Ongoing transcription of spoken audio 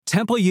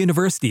Temple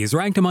University is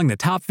ranked among the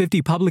top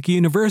 50 public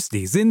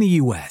universities in the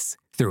U.S.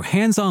 Through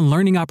hands-on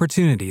learning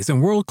opportunities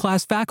and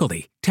world-class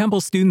faculty,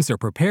 Temple students are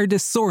prepared to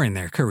soar in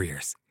their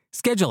careers.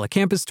 Schedule a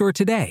campus tour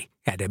today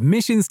at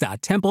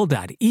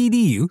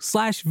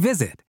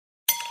admissions.temple.edu/visit.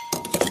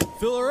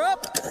 Fill her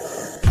up.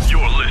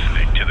 You're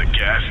listening to the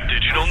Gas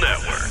Digital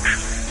Network.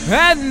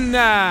 And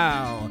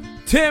now,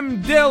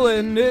 Tim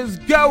Dillon is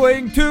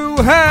going to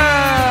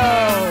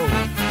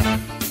hell.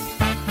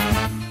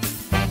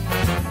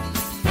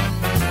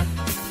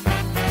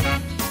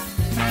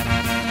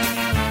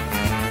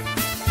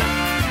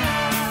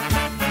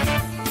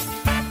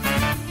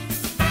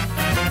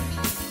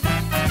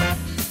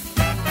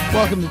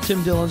 Welcome to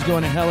Tim Dillon's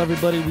Going to Hell,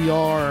 everybody. We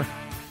are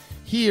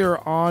here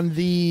on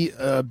the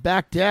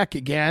back deck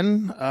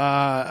again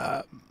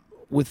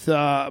with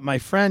my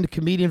friend,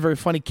 comedian, very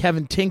funny,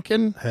 Kevin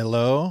Tienkin.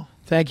 Hello.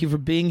 Thank you for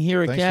being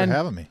here again. Thanks for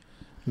having me.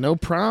 No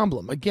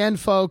problem. Again,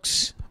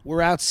 folks,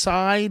 we're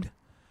outside.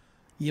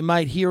 You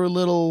might hear a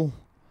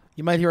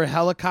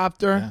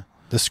helicopter. Yeah.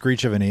 The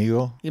screech of an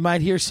eagle. You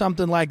might hear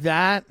something like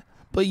that,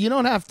 but you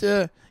don't have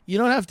to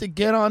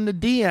get on the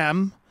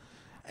DM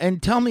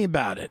and tell me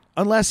about it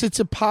unless it's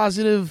a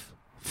positive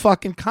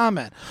fucking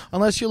comment.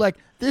 Unless you're like,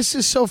 this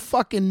is so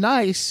fucking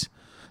nice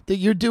that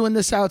you're doing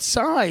this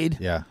outside.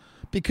 Yeah.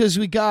 Because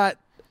we got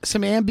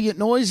some ambient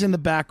noise in the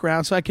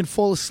background so I can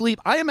fall asleep.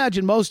 I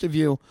imagine most of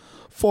you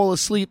fall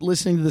asleep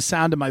listening to the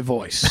sound of my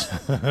voice.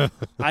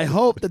 I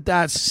hope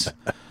that's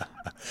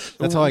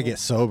how I get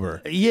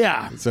sober.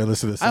 Yeah. So I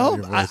listen to the sound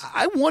of your voice.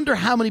 I wonder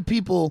how many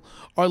people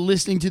are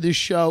listening to this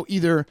show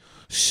either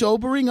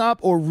sobering up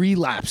or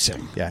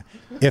relapsing. Yeah.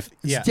 It's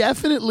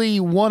definitely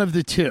one of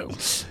the two.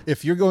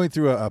 If you're going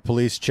through a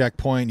police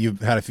checkpoint,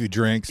 you've had a few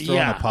drinks, throw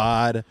in a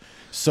pod,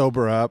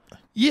 sober up.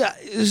 Yeah,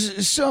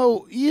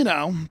 so,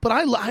 but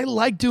I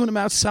like doing them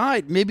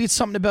outside. Maybe it's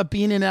something about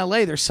being in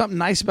L.A. There's something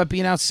nice about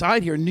being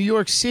outside here. In New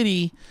York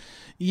City,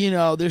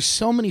 there's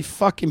so many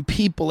fucking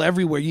people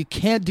everywhere. You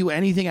can't do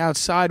anything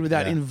outside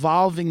without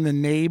involving the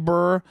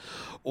neighbor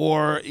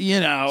or,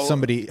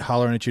 somebody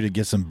hollering at you to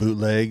get some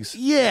bootlegs.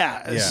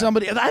 Yeah.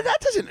 Somebody, that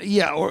doesn't,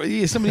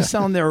 or somebody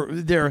selling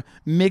their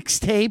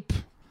mixtape.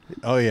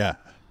 Oh, yeah.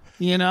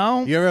 You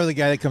ever have the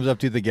guy that comes up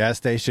to the gas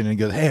station and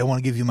goes, hey, I want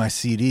to give you my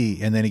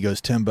CD, and then he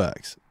goes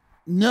 $10.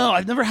 No,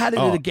 I've never had it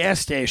at a gas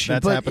station.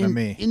 That's happened to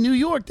me. In New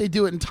York, they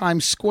do it in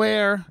Times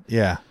Square.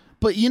 Yeah.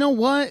 But you know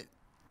what?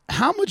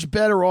 How much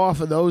better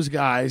off are those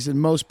guys than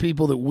most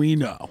people that we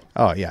know?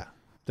 Oh, yeah.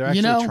 They're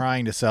actually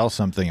trying to sell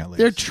something at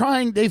least.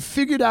 They've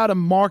figured out a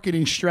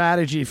marketing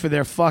strategy for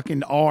their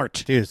fucking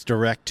art. Dude, it's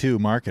direct to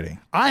marketing.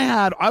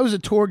 I was a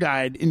tour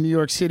guide in New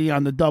York City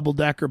on the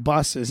double-decker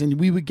buses, and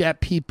we would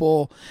get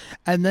people,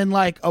 and then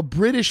like a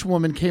British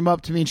woman came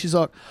up to me and she's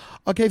like,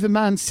 I gave a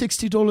man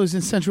 $60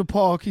 in Central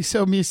Park. He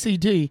sold me a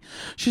CD.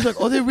 She's like,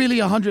 there really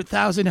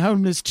 100,000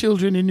 homeless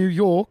children in New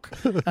York?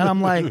 And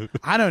I'm like,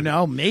 I don't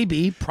know,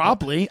 maybe,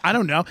 probably, I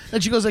don't know.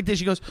 And she goes like this,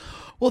 she goes,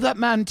 well, that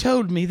man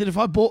told me that if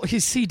I bought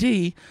his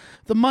CD,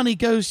 the money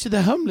goes to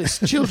the homeless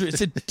children.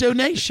 It's a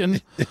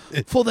donation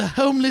for the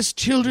homeless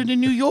children in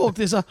New York.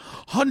 There's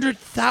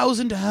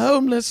 100,000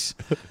 homeless.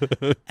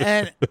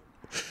 And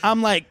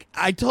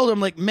I told her,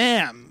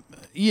 ma'am,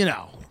 did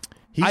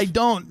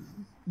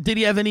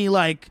he have any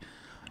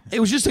it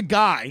was just a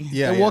guy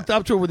that walked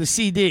up to her with a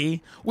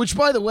CD, which,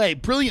 by the way,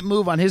 brilliant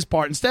move on his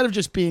part. Instead of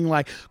just being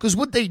because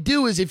what they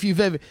do is if you've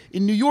ever,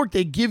 in New York,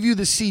 they give you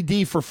the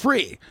CD for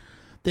free.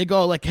 They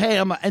go hey,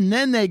 and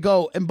then they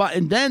go and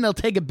then they'll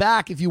take it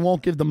back if you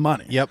won't give them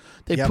money. Yep.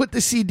 They put the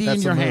CD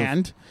in your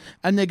hand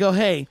and they go,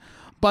 hey,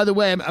 by the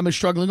way, I'm a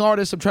struggling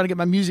artist. I'm trying to get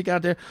my music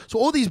out there. So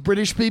all these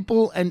British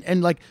people and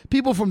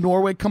people from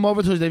Norway come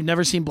over because they've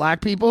never seen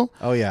black people.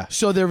 Oh, yeah.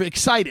 So they're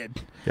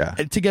excited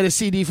to get a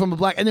CD from a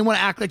black, and they want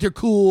to act like they're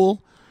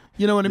cool.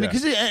 You know what I mean?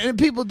 Because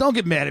people, don't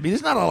get mad at me.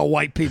 There's not a lot of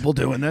white people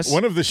doing this.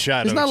 One of the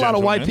shadow There's not a lot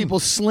of white people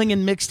slinging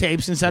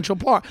mixtapes in Central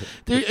Park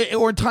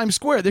or in Times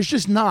Square. There's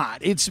just not.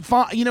 It's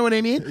fun. You know what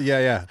I mean? Yeah,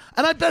 yeah.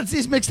 And I bet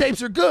these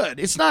mixtapes are good.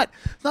 It's not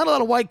a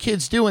lot of white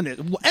kids doing this.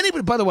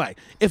 Anybody, by the way,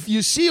 if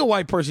you see a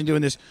white person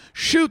doing this,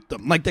 shoot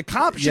them. The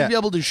cops should be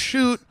able to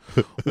shoot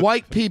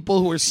white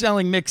people who are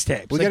selling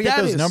mixtapes. We got to get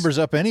those numbers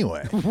up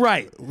anyway.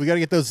 Right. We got to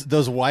get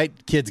those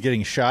white kids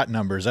getting shot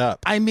numbers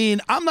up. I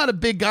mean, I'm not a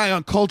big guy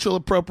on cultural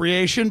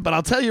appropriation, but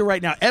I'll tell you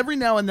right now, every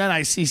now and then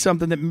I see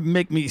something that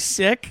make me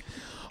sick.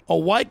 A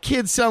white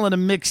kid selling a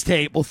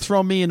mixtape will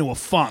throw me into a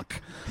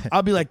funk.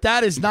 I'll be like,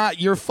 that is not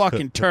your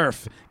fucking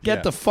turf.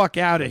 Get the fuck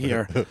out of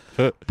here.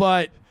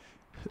 But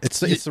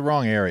it's the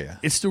wrong area.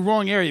 It's the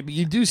wrong area. But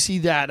you do see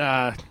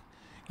that.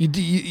 You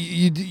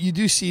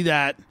do see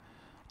that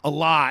a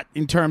lot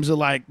in terms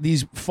of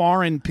these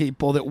foreign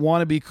people that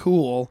want to be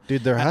cool.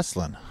 Dude, they're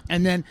hustling.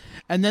 And then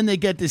they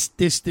get this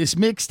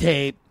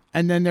mixtape.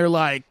 And then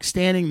they're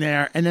standing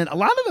there, and then a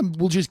lot of them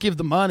will just give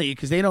the money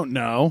because they don't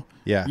know.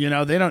 Yeah.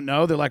 They don't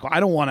know. They're like, well, I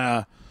don't want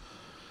to,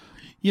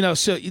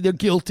 So they're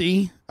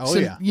guilty. Oh,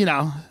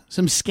 yeah.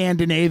 Some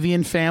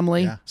Scandinavian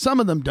family. Yeah. Some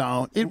of them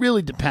don't. It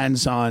really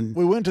depends on.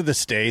 We went to the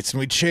States and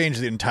we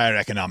changed the entire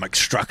economic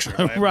structure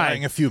by Right.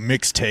 buying a few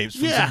mixtapes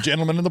from Yeah. some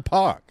gentleman in the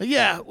park.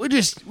 Yeah, we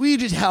just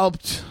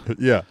helped.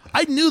 Yeah.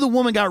 I knew the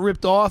woman got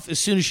ripped off as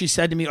soon as she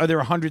said to me, "Are there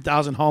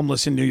 100,000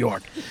 homeless in New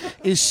York?"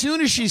 As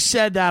soon as she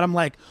said that, I'm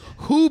like,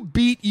 "Who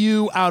beat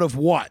you out of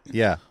what?"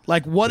 Yeah.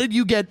 Like, what did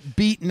you get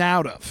beaten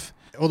out of?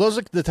 Well, those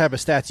are the type of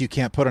stats you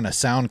can't put on a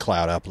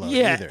SoundCloud upload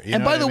Yeah. either.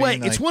 And by the way,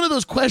 it's one of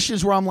those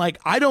questions where I'm like,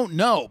 I don't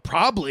know,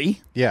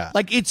 probably. Yeah.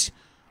 Like,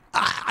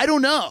 I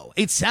don't know.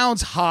 It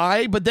sounds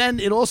high, but then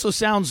it also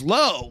sounds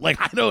low. Like,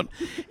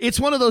 it's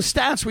one of those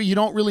stats where you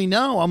don't really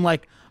know. I'm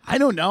like, I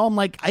don't know. I'm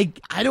like,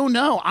 I don't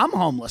know. I'm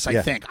homeless,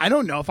 I think. I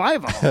don't know if I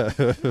have a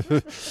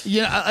home.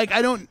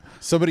 I don't.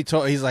 Somebody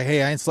he's like,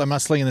 hey, I'm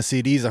not slinging the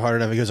CDs hard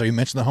enough. He goes, are you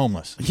mentioning the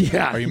homeless?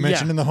 Yeah. Are you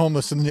mentioning the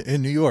homeless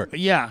in New York?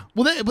 Yeah.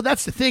 Well, but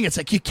that's the thing. It's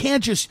like you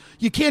can't just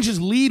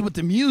lead with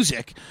the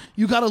music.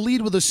 You got to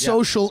lead with a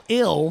social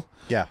ill.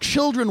 Yeah.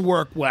 Children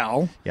work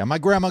well. Yeah. My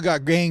grandma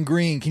got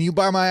gangrene. Can you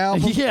buy my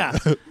album? Yeah.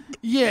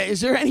 Yeah.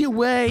 Is there any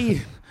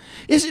way?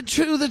 Is it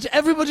true that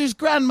everybody's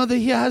grandmother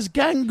here has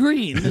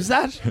gangrene? Is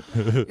that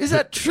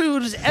true?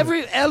 Does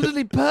every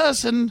elderly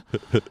person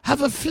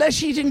have a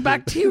flesh-eating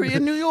bacteria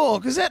in New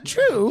York? Is that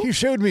true? He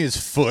showed me his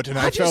foot, and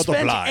I felt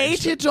obliged. I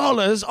just spent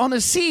 $80 on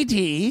a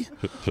CD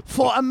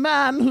for a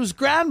man whose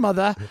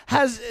grandmother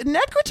has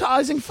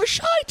necrotizing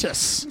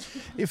fasciitis.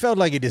 He felt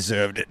like he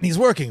deserved it, and he's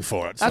working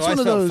for it. That's so one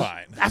I of felt those.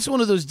 fine. That's one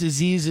of those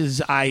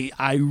diseases I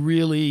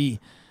really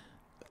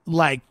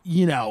like.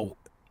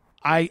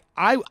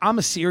 I'm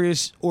a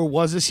serious or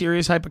was a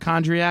serious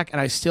hypochondriac,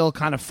 and I still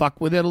kind of fuck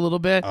with it a little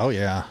bit. Oh,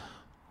 yeah.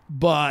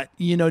 But,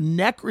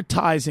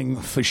 necrotizing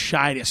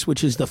fasciitis,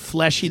 which is the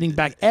flesh-eating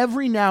back,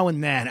 every now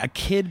and then a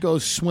kid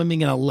goes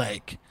swimming in a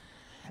lake,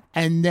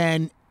 and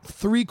then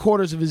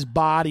 3/4 of his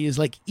body is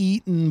like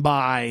eaten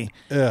by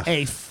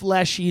a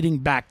flesh-eating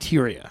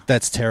bacteria.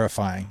 That's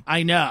terrifying.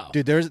 I know.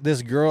 Dude, there's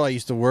this girl I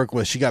used to work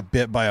with. She got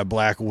bit by a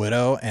black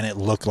widow, and it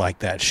looked like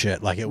that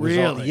shit. Like it was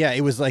really?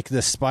 It was like the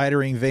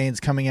spidering veins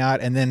coming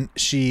out, and then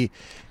she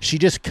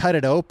just cut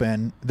it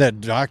open, the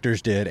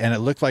doctors did, and it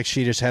looked like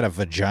she just had a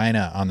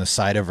vagina on the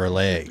side of her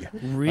leg.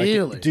 Really?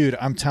 Like, dude,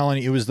 I'm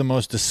telling you, it was the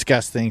most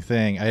disgusting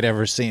thing I'd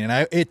ever seen.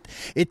 And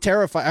it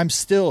terrified. I'm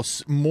still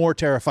more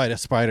terrified of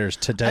spiders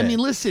today. I mean,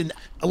 listen,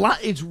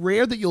 it's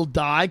rare that you'll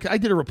die. I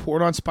did a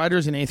report on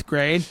spiders in 8th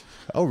grade.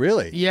 Oh,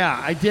 really?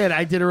 Yeah, I did.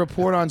 I did a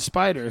report on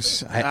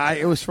spiders.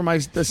 It was for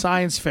the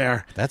science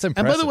fair. That's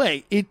impressive. And by the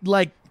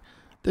way,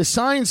 the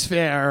science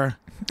fair,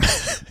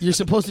 you're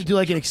supposed to do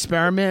like an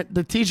experiment.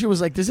 The teacher was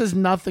like, this has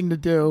nothing to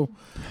do.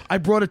 I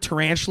brought a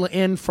tarantula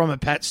in from a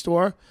pet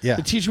store. Yeah.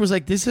 The teacher was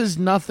like, this is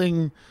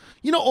nothing.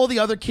 All the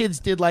other kids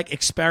did like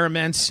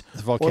experiments.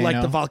 Or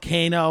like the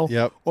volcano.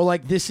 Yep. Or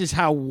like, this is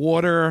how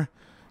water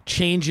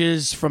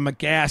changes from a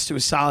gas to a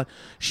solid.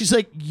 She's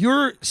like,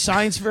 your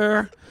science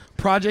fair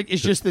project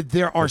is just that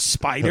there are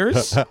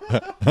spiders.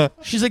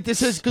 She's like,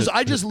 this is because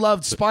I just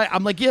loved spider.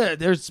 I'm like, yeah,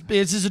 this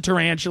is a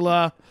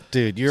tarantula.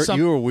 Dude, you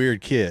were a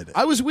weird kid.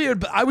 I was weird,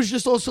 but I was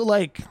just also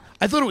like,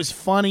 I thought it was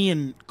funny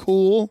and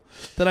cool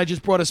that I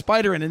just brought a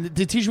spider in, and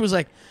the teacher was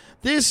like,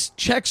 this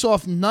checks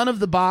off none of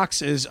the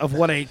boxes of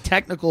what a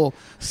technical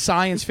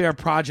science fair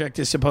project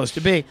is supposed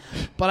to be.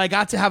 But I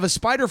got to have a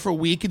spider for a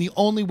week, and the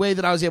only way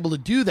that I was able to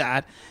do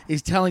that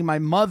is telling my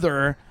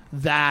mother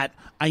that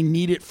I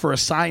need it for a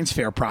science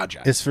fair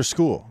project. It's for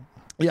school.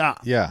 Yeah.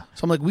 Yeah.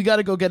 So I'm like, we got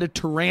to go get a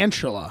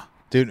tarantula.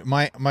 Dude,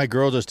 my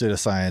girl just did a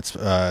science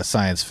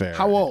fair.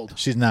 How old?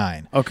 She's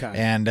 9. Okay.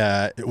 And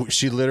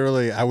she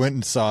literally, I went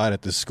and saw it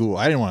at the school.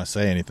 I didn't want to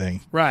say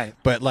anything. Right.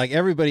 But like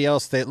everybody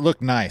else, they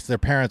looked nice. Their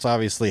parents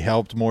obviously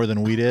helped more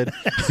than we did.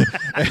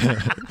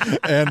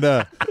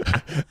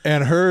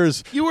 and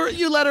hers.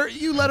 You let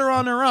her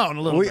on her own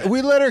a little bit.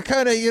 We let her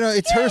kind of,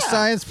 it's her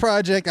science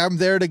project. I'm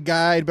there to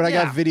guide, but I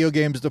got video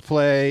games to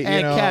play.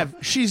 Hey, Kev,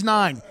 she's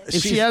 9.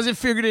 If she hasn't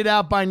figured it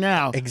out by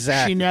now,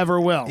 exactly, she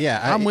never will.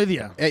 Yeah, I'm with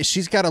you.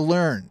 She's got to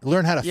learn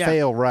how to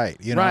fail right.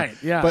 Right,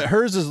 yeah. But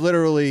hers is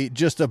literally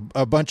just a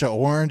bunch of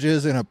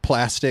oranges in a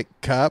plastic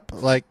cup,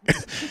 like,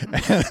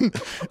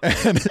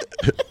 and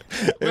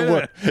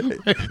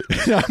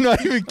I'm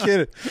not even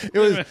kidding.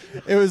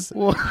 It was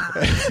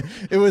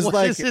what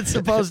like, is it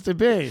supposed to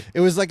be? It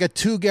was like a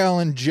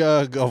 2-gallon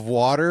jug of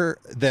water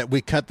that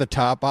we cut the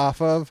top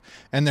off of,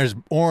 and there's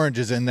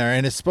oranges in there,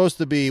 and it's supposed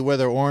to be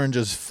whether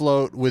oranges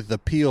float with the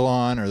peel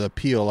on or the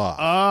peel off.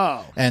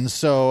 Oh. And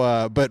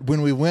so, but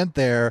when we went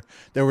there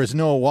was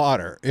no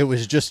water. It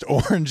was just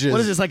oranges. What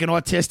is this, like an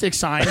autistic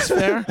science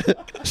fair?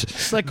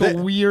 It's like a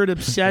weird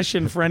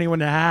obsession for anyone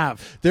to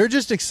have. They're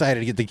just excited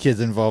to get the kids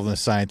involved in the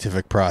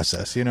scientific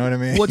process. You know what I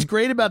mean? What's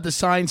great about the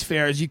science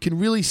fair is you can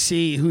really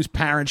see whose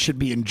parents should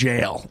be in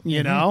jail,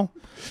 know?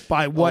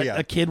 By what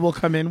a kid will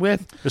come in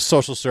with. There's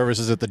social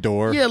services at the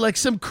door. Yeah, like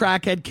some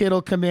crackhead kid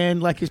will come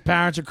in, like his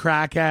parents are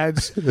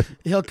crackheads.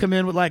 He'll come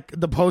in with like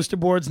the poster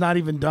board's not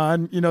even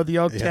done, the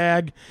oak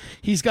tag.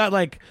 He's got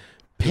like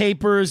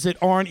papers that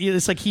aren't.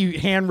 It's like he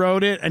hand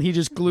wrote it and he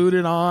just glued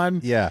it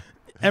on. Yeah.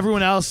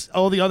 Everyone else,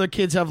 all the other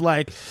kids have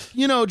like,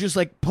 just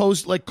like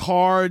post like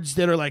cards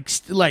that are like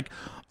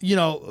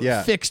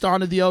fixed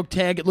onto the oak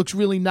tag. It looks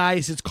really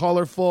nice. It's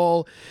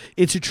colorful.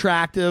 It's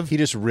attractive. He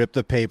just ripped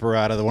the paper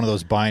out of one of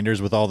those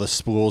binders with all the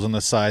spools on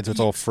the sides, so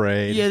it's all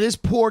frayed. Yeah, this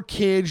poor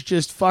kid's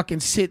just fucking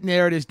sitting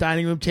there at his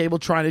dining room table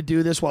trying to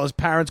do this while his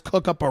parents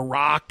cook up a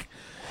rock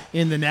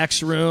in the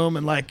next room,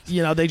 and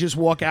they just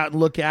walk out and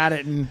look at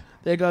it and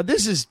they go,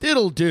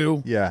 it'll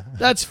do. Yeah.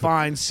 That's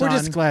fine, son. We're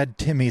just glad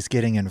Timmy's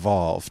getting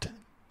involved.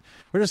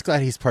 We're just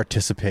glad he's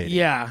participating.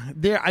 Yeah,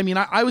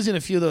 I was in a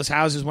few of those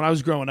houses when I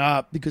was growing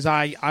up because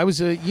I was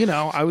a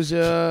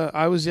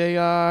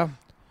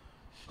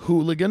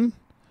hooligan.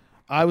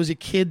 I was a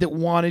kid that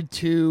wanted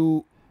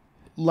to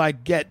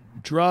like get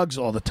drugs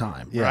all the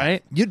time. Yeah.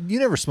 Right? You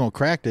never smoked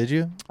crack, did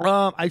you?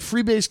 I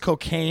freebased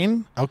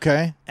cocaine.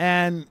 Okay.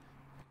 And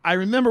I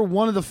remember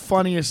one of the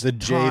funniest The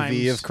JV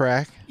times, of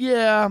crack.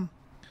 Yeah,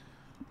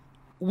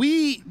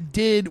 we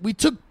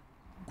took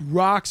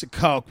rocks of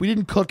coke. We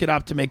didn't cook it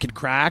up to make it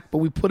crack, but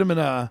we put them in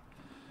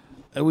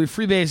we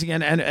freebased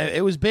again, and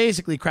it was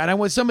basically crack. And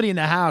when somebody in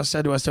the house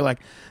said to us, they're like,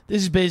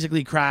 "This is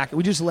basically crack," and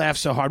we just laughed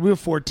so hard. We were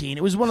 14.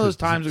 It was one of those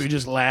times where we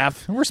just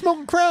laugh. We're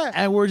smoking crack,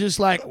 and we're just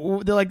like,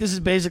 they're like, "This is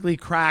basically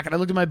crack." And I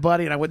looked at my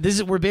buddy and I went,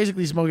 we're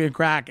basically smoking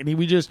crack," and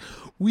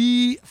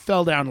we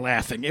fell down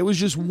laughing. It was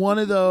just one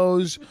of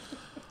those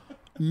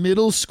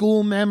middle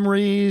school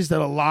memories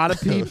that a lot of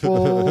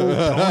people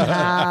don't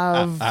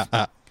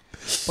have.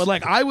 But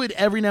like I would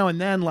every now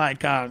and then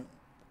there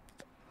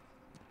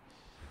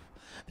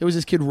was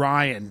this kid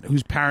Ryan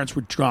whose parents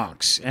were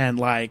drunks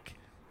and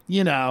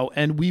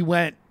and we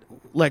went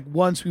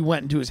once we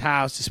went into his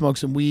house to smoke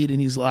some weed and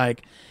he's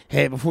like,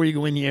 "Hey, before you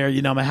go in here,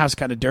 my house is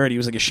kind of dirty." He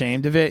was like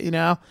ashamed of it,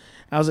 I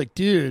was like,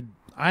 "Dude,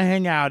 I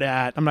hang out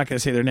at," I'm not going to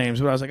say their names,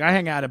 but I was like, "I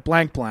hang out at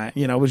blank blank,"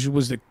 which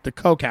was the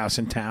coke house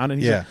in town.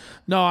 And he's like,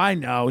 "No, I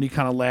know." And he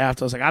kind of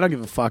laughed. I was like, "I don't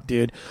give a fuck,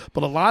 dude."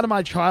 But a lot of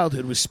my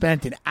childhood was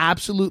spent in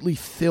absolutely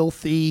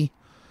filthy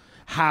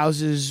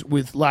houses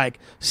with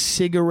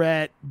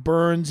cigarette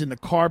burns in the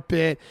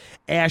carpet,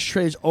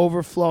 ashtrays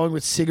overflowing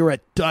with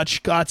cigarette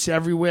Dutch guts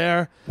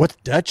everywhere. What's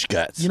Dutch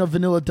guts?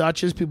 Vanilla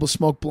Dutches, people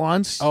smoke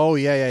blunts. Oh,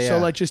 yeah.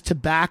 So just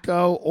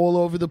tobacco all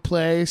over the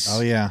place.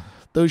 Oh, yeah.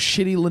 Those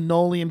shitty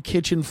linoleum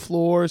kitchen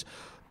floors,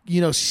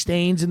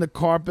 stains in the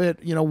carpet,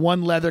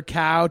 one leather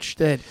couch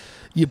that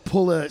you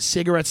pull a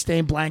cigarette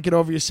stained blanket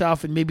over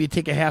yourself and maybe you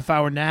take a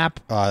half-hour nap.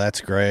 Oh,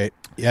 that's great.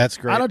 Yeah, that's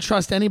great. I don't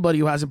trust anybody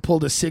who hasn't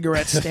pulled a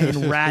cigarette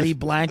stained ratty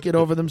blanket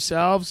over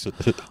themselves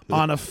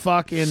on a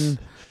fucking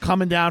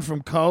coming down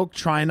from coke,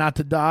 trying not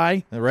to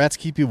die. The rats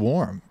keep you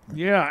warm.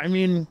 Yeah,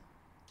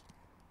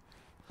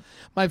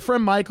 my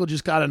friend Michael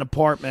just got an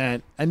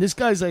apartment, and this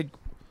guy's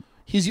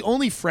he's the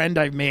only friend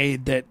I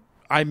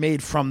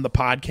made from the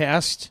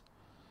podcast.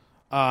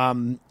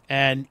 And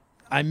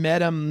I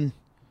met him.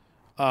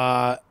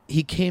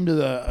 He came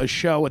to a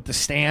show at the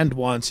Stand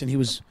once, and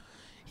he's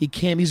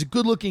a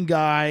good looking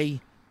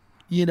guy,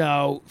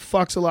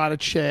 fucks a lot of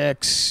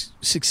chicks,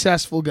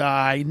 successful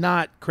guy,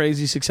 not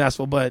crazy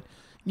successful, but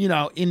he's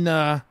doing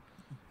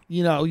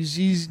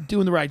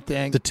the right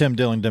thing. The Tim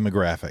Dillon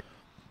demographic.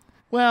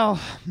 Well,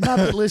 not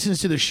that listens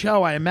to the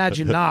show. I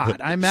imagine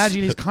not. I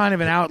imagine he's kind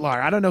of an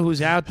outlier. I don't know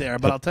who's out there,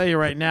 but I'll tell you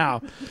right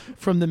now,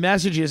 from the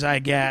messages I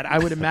get, I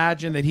would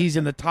imagine that he's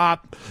in the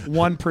top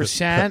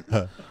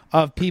 1%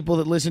 of people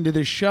that listen to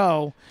this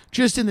show,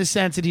 just in the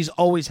sense that he's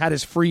always had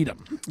his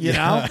freedom,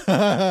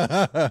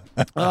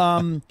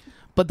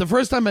 But the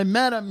first time I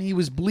met him, he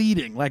was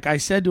bleeding. Like I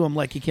said to him,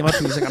 he came up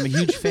to me, he's like, "I'm a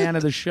huge fan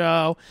of the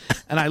show."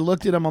 And I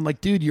looked at him, I'm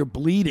like, "Dude, you're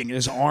bleeding." And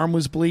his arm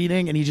was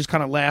bleeding, and he just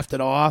kind of laughed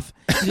it off.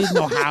 He didn't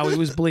know how he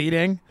was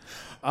bleeding.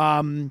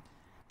 And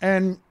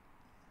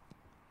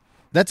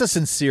that's a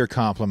sincere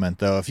compliment,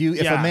 though. If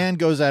a man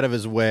goes out of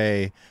his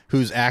way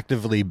who's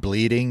actively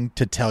bleeding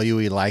to tell you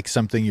he likes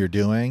something you're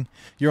doing,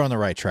 you're on the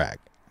right track.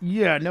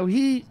 Yeah, no,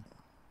 he's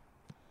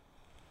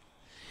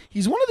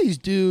one of these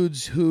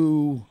dudes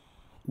who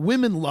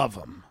women love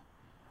him,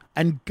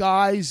 and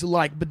guys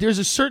but there's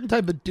a certain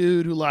type of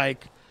dude who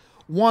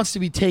wants to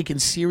be taken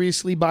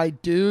seriously by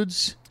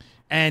dudes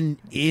and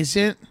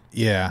isn't.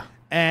 Yeah.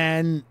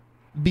 And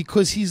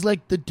because he's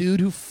the dude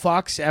who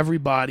fucks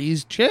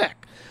everybody's chick.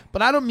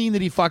 But I don't mean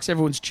that he fucks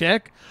everyone's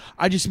chick.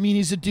 I just mean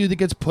he's a dude that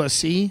gets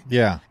pussy.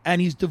 Yeah. And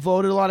he's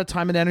devoted a lot of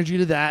time and energy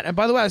to that. And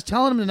by the way, I was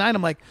telling him tonight,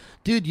 I'm like,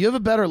 "Dude, you have a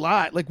better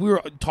life." We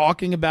were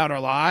talking about our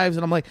lives,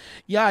 and I'm like,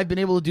 "Yeah, I've been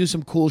able to do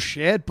some cool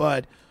shit,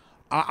 but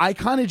I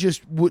kind of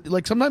just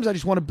would sometimes I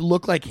just want to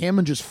look like him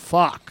and just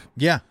fuck."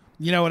 Yeah.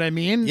 You know what I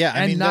mean? Yeah,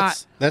 I mean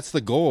that's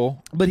the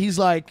goal. But he's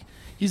like,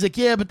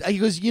 "Yeah," but he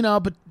goes,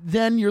 but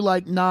then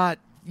you're not,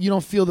 you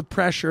don't feel the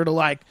pressure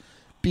to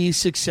be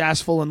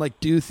successful and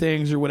do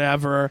things or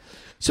whatever.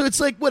 So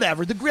it's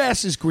whatever, the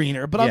grass is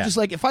greener. But I'm just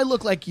if I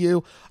look like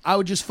you, I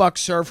would just fuck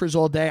surfers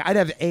all day. I'd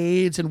have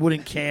AIDS and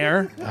wouldn't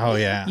care. Oh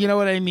yeah. You know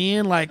what I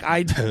mean?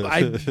 I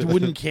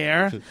wouldn't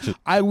care.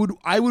 I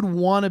would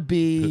want to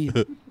be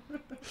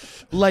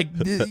Like,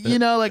 you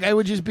know, like I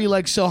would just be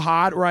like so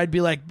hot, or I'd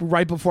be like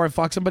right before I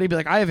fuck somebody, be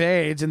like, I have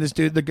AIDS, and this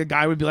dude, the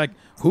guy would be like,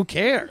 who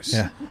cares?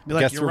 Yeah. Be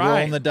like, Guess you're we're right.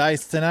 rolling the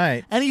dice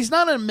tonight. And he's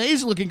not an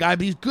amazing looking guy,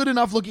 but he's good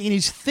enough looking, and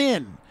he's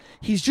thin.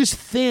 He's just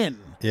thin.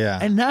 Yeah.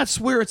 And that's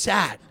where it's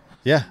at.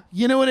 Yeah.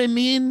 You know what I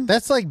mean?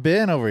 That's like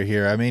Ben over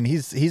here. I mean,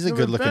 he's a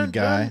good looking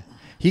guy. Ben.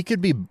 He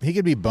could be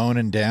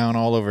boning down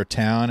all over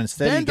town.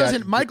 Instead, Ben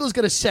doesn't. Michael's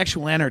got a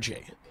sexual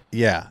energy.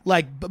 Yeah.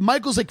 Like, but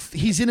Michael's like,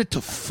 he's in it to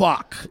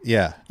fuck.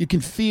 Yeah. You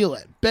can feel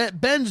it.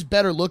 Ben's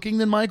better looking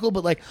than Michael,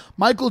 but like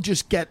Michael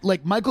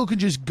could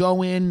just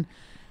go in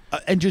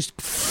and just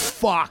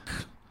fuck.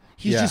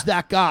 He's just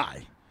that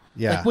guy.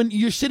 Yeah. Like when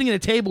you're sitting at a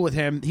table with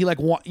him, he like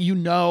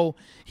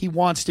he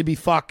wants to be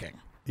fucking.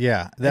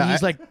 Yeah. And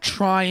he's like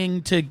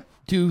trying to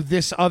do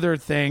this other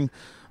thing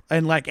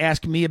and like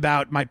ask me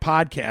about my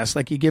podcast,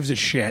 like he gives a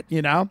shit,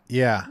 you know?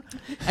 Yeah.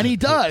 And he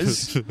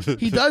does.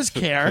 He does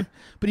care,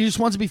 but he just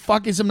wants to be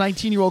fucking some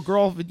 19-year-old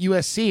girl at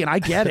USC, and I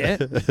get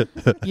it.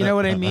 You know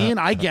what I mean?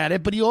 I get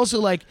it. But he also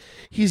like,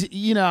 he's,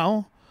 you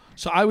know,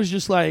 so I was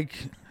just like,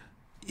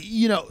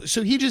 you know,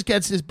 so he just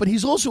gets this, but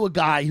he's also a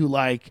guy who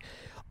like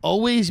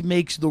always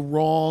makes the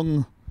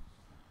wrong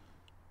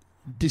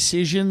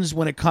decisions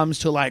when it comes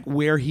to like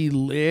where he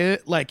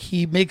live. Like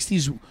he makes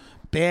these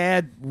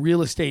bad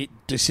real estate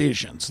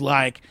decisions,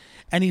 like,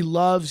 and he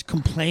loves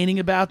complaining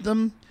about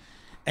them.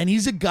 And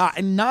he's a guy,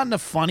 and not in a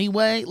funny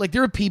way. Like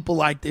there are people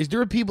like this. There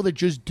are people that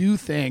just do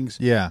things,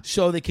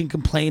 so they can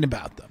complain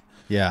about them.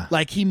 Yeah,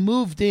 like he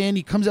moved in.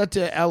 He comes out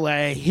to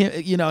L.A.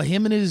 Him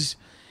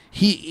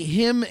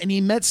and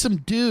he met some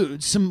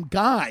dude, some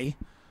guy,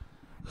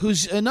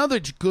 who's another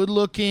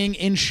good-looking,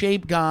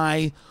 in-shape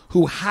guy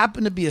who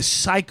happened to be a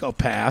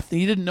psychopath.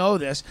 And he didn't know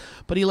this,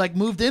 but he like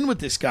moved in with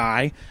this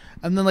guy.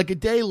 And then like a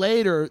day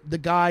later, the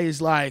guy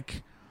has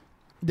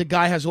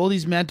all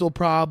these mental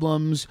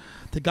problems.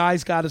 The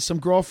guy's got some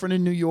girlfriend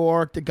in New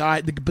York. But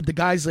the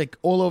guy's like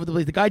all over the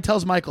place. The guy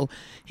tells Michael,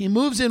 he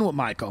moves in with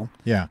Michael.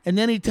 Yeah. And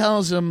then he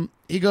tells him,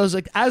 he goes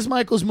like, as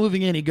Michael's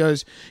moving in, he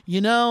goes,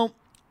 you know,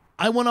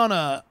 I went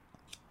on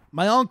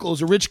my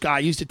uncle's a rich guy,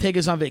 used to take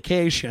us on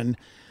vacation.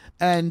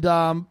 And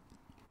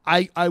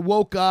I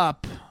woke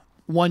up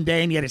one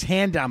day and he had his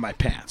hand down my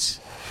pants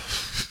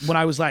when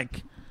I was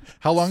like,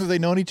 how long have they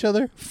known each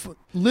other?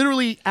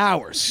 Literally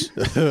hours.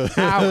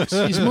 Hours.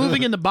 He's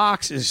moving in the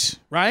boxes,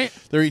 right?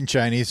 They're eating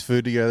Chinese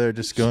food together,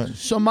 just going.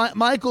 So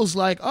Michael's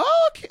like,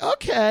 oh,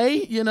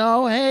 okay, you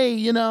know, hey,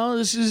 you know,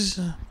 this is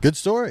good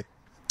story.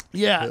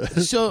 Yeah.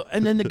 So,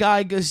 and then the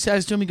guy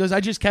says to him, he goes, I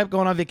just kept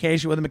going on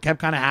vacation with him. It kept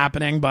kind of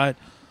happening, but,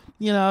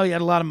 you know, he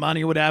had a lot of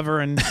money or whatever.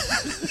 And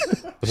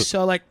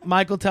so, like,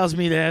 Michael tells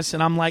me this,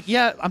 and I'm like,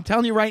 yeah, I'm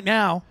telling you right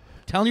now.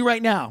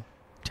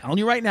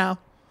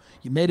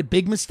 You made a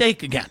big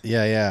mistake again.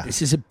 Yeah.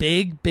 This is a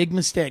big, big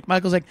mistake.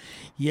 Michael's like,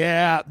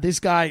 yeah, this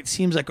guy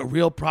seems like a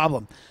real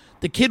problem.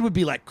 The kid would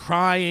be like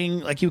crying,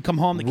 like he would come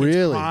home, the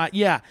kid's crying.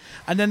 Yeah.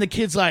 And then the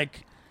kid's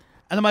like,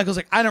 and then Michael's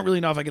like, I don't really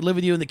know if I could live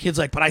with you. And the kid's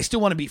like, but I still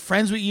want to be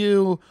friends with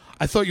you.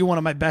 I thought you were one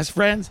of my best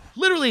friends.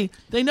 Literally,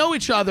 they know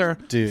each other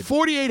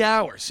 48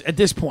 hours at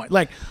this point.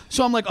 Like,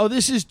 so I'm like, oh,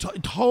 this is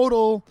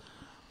total.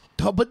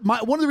 But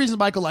one of the reasons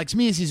Michael likes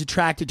me is he's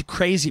attracted to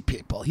crazy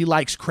people. He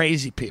likes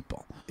crazy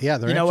people. Yeah,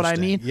 they're you know what I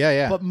mean?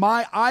 Yeah. But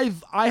I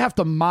have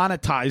to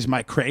monetize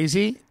my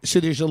crazy,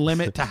 so there's a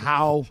limit to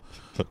how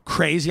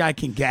crazy I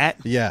can get.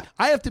 Yeah,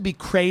 I have to be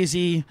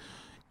crazy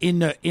in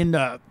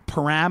the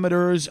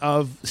parameters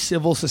of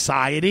civil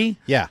society.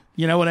 Yeah,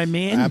 you know what I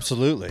mean?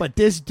 Absolutely. But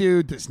this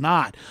dude does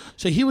not.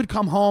 So he would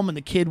come home, and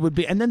the kid would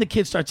be, and then the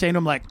kid starts saying to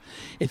him like,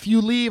 "If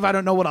you leave, I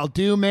don't know what I'll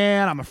do,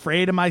 man. I'm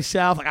afraid of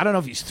myself. Like I don't know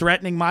if he's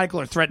threatening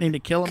Michael or threatening to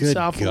kill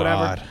himself or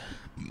whatever."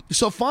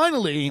 So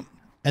finally.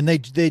 And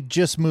they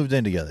just moved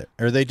in together,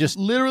 or they just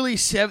literally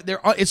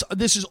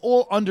this is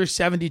all under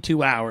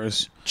 72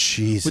 hours.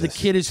 Jesus, where the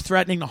kid is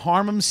threatening to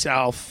harm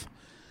himself,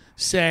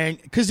 saying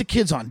because the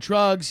kid's on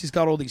drugs, he's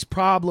got all these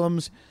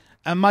problems,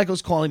 and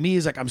Michael's calling me.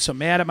 He's like, I'm so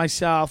mad at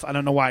myself. I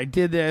don't know why I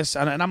did this,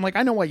 and I'm like,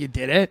 I know why you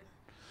did it,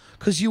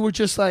 because you were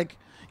just like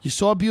you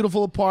saw a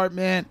beautiful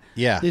apartment.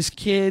 Yeah, this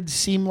kid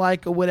seemed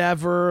like a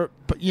whatever,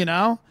 but you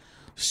know.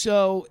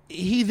 So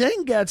he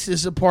then gets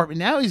this apartment.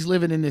 Now he's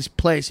living in this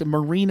place in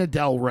Marina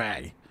Del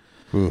Rey.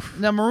 Oof.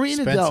 Now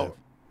Marina Del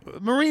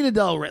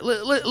Rey.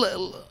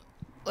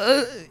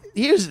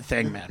 Here's the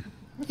thing, man.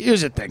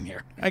 Here's the thing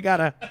here. I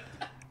gotta,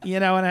 you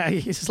know, and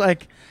he's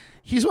like,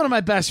 he's one of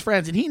my best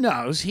friends, and he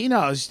knows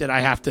that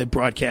I have to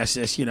broadcast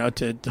this, you know,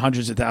 to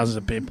hundreds of thousands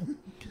of people.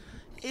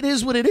 It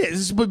is what it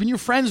is. But when you're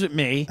friends with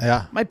me,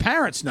 my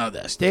parents know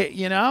this. They,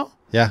 you know,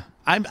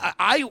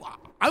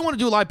 I want to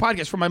do a live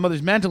podcast for my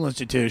mother's mental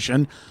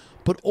institution,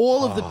 but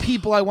all of the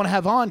people I want to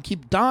have on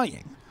keep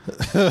dying.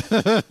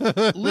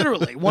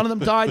 Literally, one of them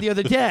died the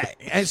other day,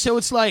 and so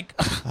it's like,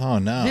 oh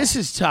no, this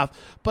is tough.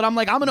 But I'm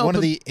like, I'm gonna one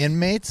of the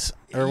inmates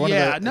or one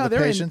of the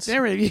patients.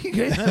 They're in.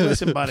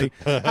 Listen, buddy,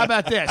 how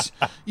about this?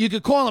 You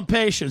could call them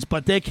patients,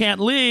 but they can't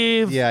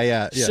leave.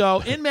 Yeah.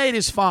 So inmate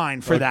is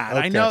fine for that.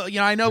 Okay.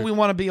 I know we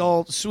want to be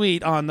all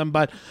sweet on them,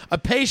 but a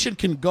patient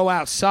can go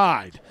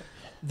outside.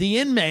 the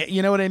inmate.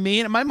 You know what I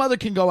mean? And my mother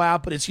can go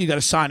out, but you got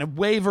to sign a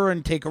waiver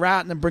and take her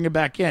out and then bring her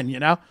back in. You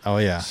know? Oh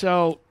yeah.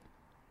 So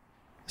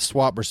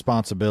swap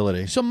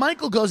responsibility. So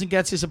Michael goes and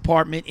gets his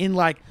apartment in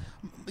like,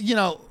 you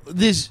know,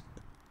 this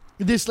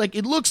like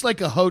it looks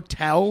like a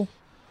hotel.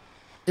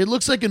 It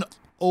looks like an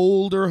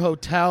older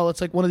hotel.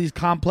 It's like one of these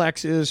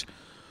complexes.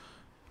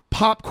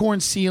 Popcorn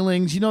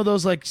ceilings. You know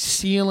those like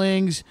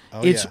ceilings?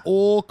 Oh, it's yeah.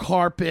 all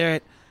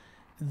carpet.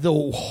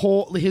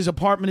 His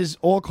apartment is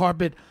all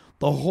carpet.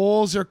 The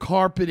halls are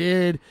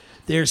carpeted.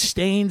 There's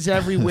stains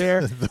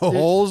everywhere. The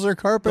holes are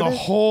carpeted? The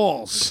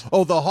halls.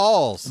 Oh, the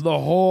halls. The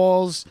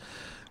halls.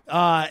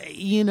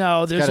 You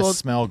know, there's Gotta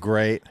smell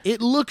great.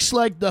 It looks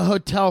like the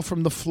hotel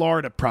from the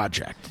Florida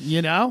Project,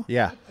 you know?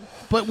 Yeah.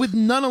 But with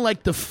none of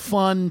like the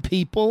fun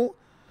people.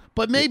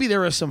 But maybe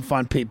there are some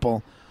fun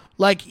people.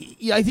 Like,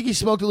 I think he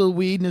smoked a little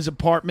weed in his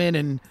apartment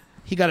and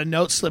he got a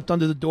note slipped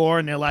under the door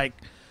and they're like,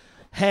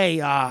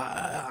 hey,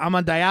 I'm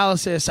on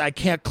dialysis. I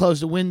can't close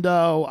the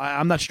window.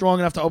 I'm not strong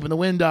enough to open the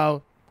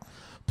window.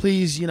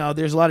 Please, you know,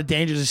 there's a lot of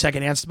dangers of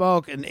secondhand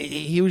smoke. And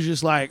he was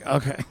just like,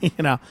 okay, you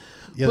know.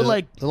 Yeah, but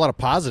like, there's a lot of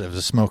positives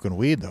of smoking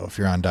weed, though, if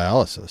you're on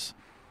dialysis.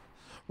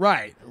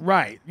 Right.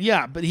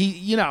 Yeah, but he,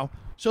 you know,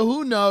 so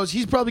who knows?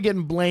 He's probably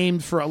getting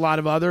blamed for a lot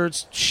of other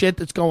shit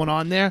that's going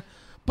on there.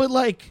 But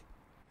like,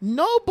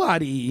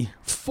 nobody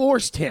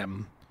forced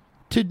him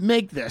to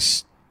make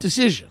this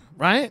decision,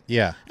 right?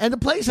 Yeah. And the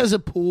place has a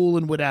pool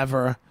and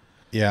whatever.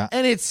 Yeah.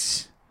 And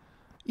it's,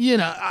 you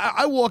know,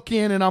 I walk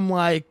in and I'm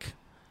like,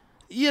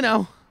 you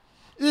know,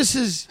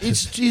 he's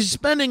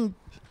spending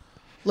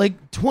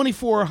like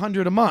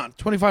 $2,400 a month,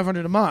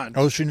 $2,500 a month.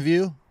 Ocean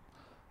view?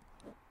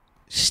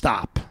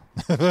 Stop.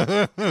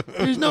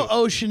 There's no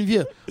ocean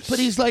view. But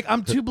he's like,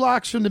 I'm 2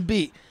 blocks from the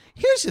beach.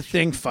 Here's the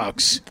thing,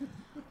 folks.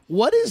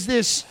 What is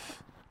this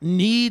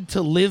need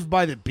to live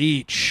by the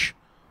beach?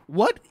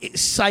 What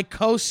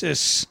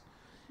psychosis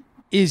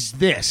is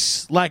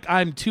this? Like,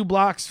 I'm 2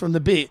 blocks from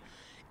the beach.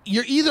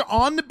 You're either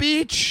on the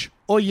beach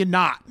or you're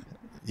not.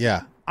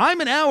 Yeah.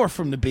 I'm an hour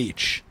from the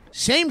beach.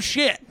 Same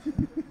shit.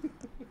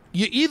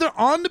 You're either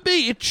on the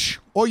beach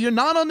or you're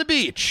not on the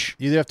beach.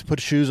 You either have to put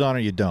shoes on or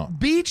you don't.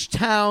 Beach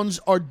towns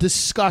are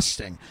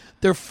disgusting.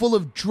 They're full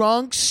of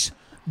drunks,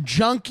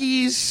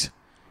 junkies.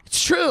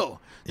 It's true.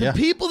 The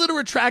people that are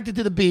attracted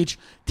to the beach,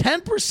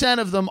 10%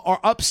 of them are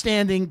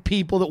upstanding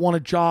people that want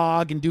to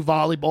jog and do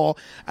volleyball,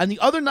 and the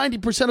other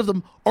 90% of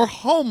them are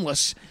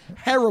homeless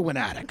heroin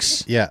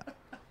addicts. Yeah.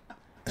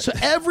 So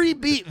every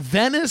beach,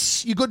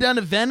 Venice, you go down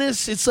to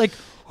Venice, it's like,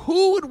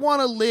 who would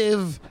want to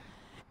live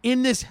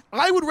in this?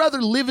 I would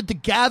rather live at the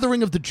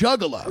gathering of the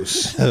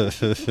Juggalos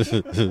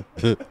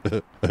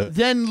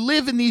than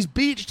live in these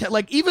beach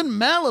like even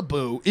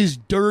Malibu is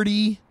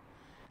dirty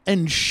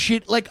and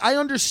shit. Like, I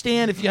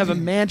understand if you have a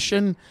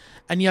mansion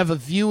and you have a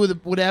view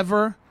of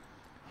whatever,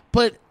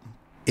 but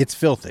it's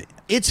filthy.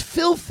 It's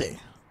filthy.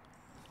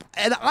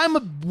 And I'm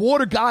a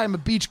water guy. I'm a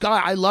beach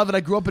guy. I love it. I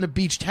grew up in a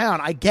beach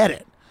town. I get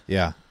it.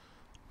 Yeah.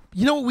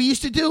 You know what we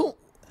used to do?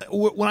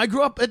 When I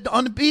grew up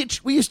on the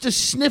beach, we used to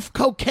sniff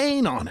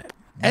cocaine on it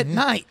at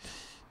night.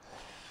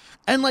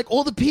 And like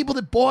all the people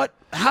that bought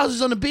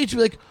houses on the beach would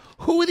be like,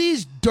 who are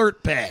these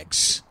dirt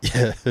bags?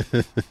 Yeah.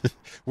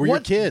 We're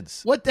your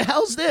kids. What the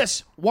hell's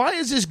this? Why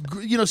is this,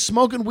 you know,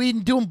 smoking weed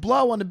and doing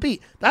blow on the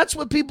beach? That's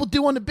what people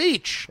do on the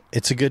beach.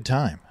 It's a good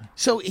time.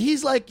 So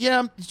he's like, yeah,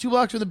 I'm 2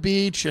 blocks from the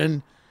beach.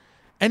 And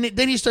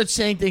then he starts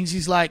saying things.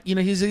 He's like, you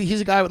know, he's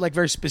a guy with like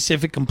very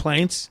specific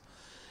complaints.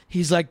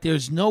 He's like,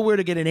 there's nowhere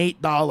to get an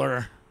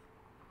 $8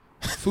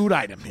 food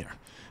item here.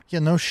 Yeah,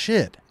 no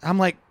shit. I'm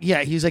like,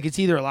 yeah. He's like, it's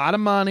either a lot of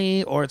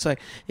money or it's like,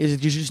 there's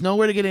just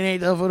nowhere to get an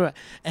 $8 food item.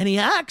 And he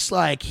acts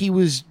like he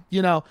was,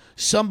 you know,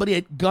 somebody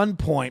at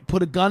gunpoint,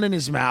 put a gun in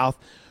his mouth,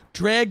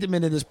 dragged him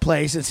into this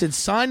place and said,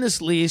 sign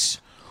this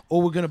lease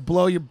or we're going to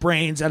blow your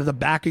brains out of the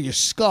back of your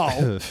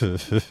skull.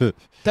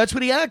 That's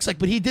what he acts like.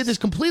 But he did this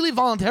completely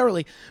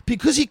voluntarily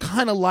because he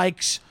kind of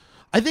likes,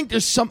 I think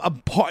there's some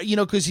part, you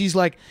know, because he's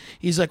like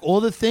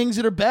all the things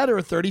that are better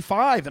are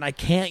 35 and I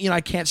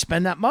can't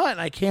spend that money.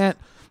 I can't.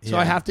 So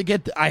I have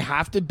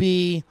to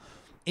be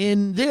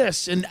in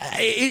this. And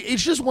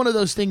it's just one of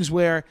those things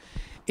where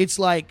it's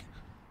like,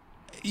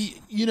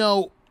 you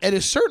know, at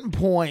a certain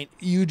point,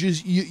 you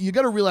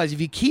got to realize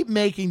if you keep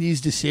making these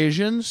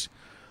decisions,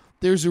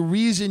 there's a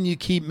reason you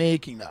keep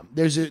making them.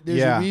 There's a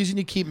reason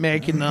you keep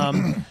making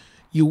them.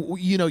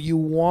 You know, you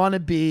want to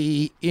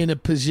be in a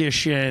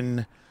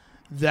position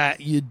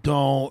that you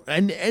don't.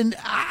 And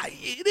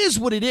it is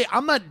what it is.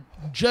 I'm not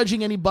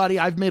judging anybody.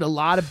 I've made a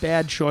lot of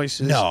bad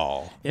choices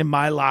in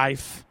my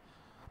life,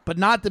 but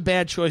not the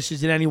bad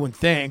choices that anyone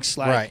thinks.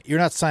 Like, right. You're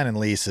not signing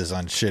leases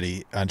on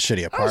shitty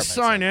apartments. I don't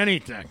sign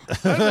anything. I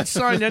haven't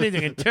signed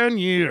anything in 10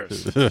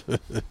 years.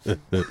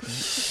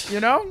 You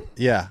know?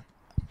 Yeah.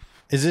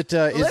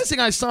 The last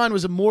thing I signed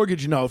was a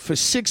mortgage note for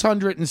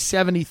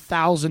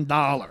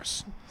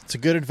 $670,000. It's a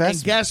good investment.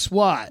 And guess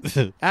what?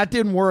 That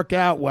didn't work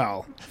out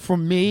well for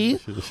me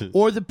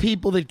or the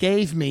people that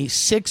gave me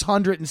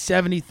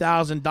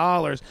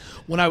 $670,000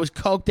 when I was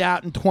coked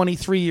out and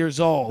 23 years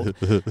old,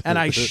 and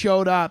I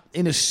showed up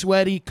in a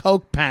sweaty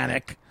coke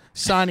panic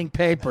signing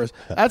papers.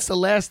 That's the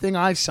last thing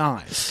I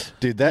signed.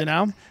 Dude,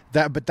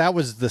 that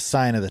was the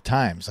sign of the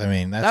times. I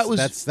mean,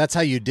 that's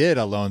how you did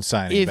a loan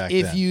signing back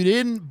then. If you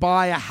didn't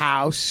buy a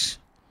house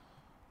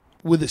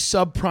with a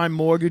subprime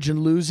mortgage and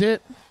lose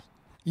it,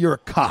 you're a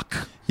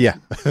cuck. Yeah.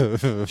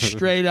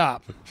 Straight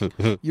up.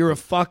 You're a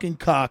fucking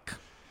cuck.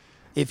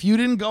 If you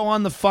didn't go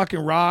on the fucking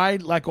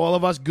ride like all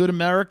of us good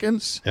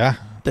Americans,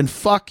 then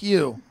fuck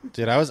you.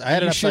 Dude, I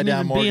had an upside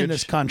down mortgage. Be in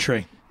this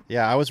country.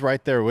 Yeah, I was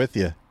right there with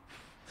you.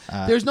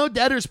 There's no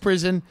debtor's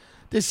prison.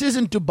 This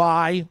isn't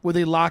Dubai where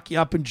they lock you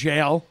up in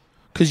jail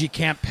because you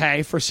can't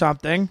pay for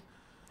something.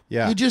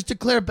 Yeah. You just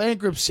declare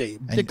bankruptcy.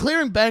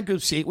 Declaring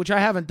bankruptcy, which I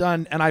haven't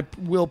done, and I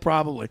will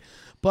probably,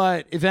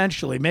 but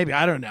eventually, maybe,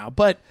 I don't know.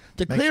 But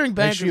declaring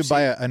bankruptcy. Make sure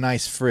you buy a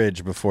nice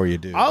fridge before you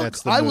do.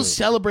 I will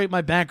celebrate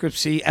my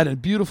bankruptcy at a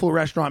beautiful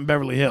restaurant in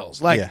Beverly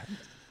Hills.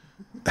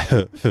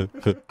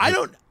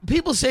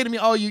 People say to me,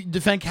 oh, you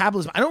defend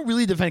capitalism. I don't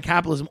really defend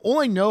capitalism. All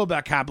I know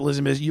about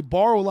capitalism is you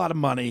borrow a lot of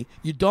money,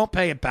 you don't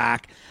pay it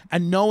back,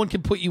 and no one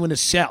can put you in a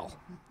cell.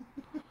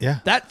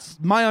 Yeah. That's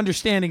my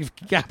understanding of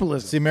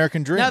capitalism. It's the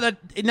American dream.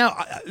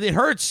 Now it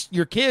hurts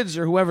your kids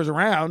or whoever's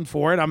around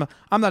for it. I'm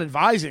not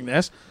advising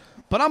this,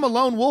 but I'm a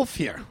lone wolf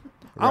here.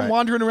 I'm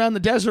wandering around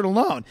the desert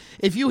alone.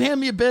 If you hand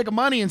me a bag of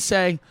money and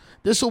say,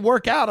 this will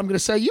work out, I'm going to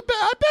say, I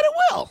bet it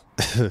will.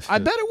 I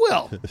bet it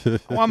will.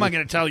 Well, am I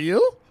going to tell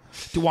you?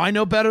 Do I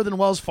know better than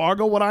Wells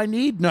Fargo what I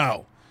need?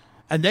 No.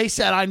 And they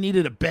said I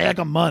needed a bag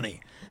of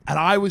money. And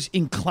I was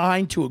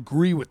inclined to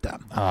agree with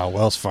them.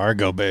 Wells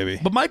Fargo, baby.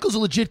 But Michael's a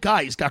legit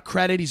guy. He's got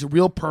credit. He's a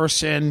real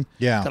person.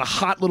 Yeah. Got a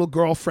hot little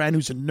girlfriend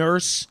who's a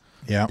nurse.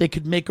 Yeah. They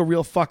could make a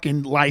real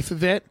fucking life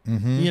of it,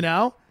 you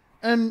know?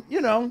 And,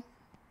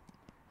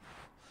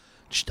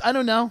 I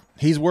don't know.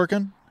 He's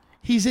working?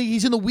 He's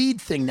in the weed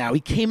thing now.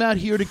 He came out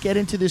here to get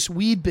into this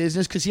weed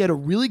business because he had a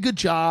really good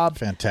job.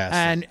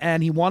 Fantastic.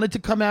 And he wanted to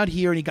come out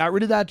here, and he got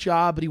rid of that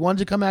job, but he wanted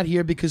to come out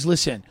here because,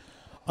 listen,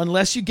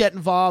 unless you get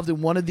involved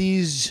in one of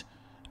these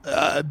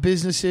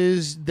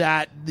businesses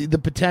that the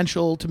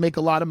potential to make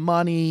a lot of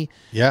money,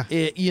 it's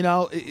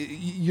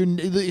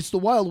the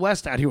Wild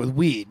West out here with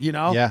weed,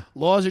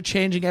 Laws are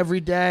changing every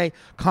day.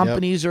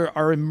 Companies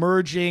are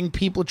emerging.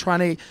 People are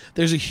trying to,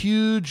 there's a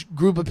huge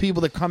group of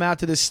people that come out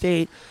to this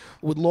state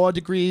with law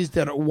degrees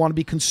that want to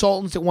be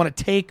consultants, that want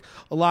to take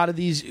a lot of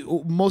these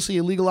mostly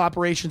illegal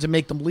operations and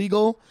make them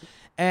legal.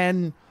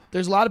 And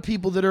there's a lot of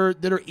people that are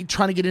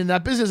trying to get into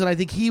that business, and I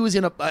think he was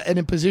in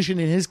a position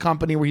in his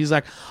company where he's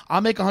like,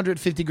 I'll make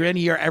 $150,000 a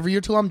year every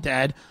year till I'm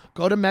dead.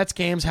 Go to Mets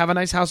games, have a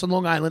nice house on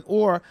Long Island,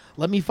 or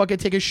let me fucking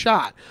take a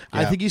shot. Yeah.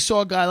 I think he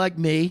saw a guy like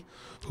me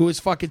who is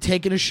fucking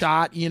taking a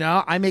shot.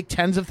 I make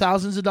tens of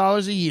thousands of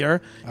dollars a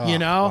year.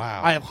 Wow.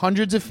 I have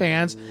hundreds of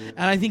fans, and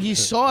I think he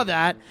saw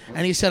that,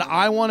 and he said,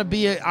 I want to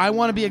be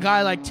a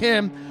guy like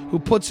Tim who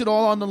puts it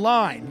all on the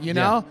line.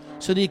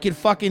 So that he can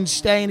fucking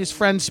stay in his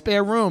friend's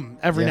spare room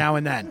every now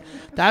and then.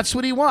 That's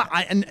what he wants.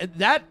 And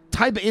that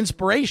type of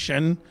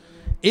inspiration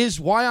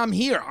is why I'm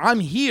here. I'm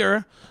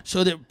here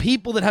so that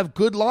people that have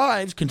good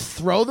lives can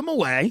throw them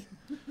away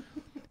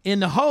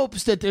in the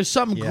hopes that there's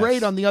something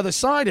great on the other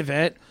side of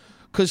it,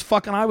 because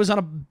fucking I was on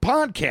a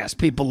podcast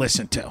people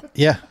listen to.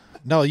 Yeah.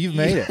 No, you've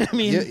made it. I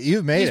mean,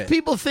 you've made it.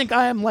 People think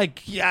I am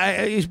like,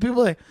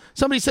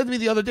 somebody said to me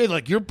the other day,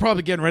 like, you're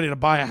probably getting ready to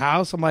buy a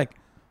house. I'm like,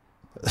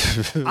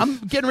 I'm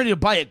getting ready to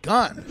buy a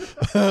gun.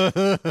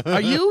 Are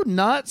you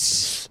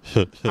nuts?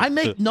 I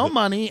make no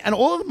money, and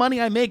all of the money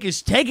I make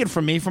is taken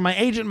from me from my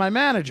agent and my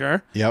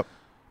manager. Yep.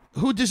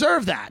 Who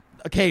deserve that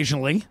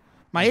occasionally.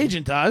 My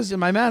agent does, and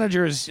my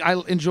manager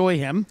I enjoy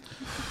him,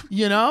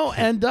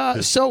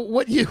 and so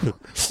I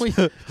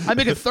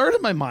make a third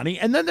of my money,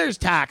 and then there's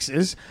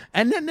taxes,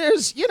 and then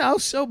there's,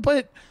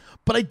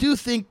 but I do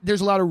think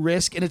there's a lot of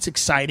risk, and it's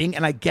exciting,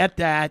 and I get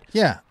that.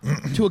 Yeah.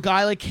 To a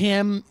guy like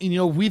him,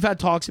 we've had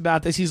talks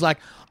about this. He's like,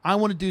 I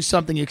want to do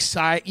something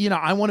exciting.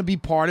 I want to be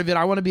part of it.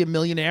 I want to be a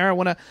millionaire. I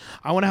want to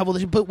have all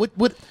this. But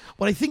what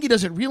I think he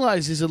doesn't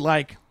realize is that,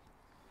 like,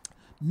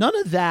 none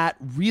of that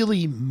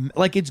really,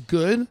 like, it's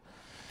good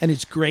and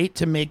it's great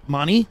to make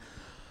money,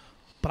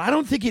 but I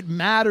don't think it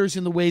matters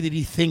in the way that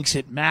he thinks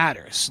it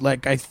matters.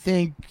 Like, I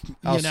think,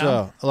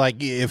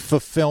 like,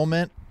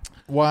 fulfillment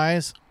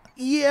wise.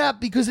 Yeah,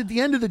 because at the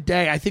end of the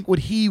day, I think what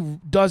he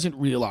doesn't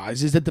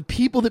realize is that the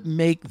people that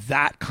make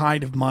that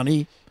kind of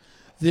money,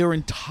 their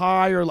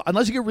entire,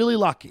 unless you get really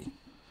lucky,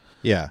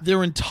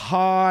 their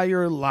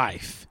entire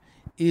life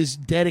is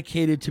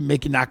dedicated to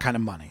making that kind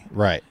of money.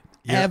 Right.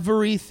 Yeah.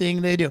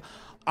 Everything they do.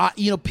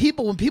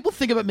 When people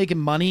think about making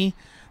money,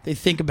 they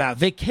think about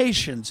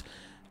vacations.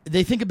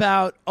 They think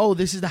about,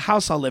 this is the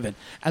house I'll live in.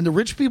 And the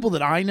rich people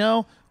that I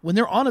know, when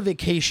they're on a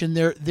vacation,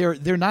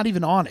 they're not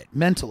even on it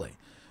mentally.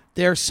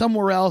 They're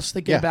somewhere else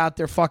thinking about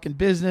their fucking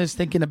business,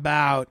 thinking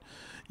about,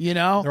 You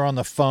know? They're on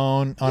the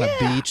phone on a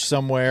beach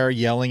somewhere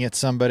yelling at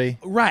somebody.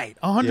 Right,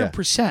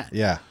 100%.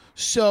 Yeah.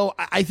 So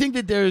I think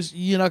that there's,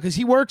 because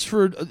he works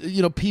for,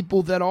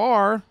 people that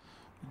are,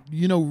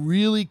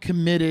 really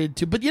committed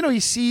to, but, he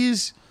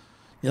sees,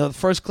 the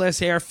first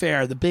class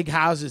airfare, the big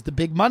houses, the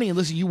big money. And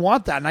listen, you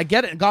want that. And I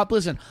get it. And God,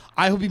 listen,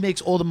 I hope he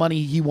makes all the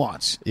money he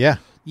wants. Yeah.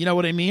 You know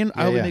what I mean?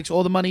 I hope he makes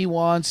all the money he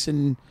wants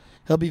and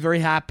he'll be very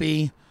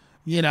happy.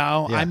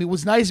 I mean,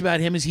 what's nice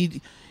about him is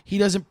he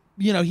doesn't,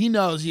 he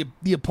knows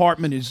the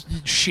apartment is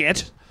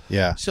shit.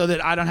 Yeah. So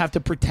that I don't have to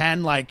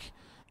pretend like,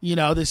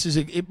 this is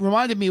it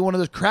reminded me of one of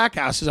those crack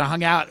houses I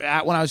hung out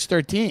at when I was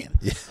 13.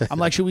 Yeah. I'm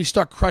like, should we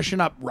start crushing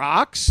up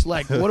rocks?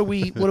 Like, what are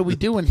we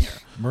doing here?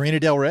 Marina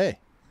Del Rey.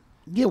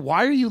 Yeah,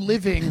 why are you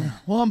living?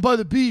 Well, I'm by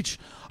the beach.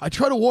 I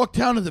try to walk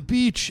down to the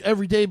beach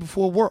every day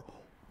before work.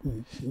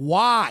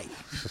 Why?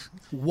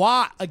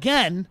 Why?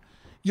 Again,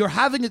 you're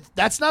having it.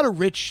 That's not a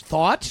rich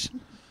thought.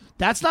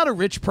 That's not a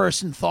rich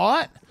person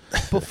thought.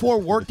 Before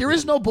work, there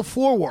is no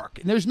before work,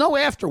 and there's no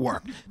after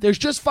work. There's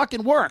just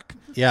fucking work.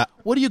 Yeah.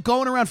 What are you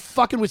going around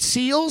fucking with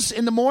seals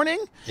in the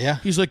morning? Yeah.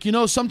 He's like,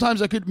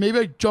 sometimes I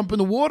jump in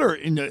the water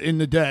in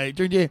the day.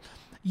 During the day.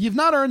 You've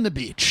not earned the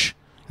beach.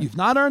 You've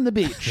not earned the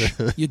beach.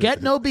 You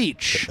get no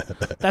beach.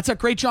 That's a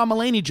great John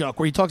Mulaney joke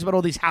where he talks about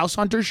all these house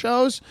hunter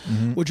shows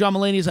where John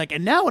Mulaney's like,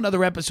 and now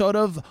another episode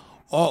of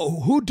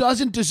Who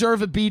Doesn't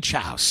Deserve a Beach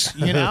House,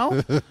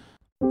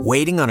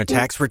 Waiting on a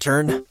tax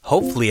return?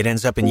 Hopefully it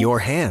ends up in your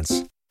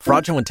hands.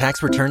 Fraudulent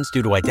tax returns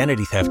due to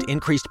identity theft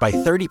increased by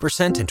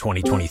 30% in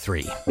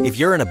 2023. If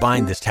you're in a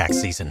bind this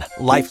tax season,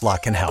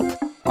 LifeLock can help.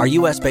 Our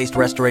U.S.-based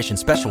restoration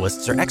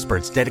specialists are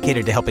experts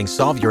dedicated to helping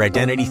solve your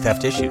identity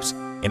theft issues.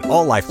 And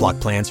all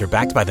LifeLock plans are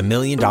backed by the $1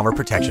 Million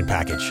Protection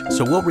Package.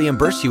 So we'll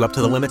reimburse you up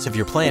to the limits of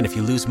your plan if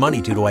you lose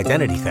money due to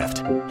identity theft.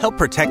 Help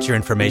protect your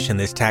information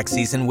this tax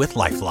season with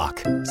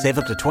LifeLock. Save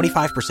up to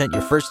 25%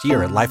 your first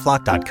year at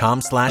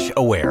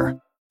LifeLock.com/aware.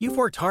 You've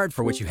worked hard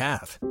for what you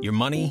have. Your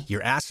money,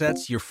 your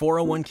assets, your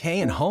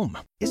 401k, and home.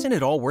 Isn't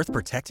it all worth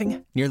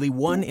protecting? Nearly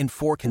 1 in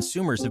 4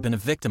 consumers have been a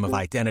victim of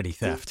identity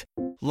theft.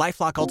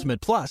 LifeLock Ultimate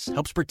Plus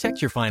helps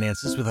protect your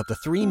finances with up to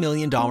 $3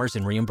 million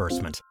in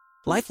reimbursement.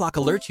 LifeLock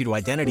alerts you to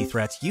identity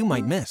threats you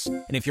might miss.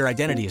 And if your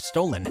identity is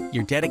stolen,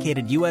 your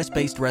dedicated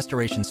U.S.-based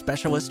restoration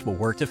specialist will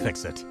work to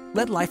fix it.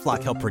 Let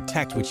LifeLock help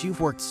protect what you've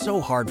worked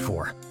so hard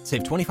for.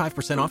 Save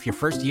 25% off your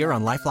first year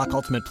on LifeLock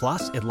Ultimate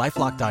Plus at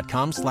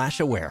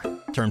LifeLock.com/aware.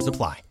 Terms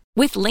apply.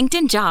 With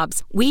LinkedIn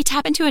Jobs, we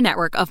tap into a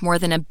network of more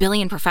than 1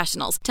 billion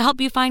professionals to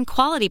help you find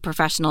quality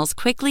professionals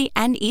quickly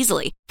and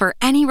easily for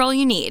any role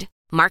you need.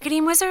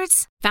 Marketing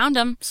wizards? Found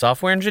them.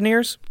 Software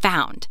engineers?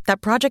 Found. That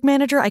project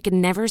manager I could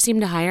never seem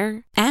to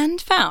hire?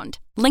 And found.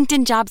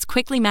 LinkedIn Jobs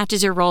quickly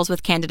matches your roles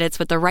with candidates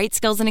with the right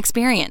skills and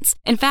experience.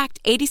 In fact,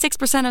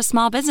 86% of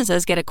small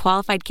businesses get a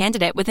qualified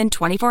candidate within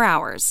 24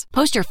 hours.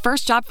 Post your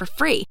first job for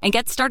free and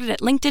get started at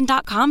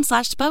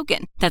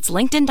linkedin.com/spoken. That's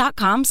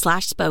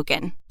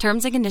linkedin.com/spoken.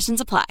 Terms and conditions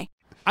apply.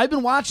 I've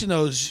been watching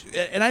those,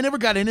 and I never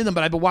got into them,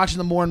 but I've been watching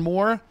them more and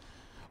more,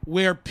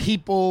 where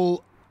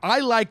people, I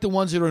like the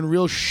ones that are in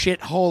real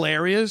shithole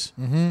areas,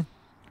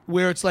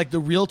 where it's like the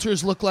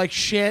realtors look like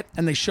shit,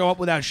 and they show up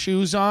without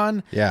shoes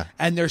on,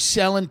 and they're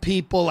selling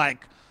people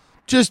like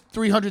just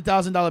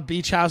 $300,000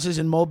 beach houses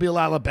in Mobile,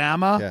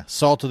 Alabama. Yeah,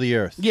 salt of the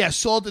earth. Yeah,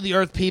 salt of the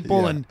earth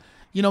people, and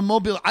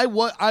Mobile. I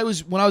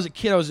was when I was a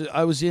kid.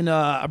 I was in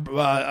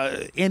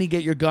Annie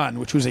Get Your Gun,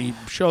 which was a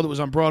show that was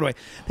on Broadway.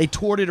 They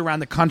toured it around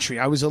the country.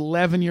 I was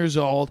 11 years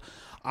old.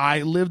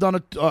 I lived on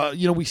a,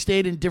 we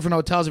stayed in different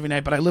hotels every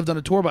night, but I lived on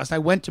a tour bus. I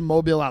went to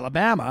Mobile,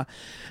 Alabama,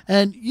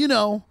 and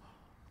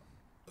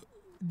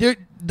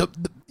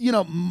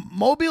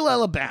Mobile,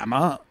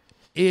 Alabama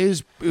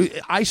is.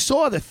 I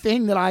saw the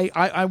thing that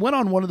I went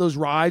on one of those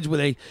rides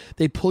where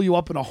they pull you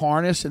up in a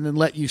harness and then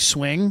let you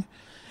swing.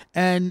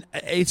 And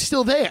it's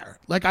still there.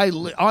 Like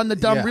on the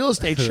Dumb Real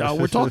Estate Show,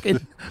 we're talking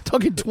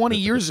 20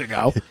 years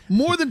ago,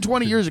 more than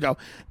 20 years ago.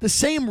 The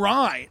same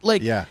ride,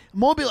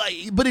 Mobile,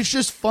 but it's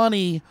just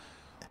funny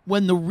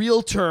when the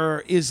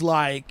realtor is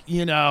like,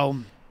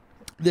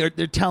 they're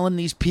telling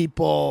these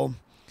people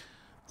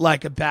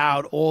like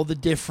about all the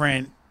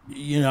different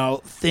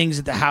things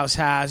that the house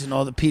has, and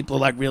all the people are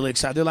like really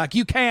excited. They're like,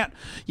 you can't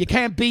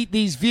beat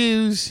these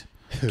views.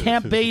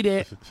 Can't beat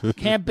it.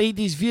 Can't beat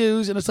these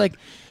views. And it's like,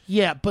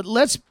 yeah, but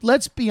let's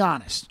be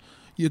honest.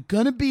 You're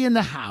gonna be in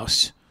the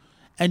house,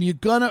 and you're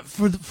gonna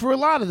for a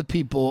lot of the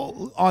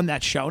people on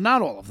that show,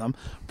 not all of them,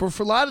 but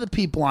for a lot of the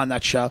people on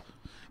that show,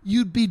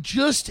 you'd be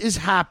just as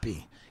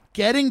happy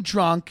getting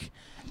drunk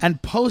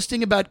and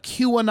posting about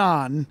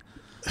QAnon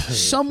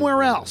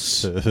somewhere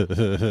else.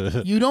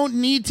 You don't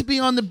need to be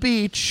on the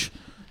beach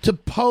to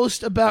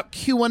post about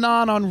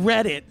QAnon on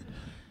Reddit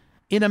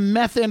in a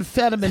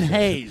methamphetamine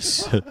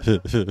haze.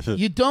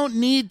 You don't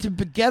need to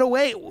get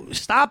away.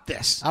 Stop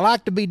this. I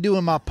like to be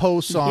doing my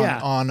posts on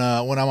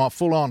when I'm on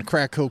full on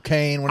crack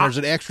cocaine, when there's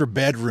an extra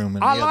bedroom.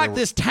 I like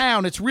this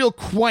town. It's real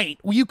quaint.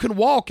 You can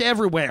walk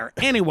everywhere.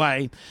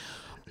 Anyway,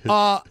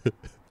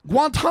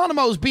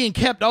 Guantanamo's being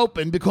kept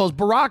open because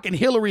Barack and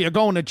Hillary are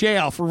going to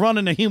jail for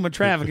running a human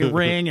trafficking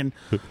ring, and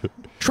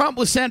Trump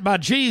was sent by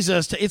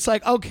Jesus to. It's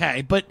like,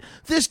 okay, but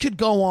this could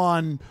go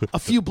on a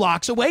few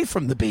blocks away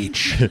from the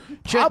beach.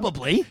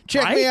 Probably.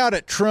 Check right? me out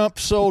at Trump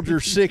Soldier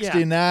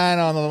 69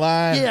 on the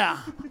line. Yeah.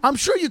 I'm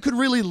sure you could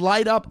really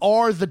light up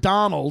the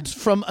Donalds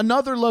from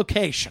another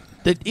location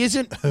that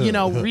isn't,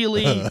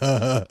 really.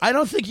 I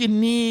don't think you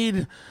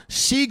need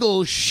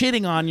seagulls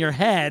shitting on your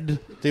head.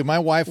 Dude, my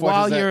wife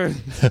while watches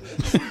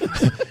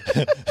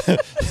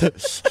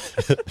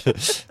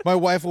My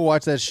wife will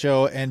watch that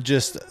show, and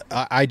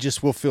I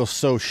just will feel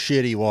so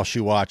shitty while she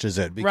watches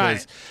it,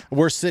 because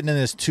we're sitting in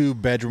this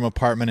 2-bedroom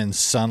apartment in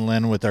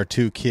Sunland with our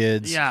 2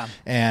 kids. Yeah.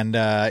 And,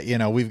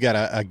 we've got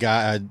a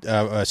guy,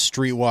 a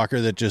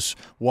streetwalker that just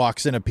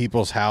walks into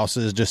people's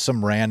houses, just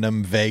some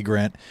random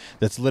vagrant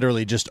that's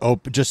literally just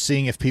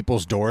seeing if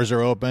people's doors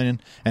are open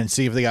and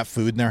see if they got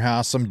food in their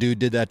house. Some dude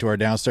did that to our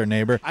downstairs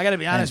neighbor. I got to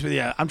be honest with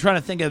you. I'm trying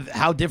to think of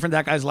how different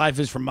that guy's life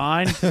is from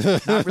mine.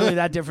 Not really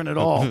that different at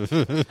all.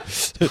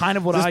 Kind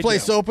of what I do. This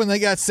place open, they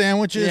got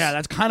sandwiches. Yeah,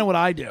 that's kind of what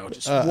I do.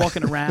 Just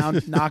walking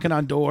around, knocking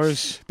on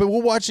doors. But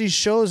we'll watch these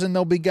shows, and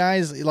there'll be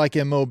guys like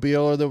in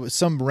Mobile or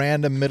some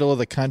random middle of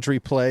the country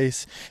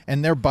place,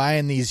 and they're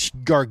buying these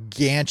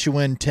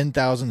gargantuan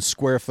 10,000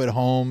 square foot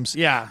homes.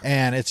 Yeah.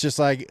 And it's just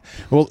like,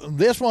 well,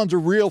 this one's a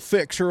real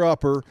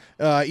fixer-upper.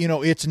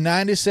 It's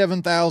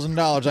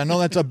 $97,000. I know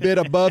that's a bit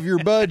above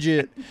your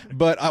budget,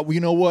 but you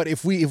know what?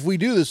 If we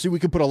do this, we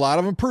can put a lot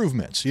of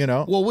improvements,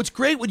 Well, what's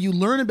great when you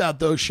learn about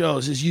those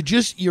shows is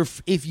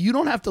if you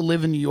don't have to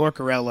live in New York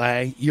or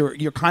LA,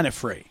 you're kind of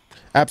free.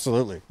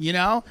 Absolutely.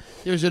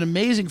 There's an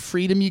amazing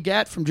freedom you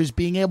get from just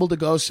being able to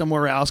go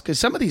somewhere else, because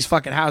some of these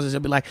fucking houses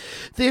will be like,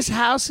 this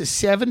house is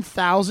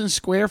 7,000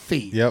 square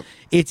feet. Yep.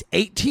 It's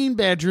 18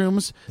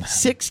 bedrooms,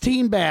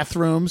 16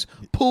 bathrooms,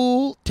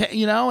 pool,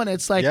 and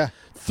it's like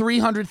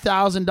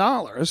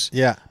 $300,000.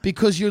 Yeah.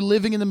 Because you're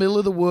living in the middle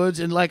of the woods,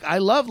 and I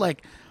love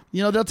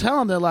they'll tell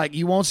them, they're like,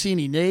 you won't see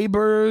any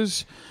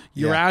neighbors.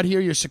 You're out here,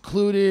 you're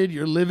secluded,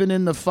 you're living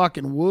in the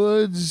fucking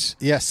woods.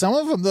 Yeah, some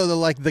of them, though, they're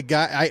like the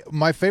guy.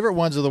 My favorite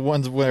ones are the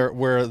ones where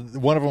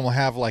one of them will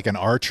have like an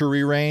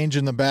archery range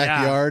in the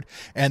backyard,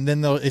 and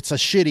then it's a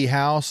shitty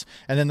house,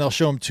 and then they'll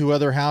show them 2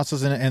 other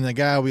houses, and the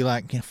guy will be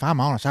like, if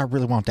I'm honest, I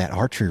really want that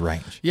archery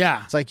range.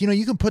 Yeah. It's like,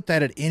 you can put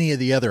that at any of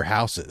the other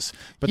houses,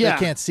 but they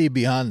can't see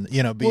beyond,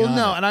 beyond. Well,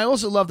 no, and I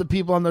also love the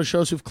people on those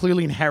shows who've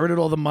clearly inherited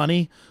all the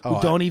money,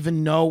 who don't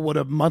even know what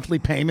a monthly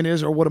payment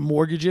is or what a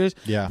mortgage is.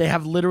 Yeah. They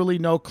have literally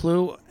no clue,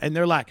 and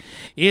they're like,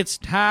 it's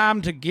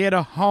time to get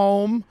a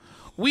home.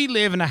 We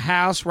live in a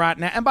house right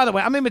now. And by the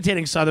way, I'm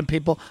imitating Southern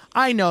people.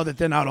 I know that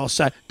they're not all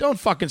Southern. Don't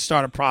fucking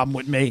start a problem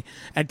with me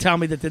and tell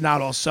me that they're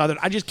not all Southern.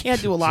 I just can't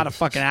do a lot of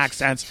fucking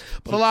accents,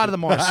 but a lot of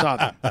them are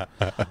Southern.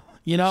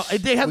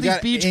 They have these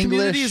beach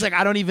communities like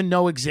I don't even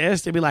know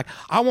exist. They'd be like,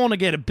 I want to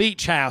get a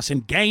beach house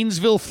in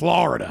Gainesville,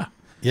 Florida.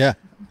 Yeah.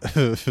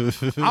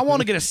 I want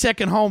to get a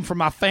second home for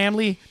my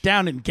family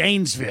down in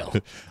Gainesville.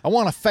 I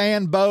want a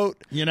fan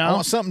boat. I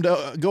want something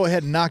to go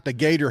ahead and knock the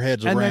gator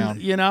heads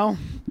around. Then,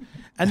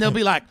 and they'll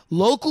be like,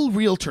 local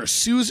realtor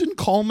Susan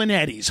Coleman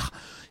Eddy's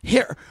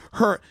here.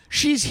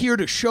 She's here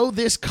to show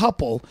this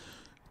couple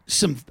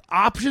some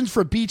options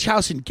for a beach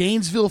house in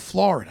Gainesville,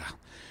 Florida.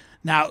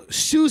 Now,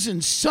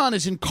 Susan's son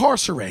is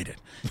incarcerated.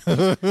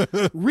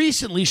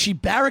 Recently, she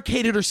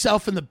barricaded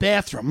herself in the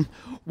bathroom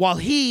while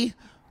he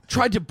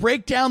tried to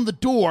break down the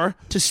door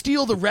to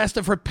steal the rest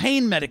of her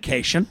pain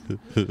medication.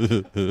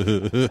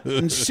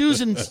 And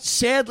Susan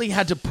sadly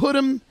had to put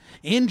him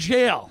in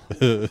jail,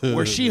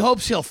 where she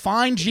hopes he'll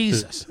find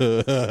Jesus.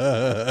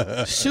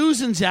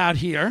 Susan's out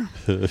here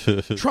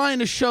trying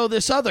to show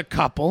this other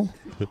couple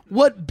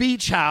what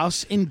beach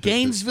house in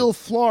Gainesville,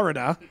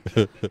 Florida,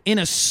 in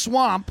a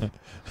swamp,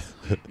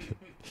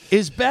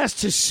 is best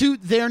to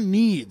suit their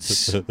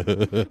needs.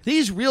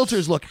 These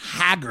realtors look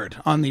haggard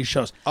on these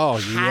shows. Oh,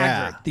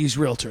 haggard, these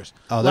realtors.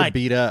 Oh, they're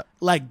beat up.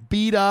 Like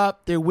beat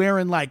up. They're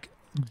wearing like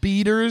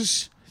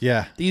beaters.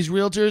 Yeah. These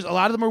realtors, a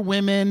lot of them are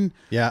women.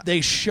 Yeah. They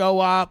show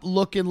up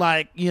looking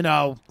like,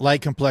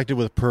 light complected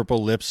with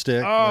purple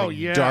lipstick. Oh,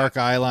 yeah. Dark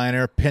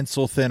eyeliner,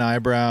 pencil thin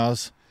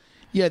eyebrows.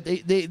 Yeah,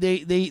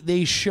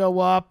 they show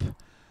up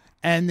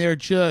and they're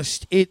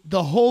just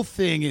the whole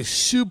thing is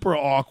super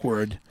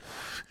awkward.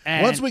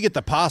 And once we get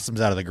the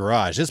possums out of the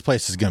garage, this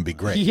place is going to be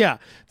great. Yeah.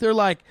 They're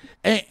like,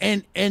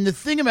 and the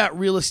thing about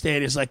real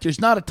estate is like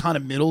there's not a ton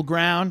of middle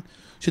ground.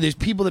 So there's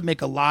people that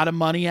make a lot of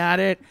money at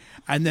it.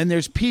 And then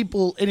there's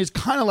people, and it's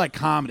kind of like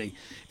comedy.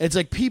 It's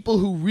like people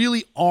who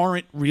really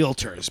aren't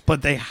realtors,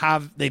 but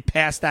they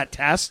passed that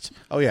test.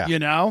 Oh, yeah.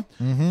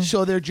 Mm-hmm.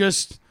 So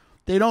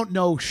they don't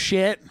know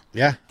shit.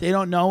 Yeah. They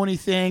don't know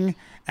anything.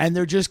 And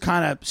they're just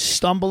kind of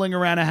stumbling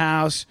around a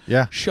house,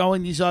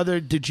 showing these other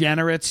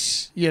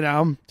degenerates, Dude,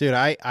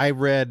 I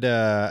read,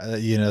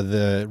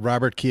 the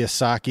Robert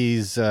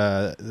Kiyosaki's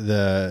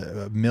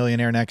The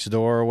Millionaire Next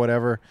Door or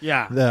whatever.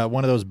 Yeah.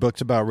 One of those books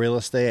about real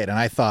estate, and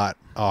I thought,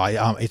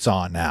 it's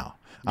on now.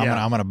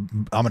 I'm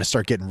gonna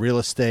start getting real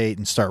estate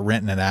and start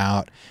renting it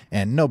out,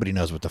 and nobody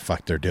knows what the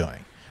fuck they're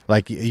doing.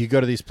 Like you go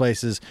to these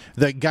places.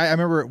 The guy, I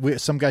remember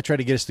some guy tried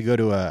to get us to go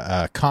to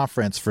a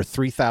conference for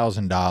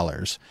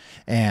 $3,000,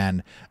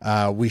 and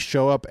we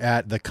show up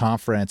at the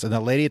conference, and the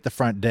lady at the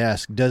front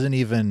desk doesn't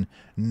even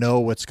know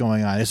what's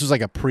going on. This was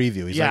like a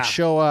preview. He's like,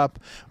 show up.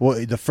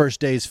 Well, the first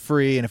day's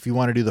free, and if you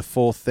want to do the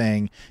full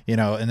thing,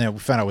 and then we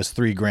found out it was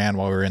 $3,000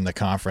 while we were in the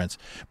conference.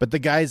 But the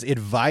guy's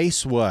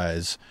advice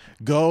was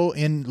go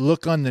and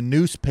look on the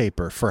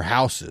newspaper for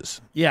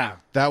houses. Yeah.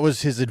 That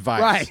was his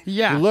advice. Right,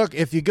 yeah. Look,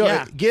 if you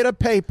go, get a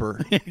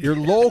paper, your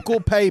local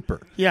paper.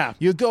 Yeah.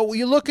 You go,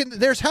 you look in,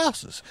 there's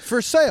houses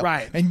for sale.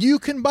 Right. And you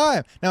can buy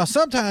them. Now,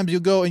 sometimes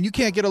you go and you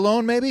can't get a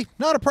loan, maybe.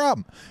 Not a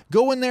problem.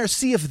 Go in there,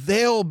 see if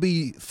they'll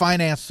be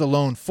financed the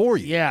loan for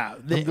you. Yeah.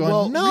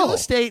 No. Real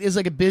estate is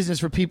like a business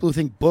for people who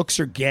think books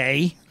are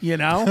gay,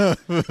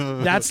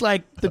 That's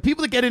like, the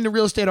people that get into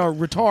real estate are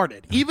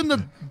retarded. Even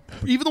the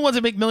ones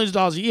that make millions of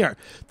dollars a year,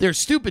 they're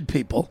stupid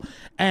people,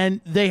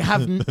 and they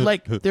have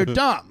they're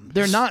dumb.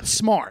 They're not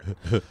smart.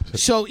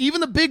 So even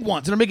the big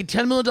ones that are making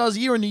 $10 million a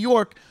year in New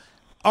York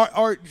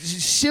are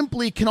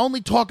simply can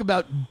only talk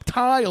about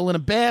tile in a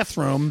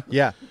bathroom.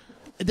 Yeah.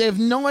 They have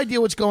no idea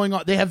what's going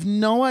on. They have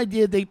no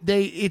idea.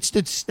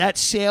 It's that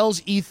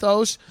sales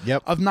ethos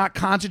of not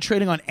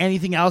concentrating on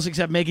anything else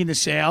except making the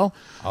sale.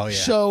 Oh yeah.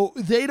 So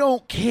they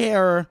don't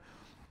care.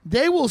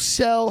 They will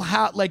sell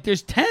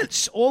there's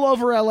tents all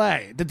over LA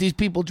that these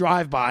people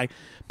drive by.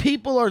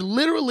 People are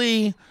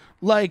literally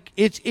like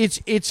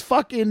it's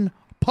fucking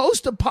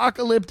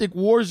post-apocalyptic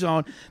war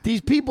zone.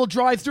 These people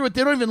drive through it.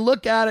 They don't even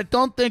look at it.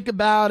 Don't think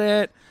about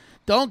it.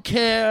 Don't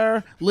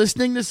care.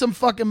 Listening to some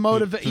fucking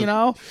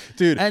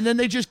Dude. And then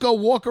they just go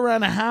walk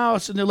around a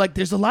house and they're like,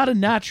 there's a lot of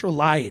natural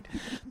light.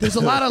 There's a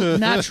lot of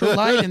natural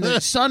light in the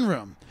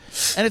sunroom.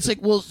 And it's like,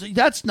 well,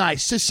 that's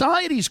nice.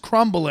 Society's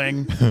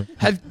crumbling.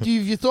 Have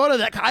you thought of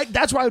that?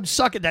 That's why I would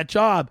suck at that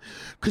job.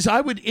 Because I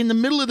would, in the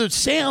middle of the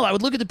sale, I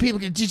would look at the people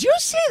and go, did you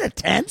see the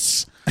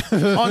tents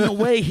on the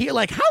way here?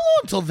 Like, how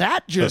long till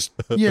that just,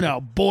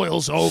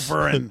 boils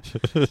over? And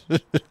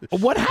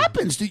what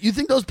happens? Do you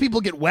think those people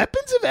get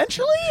weapons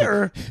eventually?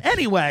 Or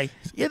anyway,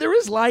 there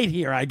is light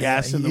here, I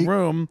guess, in the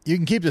room. You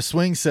can keep the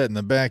swing set in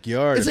the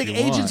backyard. It's like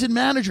agents and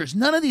managers.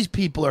 None of these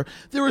people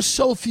there are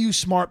so few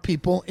smart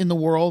people in the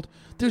world.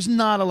 There's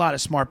not a lot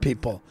of smart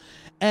people.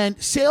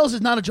 And sales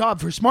is not a job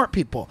for smart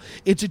people.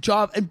 It's a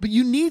job, but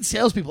you need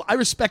salespeople. I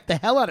respect the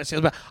hell out of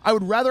salespeople. I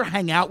would rather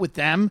hang out with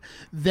them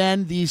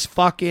than these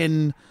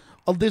fucking...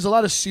 there's a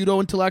lot of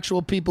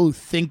pseudo-intellectual people who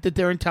think that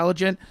they're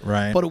intelligent.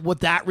 Right. But what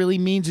that really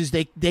means is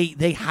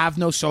they have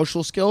no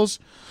social skills.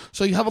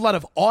 So you have a lot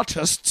of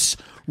autists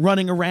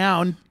running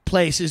around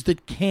places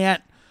that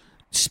can't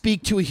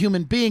speak to a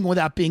human being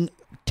without being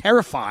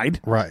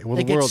terrified. Right. Well,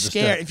 they the get world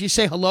scared. Is if you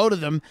say hello to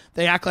them,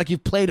 they act like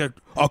you've played a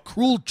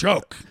cruel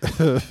joke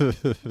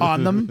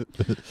on them.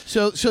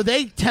 So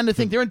they tend to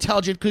think they're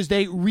intelligent because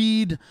they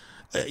read,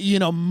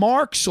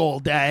 Marx all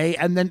day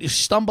and then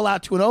stumble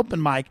out to an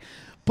open mic.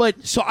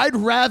 But so I'd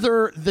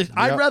rather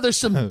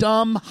some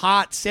dumb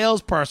hot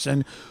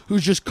salesperson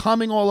who's just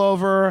coming all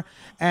over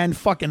and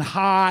fucking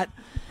hot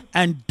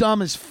and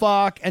dumb as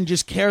fuck and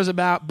just cares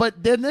about.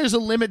 But then there's a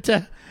limit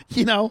to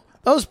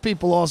those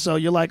people also.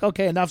 You're like,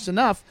 okay, enough's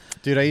enough.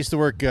 Dude, I used to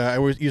work.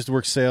 Used to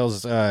work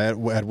sales at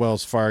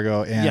Wells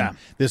Fargo, and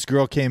this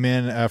girl came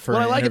in for.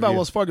 What an I like interview. about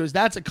Wells Fargo is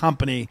that's a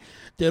company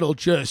that'll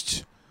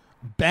just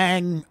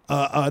bang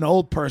an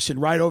old person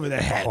right over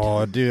their head.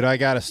 Oh, dude, I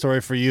got a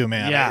story for you,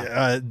 man.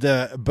 Yeah.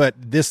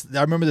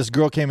 I remember this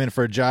girl came in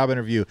for a job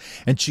interview,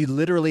 and she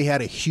literally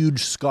had a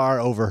huge scar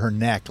over her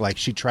neck, like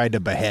she tried to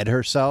behead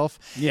herself.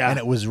 Yeah. And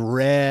it was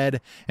red,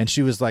 and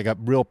she was like a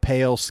real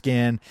pale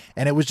skin,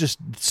 and it was just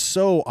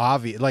so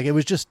obvious, like it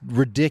was just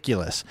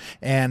ridiculous.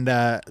 And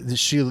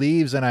she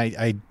leaves, and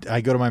I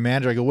go to my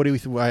manager. I go, "What do we?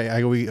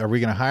 Are we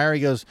going to hire?"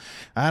 He goes,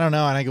 "I don't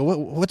know." And I go,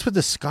 "What's with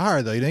the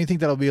scar, though? You don't think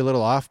that'll be a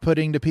little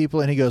off-putting to people?"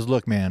 And he goes,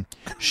 "Look, man,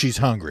 she's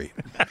hungry."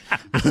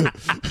 And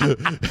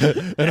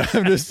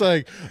I'm just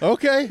like,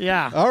 okay,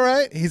 yeah, all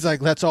right. He's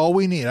like, that's all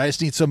we need. I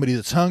just need somebody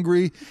that's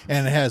hungry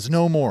and has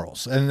no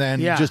morals, and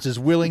then just is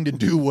willing to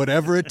do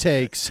whatever it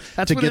takes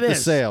to get the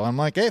sale. I'm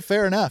like, hey,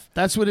 fair enough.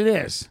 That's what it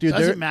is. Dude,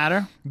 doesn't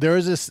matter. There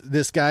is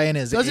this guy in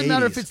his doesn't 80s.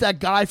 matter if it's that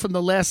guy from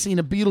the last scene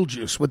of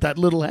Beetlejuice with that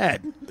little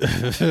head.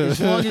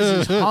 As long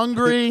as he's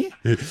hungry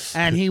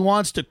and he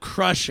wants to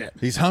crush it.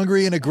 He's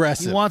hungry and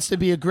aggressive. He wants to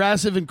be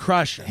aggressive and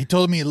crush it. He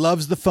told me he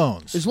loves the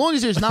phones. As long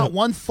as there's not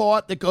one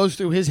thought that goes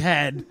through his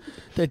head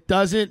that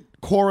doesn't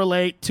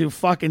correlate to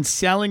fucking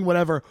selling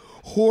whatever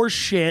horse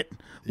shit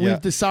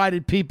we've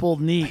decided people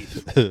need.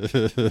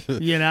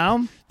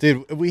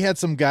 Dude, we had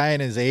some guy in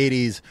his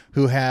 80s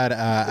who had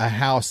a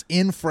house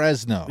in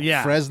Fresno.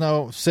 Yeah.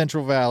 Fresno,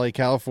 Central Valley,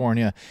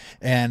 California.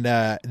 And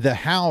the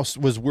house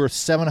was worth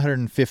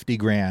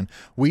 $750,000.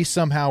 We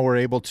somehow were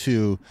able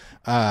to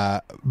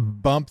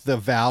bump the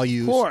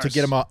values to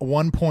get him a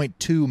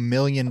 $1.2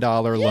 million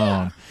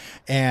loan.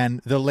 And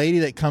the lady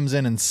that comes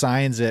in and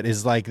signs it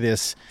is like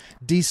this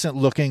decent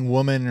looking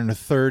woman in her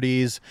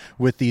 30s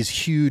with these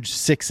huge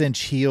 6-inch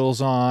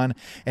heels on.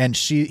 And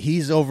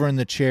he's over in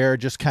the chair,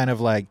 just kind of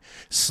like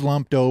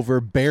slumped over,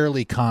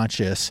 barely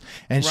conscious.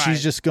 And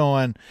she's just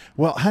going,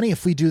 well, honey,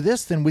 if we do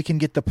this, then we can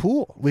get the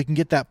pool. We can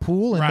get that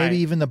pool and maybe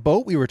even the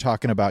boat we were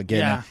talking about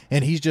getting. Yeah.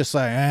 And he's just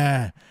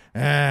like,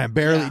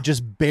 barely,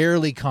 just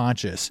barely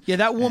conscious. Yeah,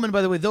 that woman,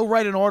 by the way, they'll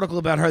write an article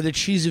about her that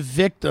she's a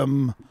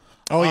victim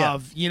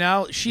of,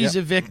 she's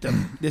a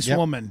victim, this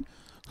woman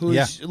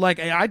who's like,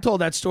 I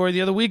told that story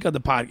the other week on the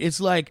podcast.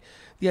 It's like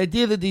the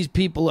idea that these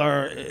people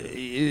are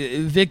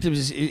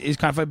victims is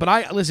kind of funny. But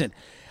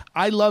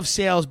I love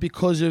sales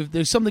because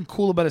there's something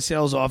cool about a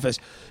sales office,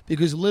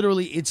 because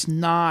literally it's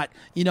not,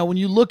 when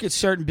you look at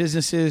certain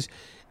businesses,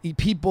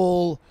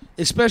 people,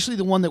 especially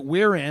the one that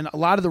we're in, a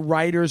lot of the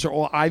writers are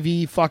all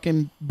Ivy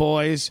fucking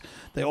boys.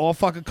 They all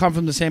fucking come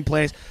from the same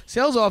place.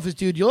 Sales office,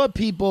 dude, you'll have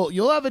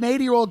an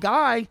 80-year-old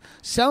guy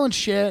selling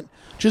shit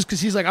just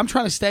because he's like, I'm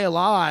trying to stay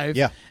alive.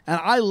 Yeah. And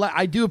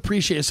I do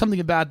appreciate it. Something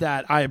about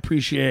that I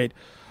appreciate.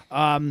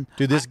 Dude,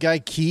 this guy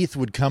Keith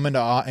would come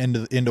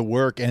into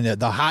work, and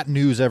the hot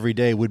news every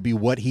day would be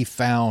what he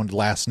found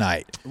last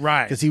night,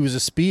 right? Because he was a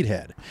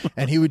speedhead,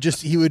 and he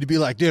would be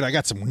like, "Dude, I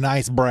got some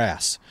nice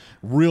brass,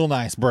 real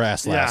nice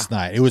brass last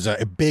night. It was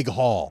a big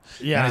haul."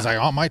 Yeah, and he's like,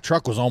 "Oh, my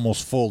truck was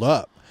almost filled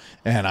up."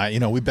 And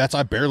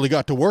I barely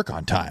got to work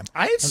on time.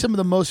 I had some of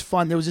the most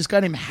fun. There was this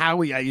guy named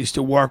Howie I used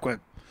to work with,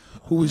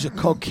 who was a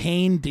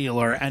cocaine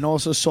dealer and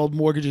also sold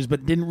mortgages,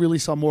 but didn't really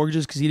sell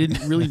mortgages because he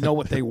didn't really know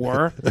what they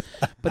were.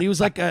 But he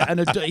was like a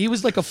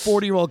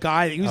 40-year-old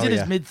guy. He was in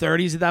his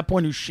mid-30s at that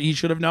point, who he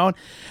should have known.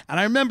 And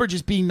I remember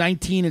just being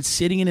 19 and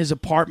sitting in his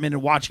apartment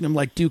and watching him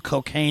like do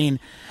cocaine.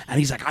 And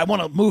he's like, I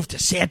want to move to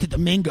Santo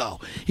Domingo.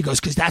 He goes,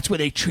 because that's where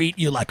they treat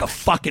you like a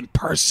fucking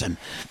person.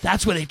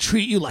 That's where they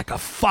treat you like a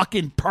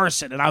fucking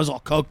person. And I was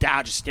all coked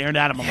out, just staring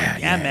at him. I'm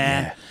like,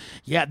 man. Yeah.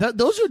 Yeah,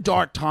 those were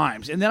dark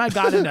times. And then I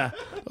got into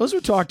those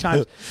were dark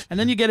times. And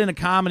then you get into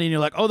comedy and you're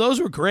like, oh,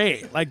 those were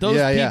great. Like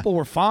those people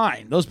were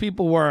fine. Those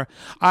people were.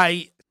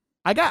 I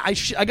got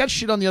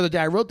shit on the other day.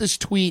 I wrote this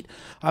tweet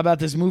about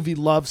this movie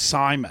Love,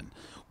 Simon,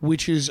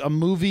 which is a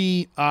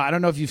movie. I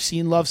don't know if you've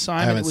seen Love,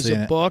 Simon. It was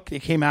a book.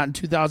 It came out in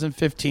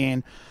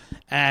 2015.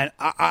 And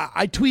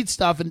I tweet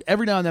stuff, and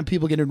every now and then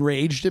people get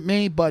enraged at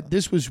me. But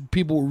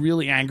people were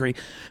really angry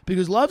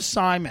because Love,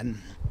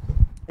 Simon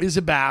is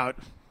about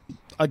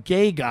a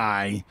gay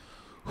guy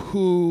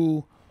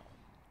who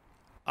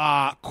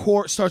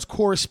starts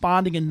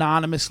corresponding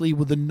anonymously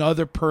with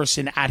another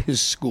person at his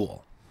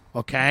school,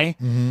 okay?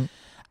 Mm-hmm.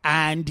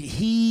 And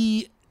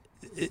he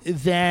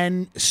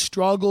then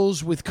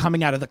struggles with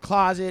coming out of the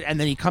closet, and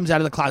then he comes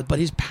out of the closet. But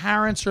his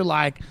parents are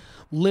like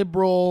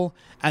liberal,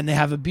 and they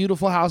have a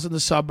beautiful house in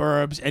the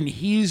suburbs, and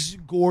he's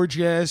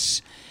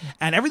gorgeous,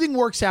 and everything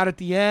works out at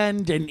the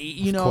end, and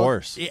of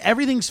course,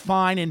 everything's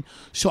fine. And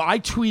so I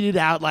tweeted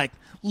out like,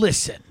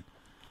 listen,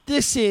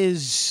 this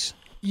is,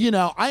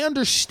 I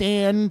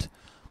understand,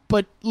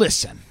 but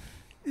listen,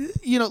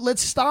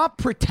 let's stop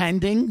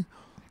pretending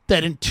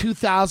that in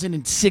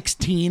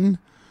 2016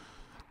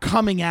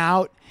 coming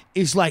out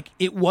is like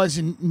it was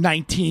in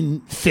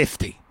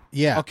 1950.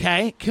 Yeah.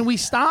 Okay? Can we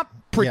stop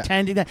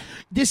pretending that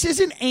this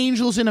isn't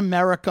Angels in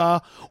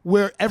America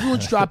where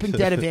everyone's dropping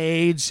dead of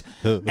AIDS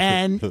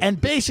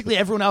and basically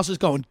everyone else is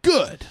going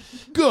good.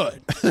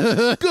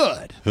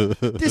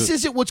 This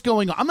isn't what's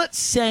going on. I'm not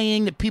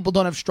saying that people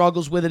don't have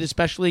struggles with it,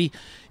 especially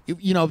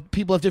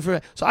people have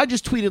different. So I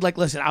just tweeted like,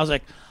 listen, I was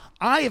like,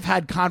 I have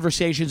had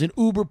conversations in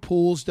Uber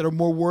pools that are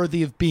more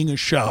worthy of being a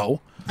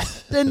show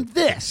than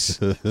this.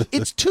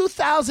 It's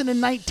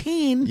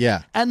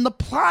 2019, and the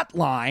plot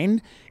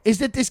line is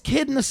that this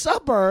kid in the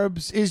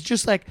suburbs is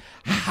just like,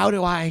 how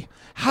do I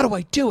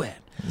do it?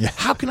 Yeah.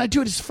 How can I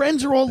do it? His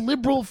friends are all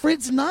liberal.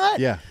 Friends not.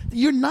 Yeah.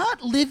 You're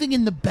not living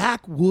in the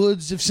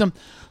backwoods of some.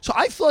 So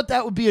I thought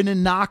that would be an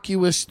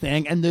innocuous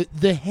thing, and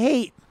the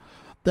hate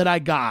that I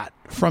got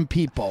from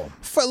people.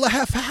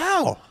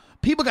 How?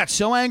 People got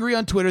so angry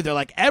on Twitter. They're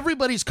like,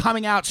 everybody's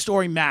coming out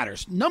story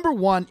matters. Number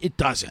one, it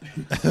doesn't.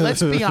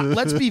 Let's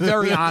be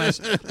very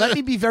honest. Let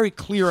me be very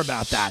clear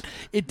about that.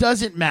 It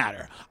doesn't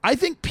matter. I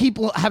think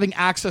people having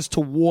access to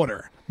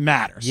water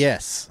matters.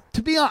 Yes.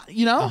 To be honest,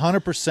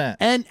 100%.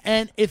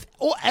 And if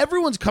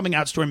everyone's coming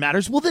out story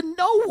matters, well, then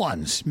no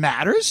one's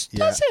matters,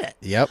 does it?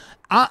 Yep.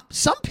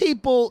 Some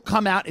people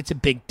come out, it's a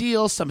big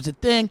deal, some it's a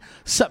thing.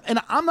 And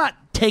I'm not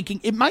taking,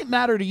 it might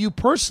matter to you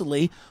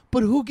personally,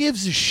 but who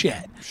gives a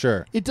shit?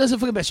 Sure. It doesn't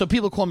fucking matter. So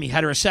people call me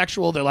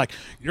heterosexual. They're like,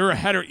 you're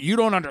a you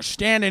don't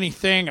understand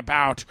anything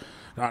about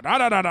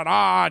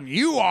and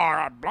you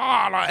are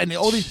blah, blah. And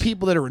all these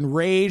people that are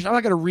enraged. I'm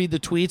not going to read the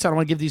tweets. I don't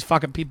want to give these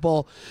fucking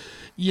people,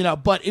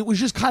 but it was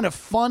just kind of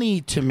funny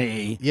to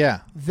me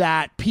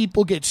that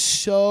people get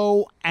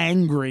so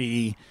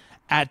angry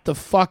at the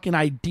fucking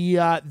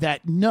idea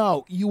that,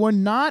 no, you are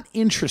not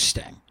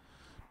interesting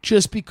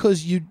just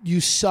because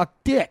you suck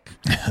dick.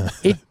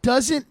 It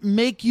doesn't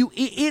make you.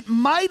 It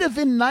might have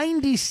in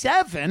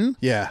 97.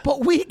 Yeah.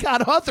 But we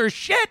got other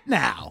shit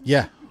now.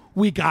 Yeah.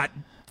 We got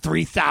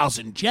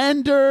 3,000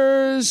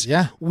 genders.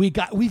 Yeah. We've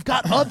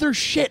got other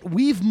shit.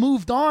 We've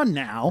moved on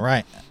now.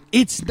 Right.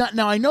 It's not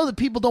now. I know that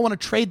people don't want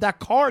to trade that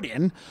card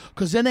in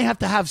because then they have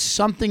to have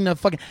something to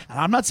fucking. And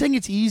I'm not saying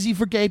it's easy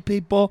for gay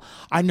people.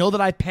 I know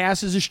that I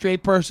pass as a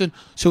straight person,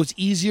 so it's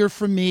easier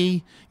for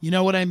me. You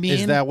know what I mean?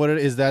 Is that what it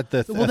is? That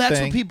the Well, that's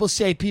thing? what people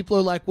say. People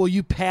are like, "Well,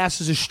 you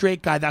pass as a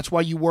straight guy. That's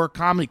why you work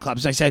comedy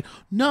clubs." And I say,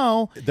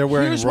 "No, They're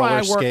wearing here's why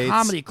I roller work skates.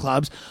 comedy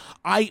clubs.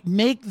 I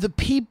make the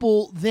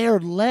people there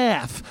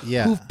laugh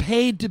Yeah. who've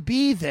paid to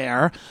be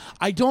there.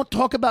 I don't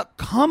talk about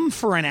come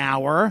for an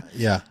hour.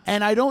 Yeah.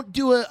 And I don't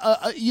do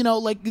I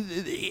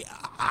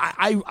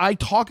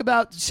talk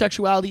about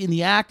sexuality in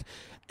the act,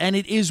 and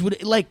it is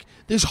what like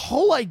this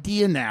whole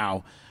idea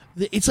now.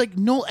 It's like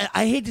no,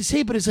 I hate to say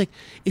it, but it's like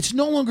it's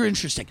no longer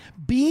interesting.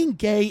 Being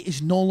gay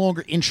is no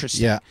longer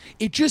interesting. Yeah.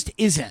 It just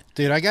isn't.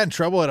 Dude, I got in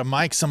trouble at a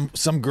mic.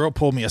 Some girl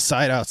pulled me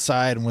aside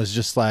outside and was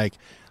just like,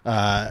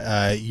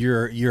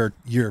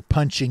 you're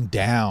punching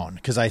down,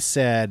 because I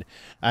said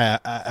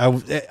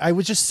I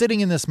was just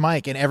sitting in this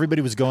mic and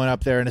everybody was going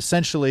up there, and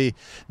essentially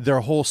their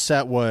whole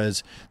set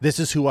was, this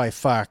is who I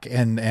fuck,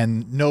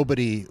 and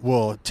nobody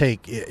will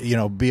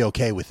be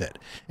okay with it.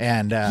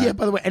 And Yeah,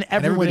 by the way, and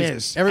everyone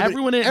is.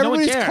 Everyone is. No one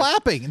Everybody's cares.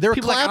 clapping. They're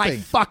People are clapping. like,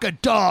 I fuck a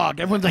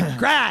dog. Everyone's like,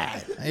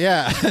 great.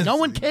 Yeah. No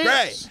one cares.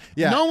 Great.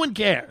 Yeah. No one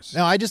cares.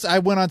 No, I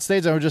went on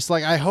stage. I was just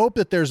like, I hope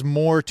that there's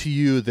more to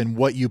you than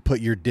what you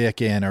put your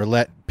dick in or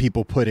let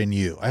people put in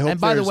you. I hope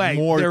And by the there's way,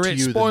 more there to is,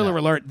 you than spoiler that.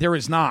 alert, there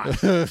is not.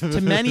 To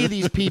many of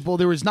these people,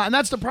 there is not. And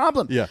that's the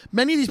problem. Yeah.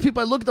 Many of these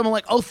people, I look at them, I'm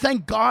like, oh,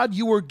 thank God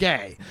you were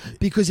gay.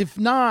 Because if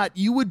not,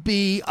 you would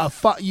be a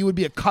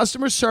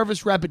customer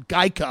service rep at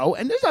Geico.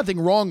 And there's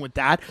nothing wrong with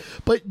that.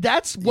 But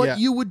that's what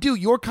you would do.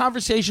 Your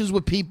conversations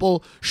with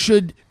people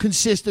should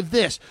consist of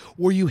this.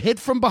 Were you hit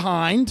from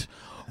behind?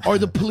 Are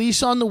the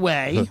police on the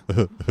way?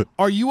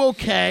 Are you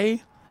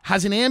okay?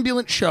 Has an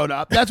ambulance showed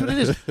up? That's what it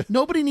is.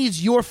 Nobody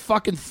needs your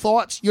fucking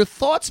thoughts. Your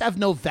thoughts have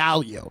no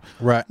value.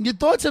 Right. Your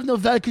thoughts have no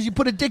value because you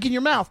put a dick in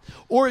your mouth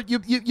or you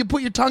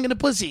put your tongue in a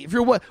pussy. If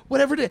you're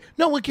whatever it is.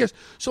 No one cares.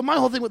 So my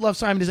whole thing with Love,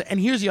 Simon is,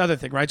 and here's the other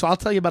thing, right? So I'll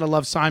tell you about a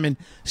Love, Simon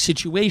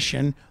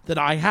situation that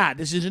I had.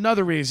 This is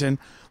another reason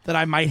that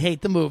I might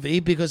hate the movie,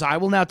 because I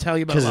will now tell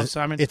you about Love,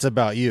 Simon. It's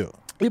about you.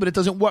 Yeah, but it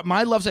doesn't work.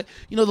 My Love, the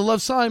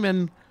Love,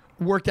 Simon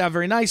worked out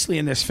very nicely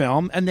in this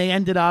film, and they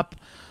ended up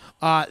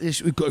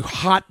this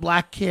hot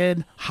black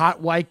kid,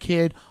 hot white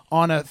kid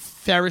on a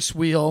Ferris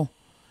wheel,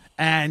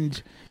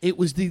 and it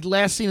was the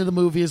last scene of the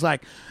movie is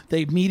like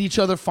they meet each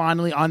other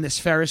finally on this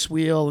Ferris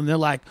wheel, and they're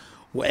like,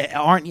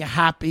 aren't you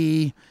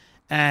happy?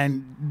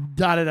 And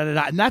da da da da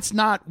da. And that's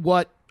not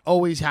what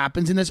always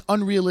happens, and it's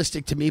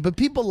unrealistic to me, but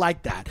people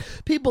like that.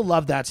 People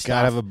love that stuff.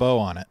 Gotta have a bow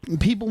on it.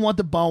 People want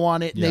the bow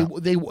on it. Yeah.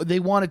 They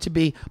want it to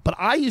be. But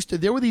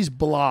there were these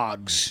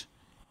blogs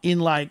in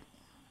like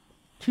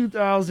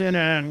 2000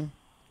 and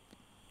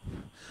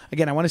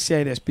again, I want to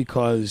say this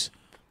because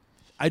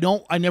I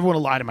never want to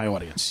lie to my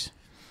audience.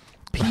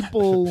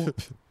 People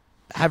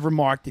have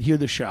remarked that hear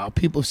the show.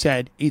 People have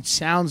said it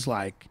sounds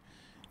like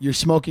you're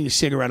smoking a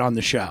cigarette on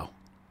the show,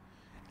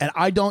 and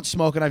I don't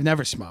smoke, and I've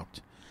never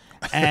smoked.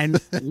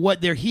 And what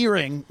they're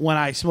hearing when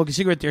I smoke a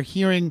cigarette, they're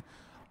hearing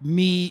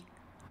me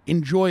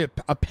enjoy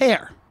a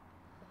pear.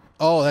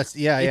 Oh, that's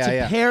It's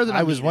a pear that I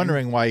I'm was eating,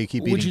 wondering why you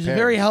keep eating which is pears.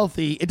 very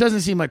healthy. It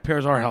doesn't seem like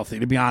pears are healthy,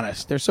 to be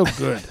honest. They're so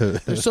good.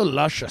 They're so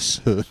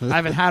luscious. I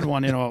haven't had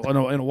one in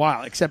a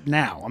while, except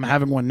now. I'm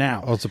having one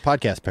now. Oh, it's a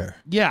podcast pear.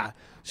 Yeah.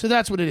 So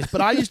that's what it is. But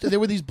there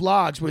were these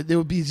blogs where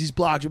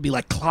would be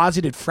like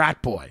Closeted Frat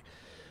Boy.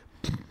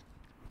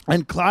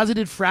 And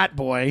Closeted Frat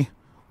Boy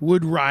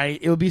would write,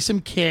 it would be some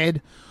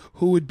kid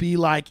who would be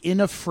like in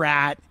a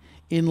frat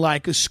in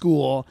like a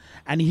school,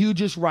 and he would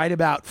just write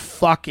about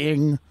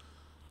fucking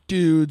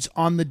dudes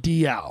on the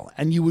DL,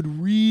 and you would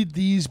read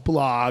these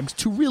blogs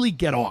to really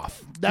get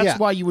off. That's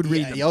why you would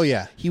read them. Oh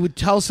yeah. He would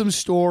tell some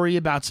story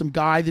about some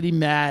guy that he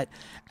met,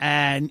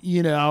 and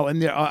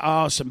and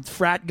there some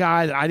frat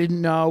guy that I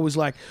didn't know was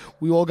like,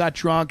 we all got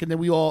drunk, and then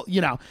we all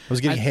I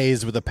was getting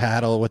hazed with a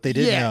paddle. What they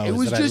didn't know it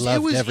was is that just I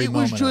loved every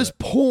moment of just it.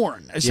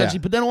 porn essentially.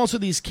 Yeah. But then also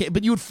these kids,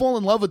 but you would fall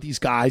in love with these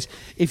guys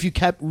if you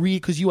kept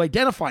because you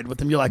identified with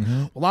them. You're like,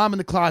 well, I'm in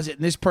the closet,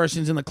 and this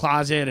person's in the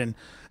closet, and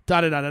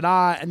da da da da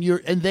da,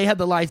 and they had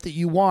the life that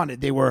you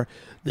wanted. They were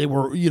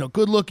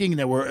good looking, and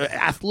they were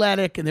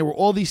athletic, and they were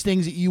all these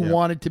things that you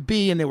wanted to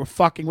be, and they were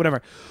fucking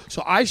whatever.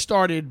 So I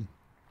started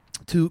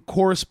to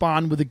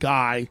correspond with a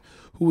guy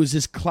who was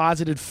this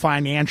closeted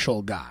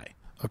financial guy,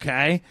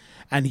 okay?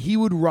 And he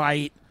would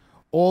write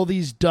all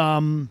these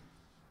dumb,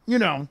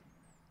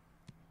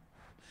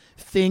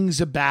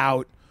 things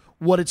about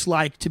what it's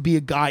like to be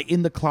a guy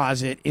in the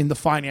closet in the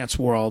finance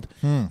world.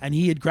 And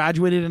he had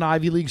graduated in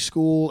Ivy League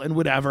school and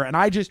whatever. And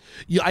I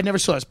never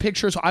saw his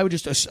picture, so I would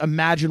just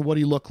imagine what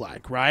he looked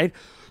like, right?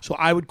 So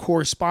I would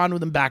correspond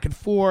with him back and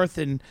forth,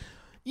 and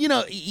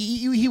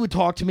he would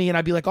talk to me, and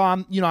I'd be like, oh,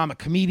 I'm a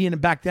comedian.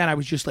 And back then I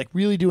was just like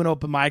really doing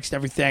open mics and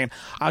everything.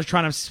 I was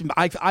trying to,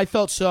 I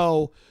felt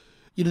so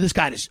this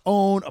guy had his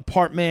own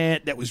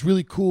apartment that was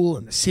really cool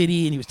in the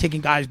city, and he was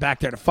taking guys back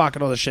there to fuck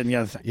and all this shit and the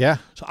other thing. Yeah.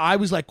 So I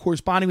was like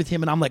corresponding with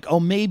him, and I'm like, oh,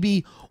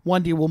 maybe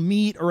one day we'll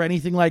meet or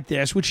anything like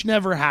this, which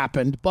never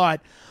happened.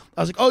 But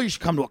I was like, oh, you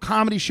should come to a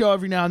comedy show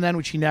every now and then,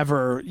 which he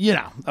never,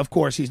 of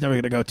course, he's never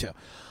going to go to.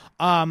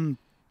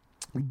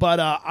 But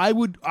I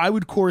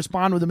would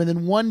correspond with him, and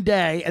then one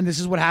day, and this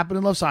is what happened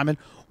in Love, Simon.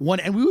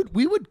 And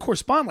we would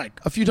correspond like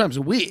a few times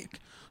a week.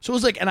 So it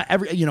was like, and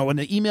when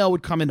the email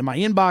would come into my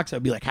inbox,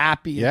 I'd be like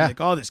happy, and be like,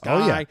 oh, this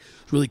guy is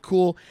really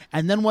cool.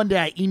 And then one day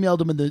I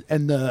emailed him,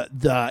 and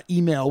the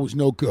email was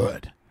no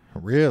good.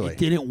 Really, it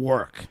didn't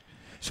work.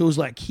 So it was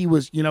like he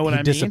was, I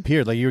mean?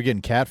 Disappeared, like you were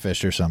getting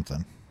catfished or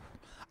something.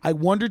 I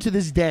wonder to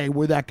this day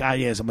where that guy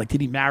is. I'm like,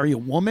 did he marry a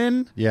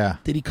woman? Yeah.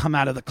 Did he come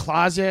out of the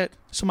closet?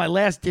 So my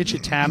last ditch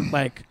attempt,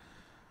 like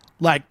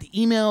the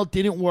email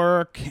didn't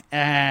work,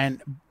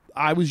 and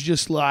I was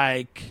just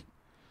like,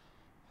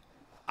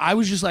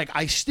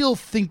 I still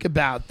think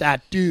about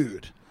that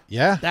dude.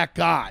 Yeah. That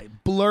guy.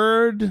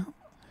 Blurred.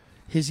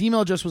 His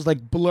email address was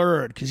like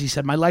blurred because he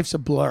said, my life's a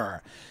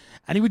blur.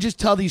 And he would just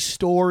tell these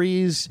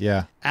stories.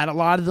 Yeah. And a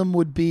lot of them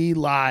would be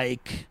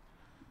like,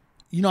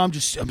 I'm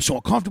so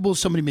uncomfortable.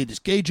 Somebody made this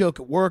gay joke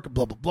at work,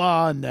 blah, blah,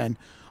 blah. And then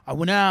I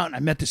went out and I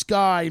met this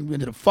guy and we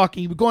ended up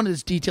fucking. He would go into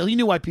this detail. He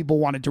knew why people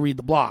wanted to read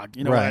the blog.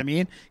 You know what I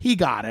mean? He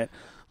got it.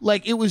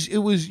 Like it was,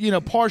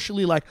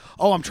 partially like,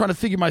 oh, I'm trying to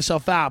figure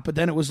myself out. But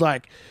then it was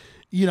like,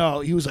 he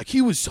was like,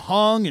 he was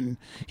hung and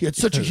he had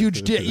such a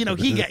huge dick. You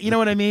know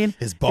what I mean?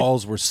 His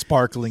balls were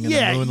sparkling in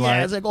the moonlight.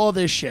 Yeah, it's like all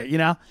this shit,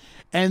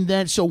 And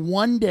then, so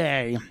one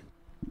day,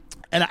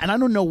 and I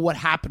don't know what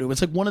happened to him.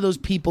 It's like one of those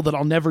people that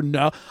I'll never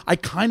know. I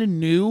kind of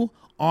knew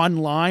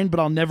online, but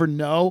I'll never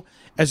know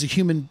as a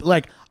human.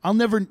 Like, I'll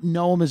never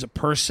know him as a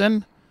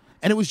person.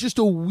 And it was just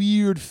a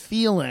weird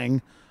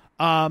feeling.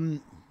 Well,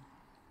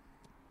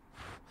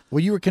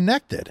 you were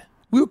connected.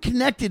 We were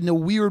connected in a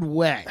weird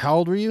way. How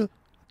old were you?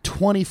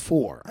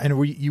 24. And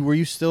were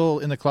you still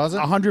in the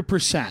closet?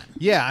 100%.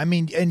 Yeah, I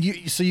mean, and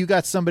you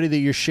got somebody that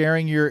you're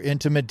sharing your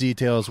intimate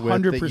details with,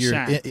 100%.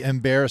 that you're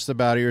embarrassed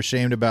about or you're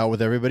ashamed about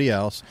with everybody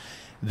else,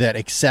 that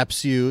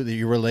accepts you, that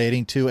you're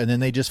relating to, and then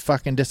they just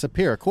fucking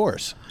disappear, of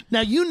course.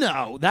 Now,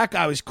 that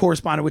guy was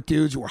corresponding with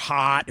dudes who were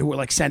hot, who were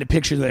like sending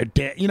pictures of their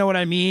dick. You know what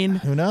I mean?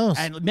 Who knows?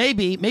 And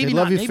maybe they not.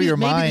 love you maybe, for your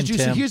maybe mind, the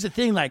juice. Tim. Here's the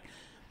thing, like,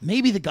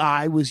 maybe the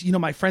guy was,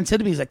 my friend said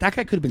to me, he's like, that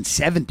guy could have been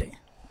 70.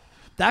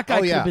 That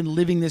guy could have been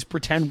living this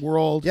pretend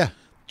world. Yeah.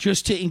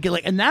 Just to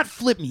get and that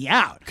flipped me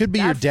out. Could be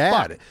your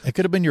dad. It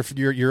could have been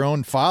your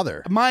own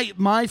father.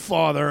 My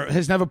father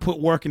has never put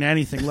work in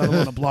anything, let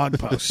alone a blog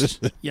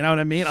post. You know what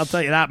I mean? I'll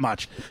tell you that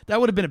much. That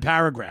would have been a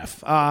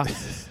paragraph.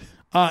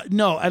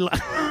 No,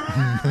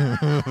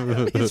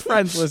 his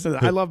friends listen.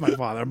 I love my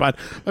father, but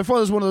my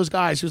father's one of those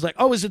guys who's like,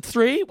 "Oh, is it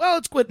 3? Well,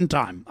 it's quitting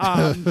time."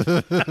 Hey,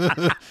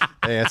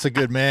 that's a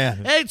good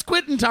man. Hey, it's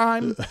quitting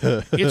time.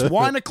 It's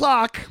 1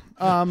 o'clock.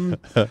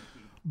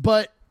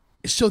 But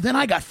so then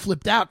I got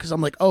flipped out because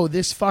I'm like, oh,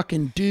 this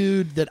fucking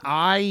dude that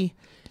I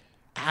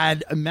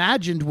had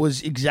imagined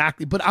was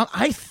exactly, but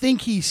I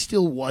think he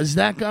still was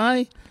that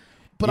guy,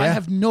 but I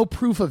have no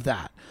proof of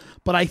that.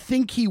 But I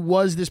think he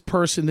was this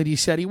person that he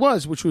said he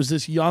was, which was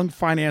this young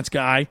finance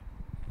guy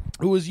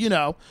who was,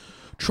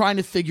 trying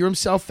to figure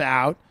himself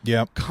out.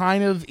 Yep.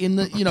 Kind of in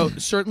the,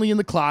 certainly in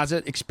the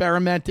closet,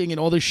 experimenting and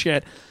all this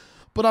shit.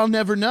 But I'll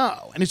never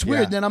know. And it's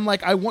weird. Yeah. Then I'm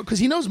like, because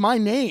he knows my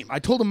name. I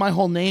told him my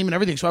whole name and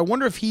everything. So I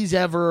wonder if he's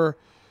ever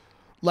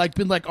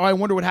been like, oh, I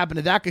wonder what happened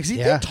to that guy. Because he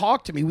did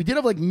talk to me. We did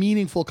have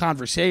meaningful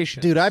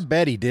conversations. Dude, I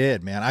bet he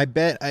did, man.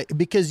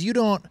 Because you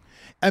don't,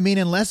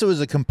 unless it was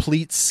a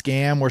complete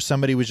scam where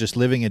somebody was just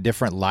living a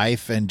different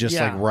life and just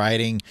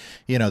writing,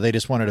 they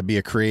just wanted to be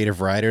a creative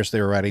writer. So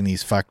they were writing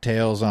these fuck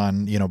tales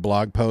on,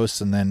 blog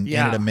posts and then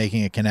ended up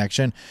making a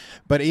connection.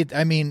 But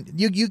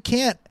you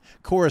can't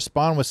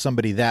correspond with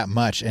somebody that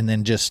much and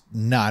then just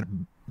not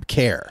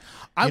care.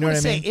 I would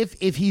say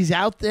if he's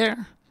out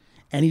there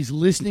and he's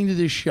listening to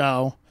this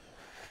show,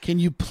 can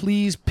you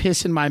please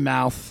piss in my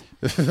mouth?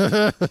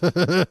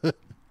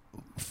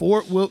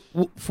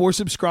 for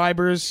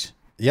subscribers.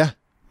 Yeah.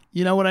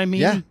 You know what I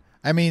mean?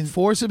 Yeah.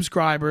 4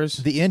 subscribers.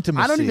 The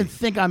intimacy. I don't even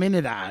think I'm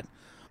into that,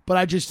 but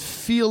I just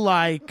feel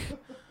like,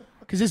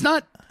 because it's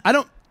not,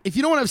 if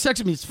you don't want to have sex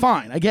with me, it's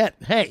fine. I get,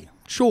 hey,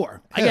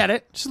 sure. I get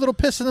it. Just a little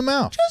piss in the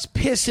mouth. Just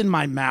piss in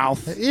my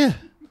mouth. Yeah.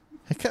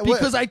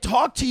 Because I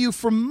talked to you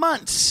for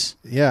months.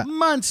 Yeah.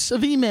 Months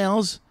of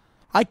emails.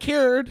 I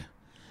cared.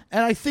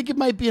 And I think it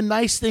might be a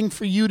nice thing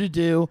for you to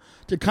do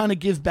to kind of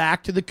give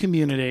back to the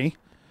community.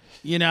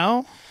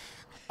 Dude,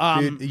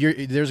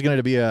 there's going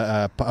to be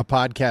a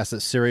podcast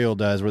that Serial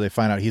does where they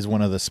find out he's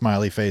one of the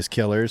smiley face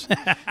killers.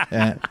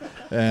 and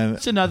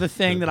it's another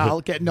thing that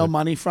I'll get no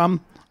money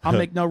from. I'll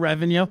make no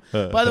revenue.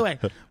 By the way,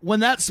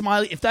 when that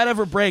smiley, if that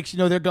ever breaks,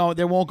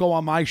 they won't go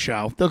on my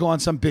show. They'll go on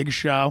some big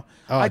show.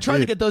 Oh, I tried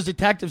to get those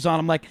detectives on.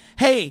 I'm like,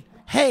 hey,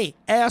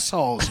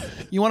 assholes,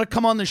 you want to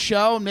come on the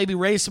show and maybe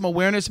raise some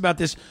awareness about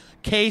this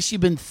case you've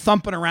been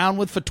thumping around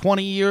with for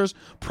 20 years,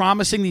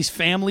 promising these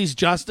families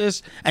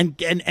justice and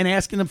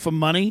asking them for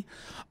money?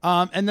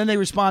 And then they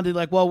responded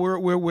like, well,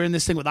 we're in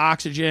this thing with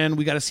Oxygen.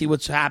 We got to see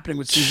what's happening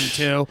with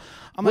season 2.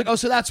 I'm like, oh,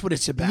 so that's what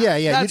it's about. Yeah.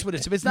 That's what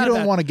it's about. It's not you don't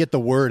about, want to get the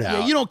word out.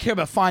 Yeah, you don't care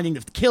about finding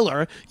the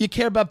killer. You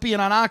care about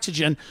being on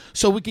Oxygen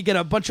so we could get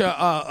a bunch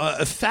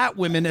of fat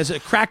women as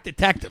crack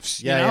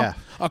detectives. Yeah, you know? yeah.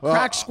 A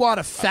crack squad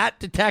of fat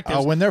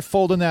detectives. When they're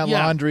folding that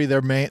Yeah. laundry,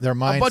 their mind a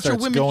bunch starts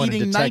of women going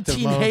eating to detective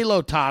 19 mode.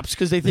 Halo tops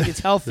because they think it's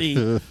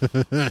healthy,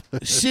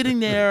 sitting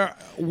there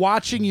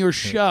watching your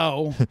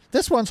show.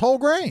 This one's whole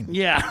grain.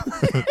 Yeah.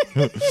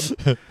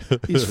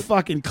 These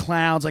fucking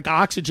clowns, like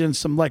Oxygen,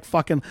 some like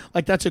fucking,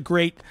 like that's a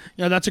great,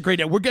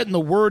 we're getting the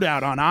word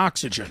out on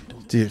Oxygen.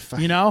 Dude,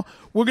 You know,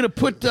 we're gonna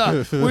put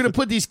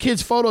these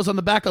kids' photos on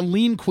the back of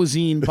Lean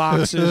Cuisine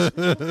boxes.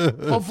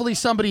 Hopefully,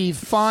 somebody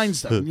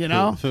finds them. You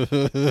know,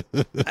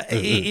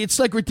 it's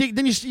like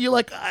ridiculous. Then you're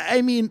like,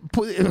 I mean,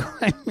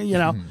 you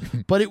know,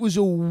 but it was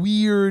a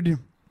weird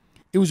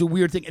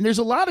thing. And there's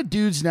a lot of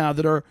dudes now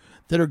that are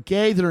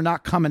gay that are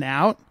not coming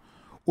out.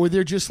 Or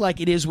they're just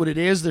like, it is what it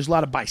is. There's a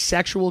lot of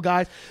bisexual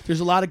guys. There's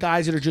a lot of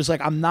guys that are just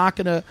like,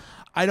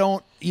 I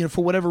don't,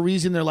 for whatever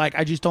reason, they're like,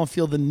 I just don't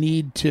feel the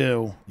need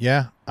to.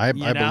 Yeah, I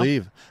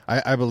believe.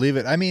 I believe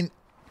it. I mean,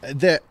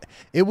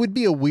 it would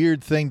be a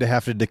weird thing to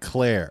have to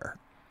declare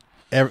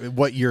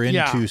what you're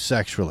into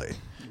sexually.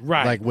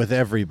 Right. Like with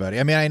everybody.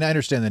 I mean, I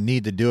understand the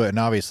need to do it, and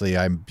obviously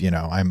I'm a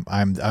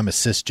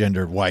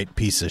cisgendered white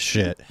piece of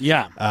shit.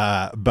 Yeah.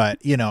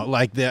 But,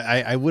 like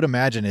I would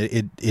imagine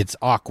it's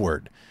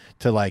awkward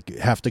to like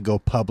have to go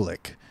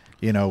public,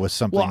 with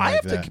something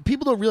like that.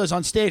 People don't realize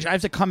on stage, I have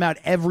to come out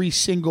every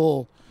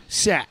single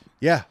set.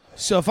 Yeah.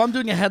 So if I'm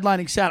doing a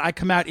headlining set, I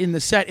come out in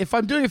the set. If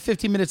I'm doing a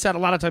 15-minute set, a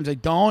lot of times I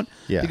don't.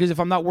 Yeah. Because if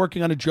I'm not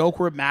working on a joke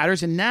where it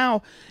matters. And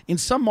now, in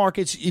some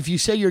markets, if you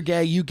say you're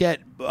gay, you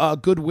get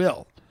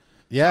goodwill.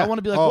 Yeah. I want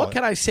to be like, what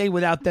can I say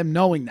without them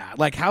knowing that?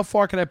 Like, how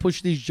far can I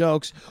push these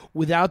jokes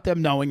without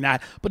them knowing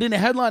that? But in a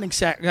headlining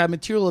set, I have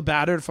material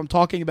about it. If I'm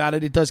talking about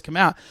it, it does come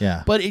out.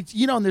 Yeah. But it's,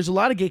 and there's a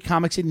lot of gay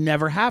comics that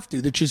never have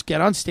to, that just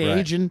get on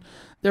stage and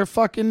they're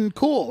fucking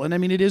cool. And I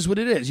mean, it is what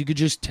it is. You could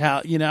just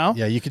tell,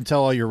 Yeah, you can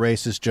tell all your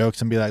racist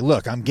jokes and be like,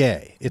 look, I'm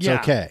gay. It's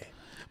okay.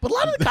 But a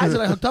lot of the guys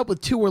that I hooked up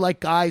with, too, were like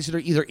guys that are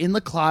either in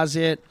the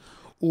closet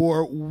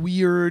or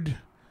weird.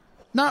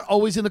 Not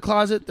always in the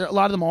closet. A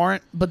lot of them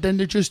aren't. But then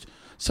they're just...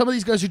 Some of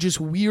these guys are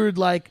just weird.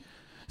 Like,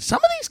 some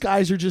of these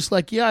guys are just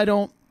like, I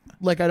don't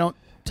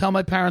tell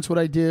my parents what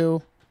I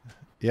do.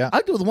 Yeah.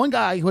 I do with one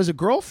guy who has a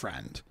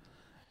girlfriend.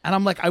 And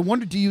I'm like, I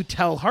wonder, do you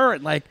tell her?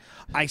 And like,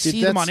 I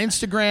see them on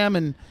Instagram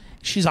and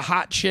she's a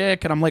hot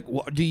chick. And I'm like,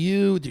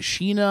 does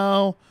she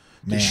know?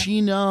 Does she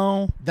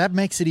know? That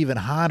makes it even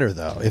hotter,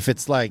 though. If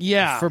it's like,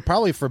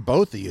 probably for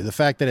both of you, the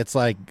fact that it's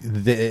like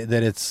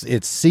that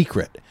it's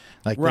secret,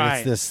 like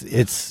that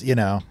it's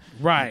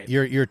right.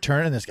 You're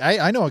turning this.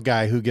 I know a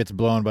guy who gets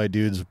blown by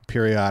dudes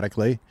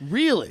periodically.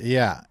 Really?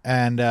 Yeah,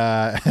 and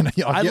I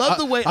love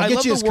the way I'll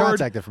get you his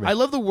contact information. I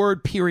love the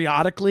word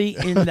periodically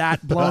in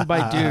that blown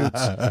by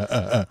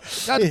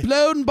dudes. Got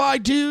blown by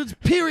dudes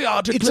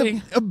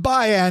periodically. It's a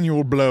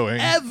biannual blowing.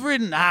 Every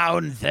now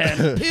and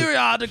then,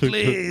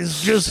 periodically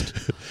is just.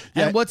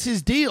 And what's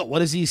his deal? What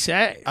does he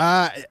say? When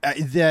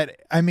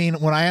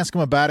I ask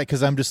him about it,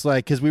 because I'm just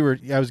like, I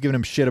was giving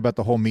him shit about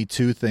the whole Me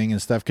Too thing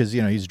and stuff, because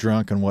he's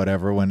drunk and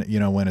whatever when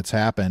it's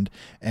happened,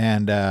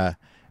 and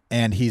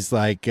he's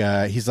like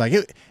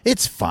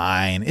it's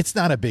fine, it's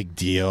not a big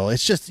deal,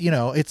 it's just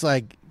it's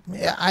like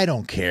I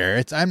don't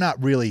care, I'm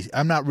not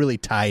really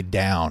tied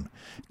down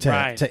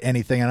to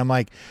anything. And I'm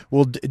like,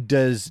 well,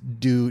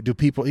 do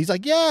people? He's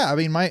like, yeah, I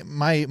mean,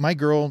 my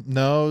girl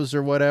knows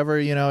or whatever,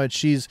 and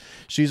she's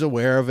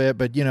aware of it,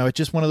 but it's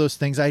just one of those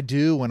things I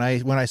do when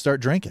I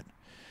start drinking,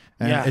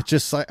 and it's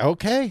just like,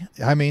 okay,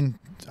 I mean,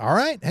 all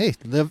right, hey,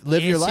 live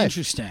your life. It's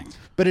interesting,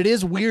 but it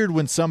is weird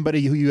when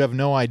somebody who you have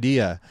no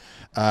idea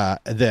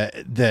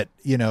that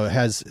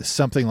has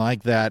something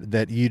like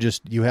that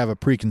you have a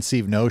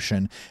preconceived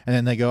notion, and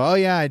then they go, oh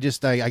yeah, I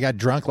got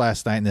drunk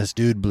last night and this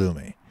dude blew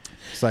me.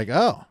 It's like,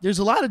 oh. There's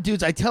a lot of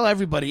dudes. I tell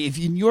everybody,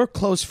 if in your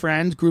close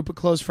friend, group of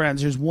close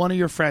friends, there's one of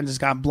your friends has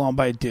gotten blown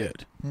by a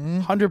dude.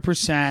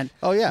 100%.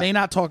 Oh, yeah. May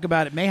not talk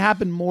about it. May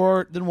happen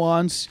more than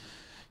once.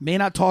 May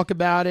not talk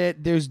about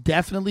it. There's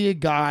definitely a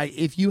guy.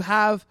 If you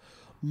have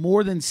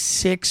more than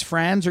 6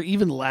 friends or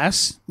even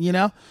less,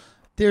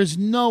 there's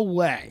no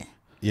way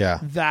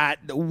that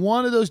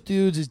one of those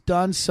dudes has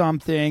done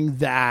something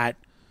that,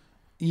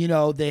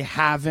 they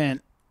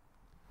haven't,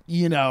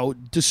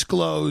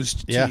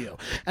 disclosed to you.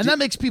 And that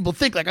makes people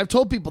think. Like, I've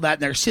told people that,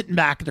 and they're sitting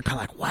back and they're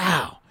kind of like,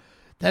 wow,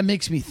 that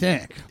makes me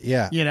think.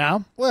 Yeah.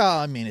 Well,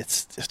 I mean,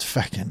 it's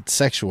fucking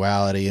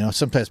sexuality.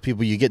 Sometimes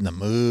people, you get in the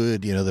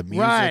mood, the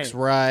music's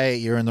right,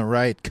 you're in the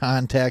right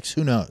context.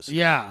 Who knows?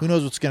 Yeah. Who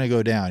knows what's going to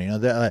go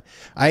down?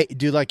 I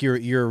do like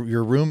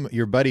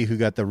your buddy who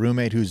got the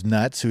roommate who's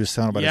nuts, who was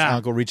telling about his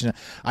uncle reaching out.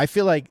 I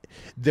feel like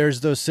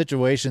there's those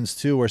situations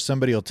too where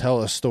somebody will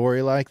tell a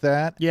story like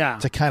that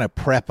to kind of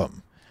prep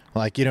them.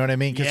 Like, you know what I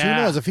mean? Because who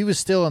Yeah. knows? If he was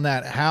still in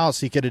that house,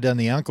 he could have done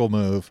the uncle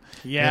move.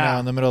 Yeah.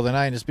 In the middle of the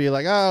night and just be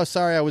like, oh,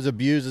 sorry, I was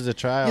abused as a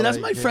child. Yeah, that's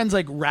my friend's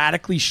like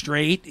radically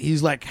straight.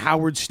 He's like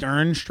Howard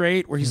Stern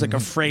straight, where he's like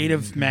afraid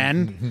of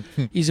men.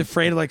 He's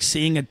afraid of like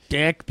seeing a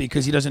dick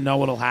because he doesn't know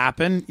what'll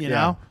happen, you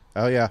know?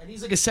 Oh, yeah. And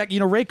he's like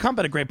Ray Kump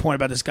had a great point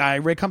about this guy.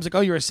 Ray Kump's like,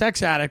 oh, you're a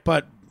sex addict,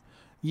 but,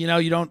 you know,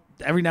 you don't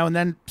every now and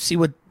then see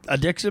what a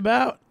dick's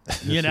about,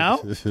 you know?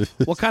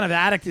 What kind of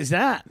addict is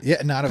that?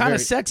 Yeah, not a what kind very,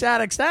 of sex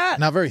addict's that?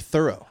 not very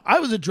thorough. I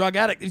was a drug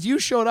addict. If you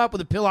showed up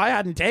with a pill I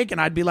hadn't taken,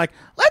 I'd be like,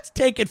 let's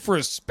take it for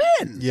a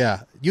spin.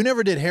 Yeah. You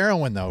never did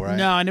heroin, though, right?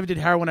 No, I never did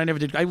heroin. I never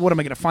did. What am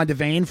I going to find a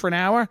vein for an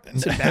hour?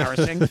 It's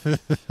embarrassing.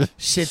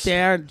 Sit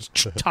there,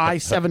 tie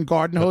 7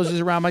 garden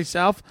hoses around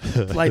myself,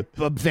 like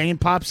a vein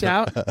pops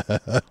out.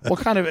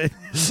 What kind of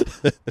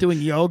doing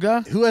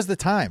yoga? Who has the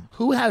time?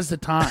 Who has the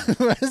time?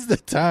 Who has the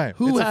time?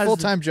 Who it's has a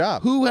full-time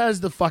job. Who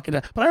has the fucking?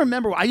 But I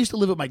remember I used to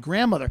live with my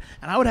grandmother,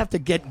 and I would have to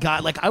get guy.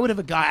 Like I would have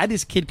a guy. I had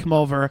this kid come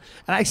over,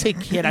 and I say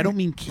kid, I don't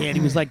mean kid.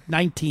 He was like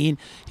 19.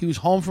 He was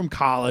home from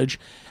college.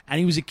 And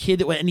he was a kid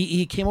that went, and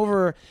he came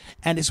over,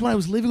 and it's when I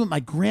was living with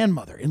my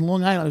grandmother in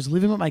Long Island. I was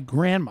living with my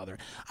grandmother.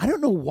 I don't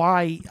know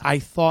why I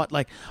thought,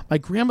 like, my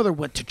grandmother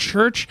went to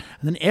church,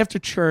 and then after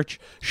church,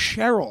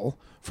 Cheryl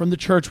from the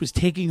church was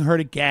taking her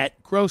to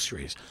get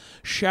groceries.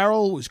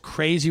 Cheryl was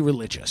crazy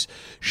religious.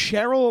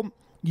 Cheryl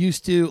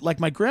used to, like,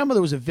 my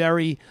grandmother was a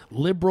very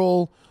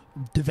liberal,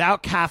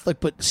 devout Catholic,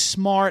 but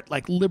smart,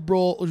 like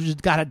liberal,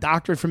 just got a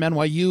doctorate from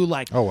NYU,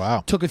 like, Oh,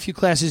 wow. took a few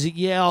classes at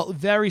Yale,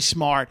 very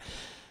smart.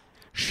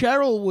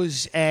 Cheryl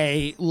was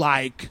a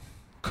like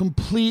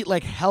complete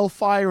like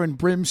hellfire and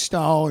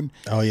brimstone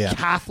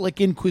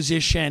Catholic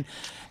Inquisition,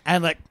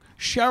 and like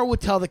Cheryl would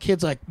tell the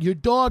kids like your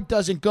dog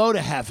doesn't go to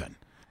heaven,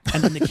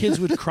 and then the kids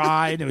would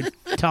cry and they would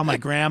tell my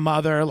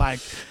grandmother like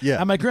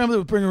and my grandmother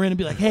would bring her in and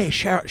be like, hey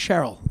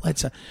Cheryl,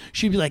 let's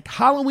she'd be like,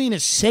 Halloween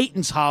is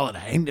Satan's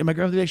holiday, and my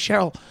grandmother would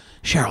be like,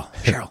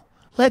 Cheryl,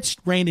 let's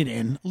rein it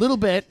in a little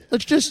bit.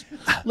 Let's just.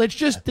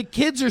 The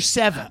kids are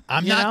 7.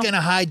 I'm not going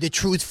to hide the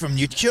truth from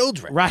your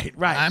children. Right.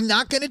 I'm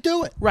not going to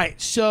do it.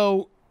 Right.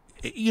 So,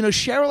 you know,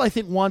 Cheryl, I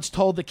think, once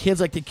told the kids,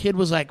 like, the kid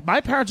was like,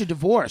 my parents are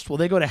divorced. Will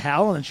they go to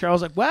hell? And then Cheryl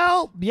was like,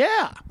 well,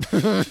 yeah.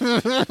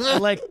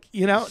 Like,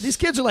 you know, these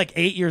kids are like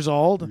 8 years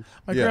old.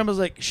 My grandma's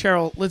like,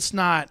 Cheryl, let's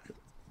not.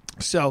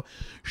 So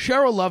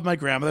Cheryl loved my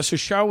grandmother. So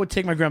Cheryl would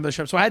take my grandmother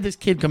shop. So I had this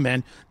kid come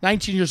in,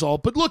 19 years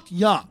old, but looked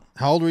young.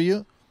 How old were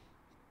you?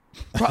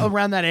 Probably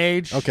around that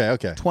age.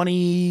 Okay.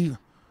 20.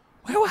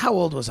 How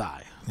old was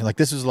I? You're like,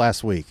 this was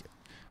last week.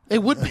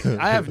 It would be.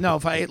 I have no.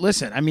 If I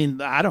listen, I mean,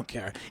 I don't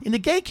care. In the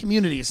gay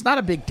community, it's not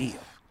a big deal.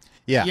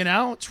 Yeah. You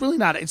know, it's really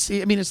not. It's.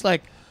 I mean, it's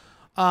like,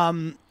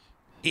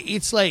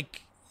 it's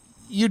like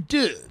you're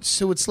dudes,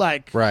 so it's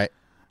like Right.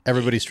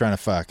 Everybody's trying to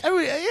fuck.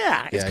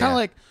 It's kind of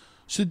like.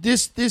 So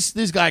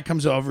this guy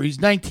comes over.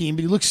 He's 19,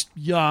 but he looks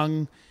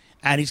young,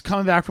 and he's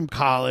coming back from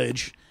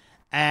college.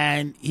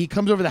 And he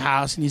comes over the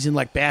house, and he's in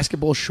like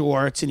basketball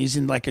shorts, and he's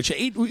in like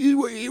he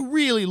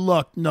really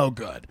looked no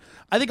good.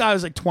 I think I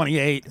was like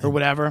 28 or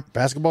whatever.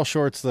 Basketball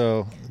shorts,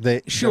 though,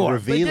 they're Sure,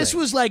 revealing. but this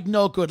was like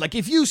no good. Like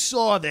if you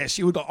saw this,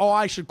 you would go, "Oh,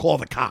 I should call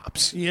the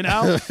cops." You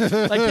know,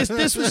 like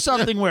this was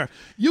something where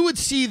you would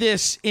see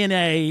this and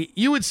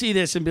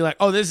be like,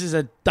 "Oh, this is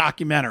a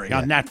documentary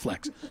on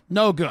Netflix."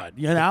 No good,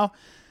 you know.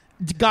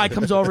 The guy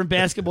comes over in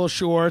basketball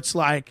shorts,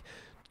 like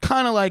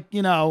kind of like,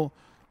 you know,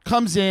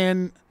 comes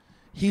in.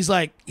 He's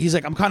like,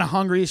 I'm kind of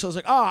hungry. So I was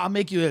like, oh, I'll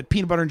make you a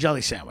peanut butter and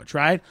jelly sandwich,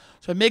 right?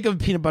 So I make him a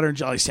peanut butter and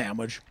jelly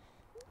sandwich.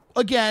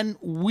 Again,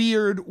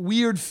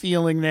 weird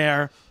feeling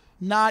there.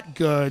 Not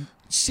good.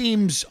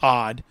 Seems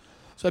odd.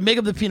 So I make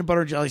him the peanut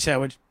butter and jelly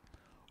sandwich.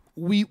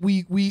 We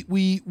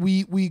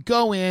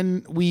go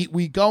in.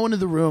 We go into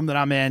the room that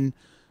I'm in.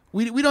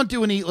 We don't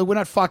do any. Like, we're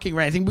not fucking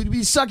or anything.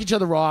 We suck each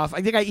other off.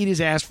 I think I eat his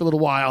ass for a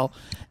little while,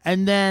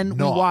 and then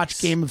we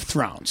watch Game of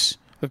Thrones.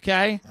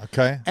 Okay.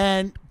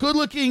 And good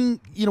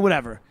looking, you know,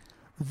 whatever.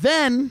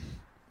 Then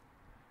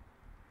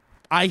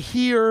I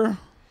hear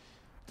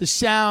the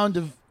sound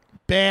of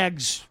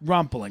bags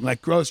rumpling,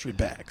 like grocery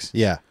bags.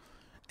 Yeah.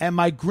 And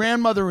my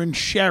grandmother and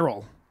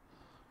Cheryl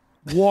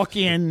walk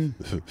in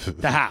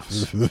the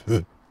house.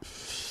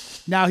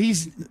 Now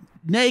he's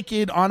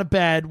naked on a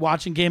bed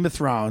watching Game of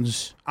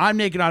Thrones. I'm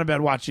naked on a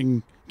bed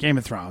watching Game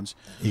of Thrones.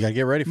 You got to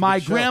get ready for my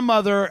the show.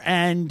 grandmother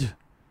and,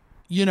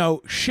 you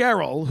know,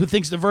 Cheryl, who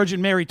thinks the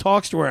Virgin Mary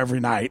talks to her every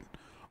night,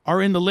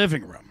 are in the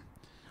living room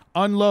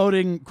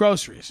unloading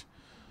groceries.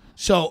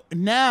 So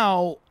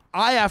now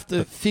I have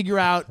to figure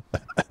out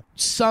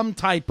some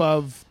type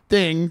of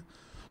thing.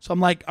 So I'm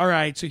like, all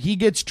right, so he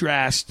gets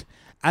dressed,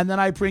 and then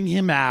I bring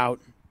him out,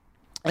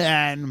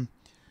 and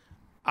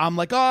I'm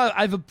like, oh,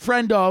 I have a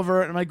friend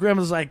over, and my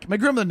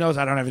grandmother knows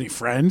I don't have any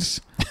friends.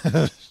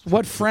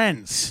 What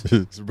friends?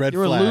 Red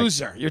You're flag. a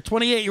loser. You're a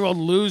 28-year-old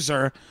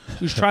loser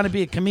who's trying to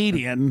be a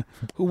comedian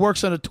who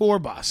works on a tour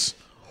bus.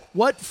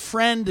 What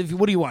friend?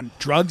 What do you want?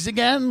 Drugs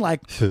again?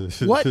 Like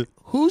what?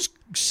 Who's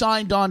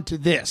signed on to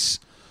this?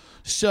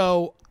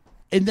 So,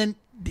 and then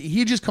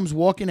he just comes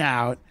walking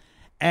out,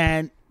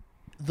 and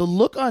the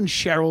look on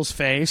Cheryl's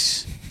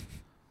face,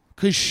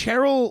 because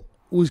Cheryl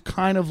was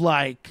kind of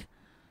like,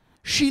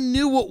 she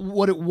knew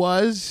what it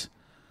was,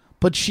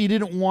 but she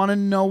didn't want to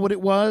know what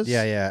it was.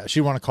 Yeah.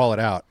 She want to call it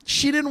out.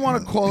 She didn't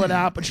want to call it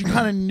out, but she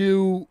kind of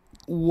knew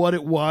what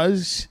it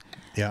was.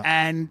 Yeah.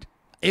 And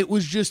it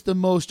was just the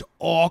most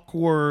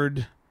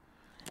awkward.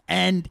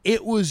 And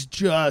it was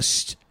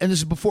just, and this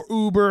is before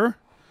Uber,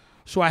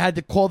 so I had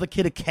to call the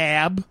kid a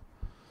cab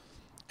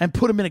and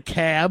put him in a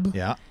cab.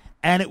 Yeah.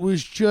 And it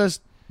was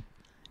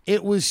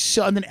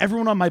so, and then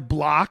everyone on my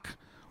block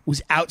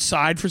was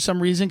outside for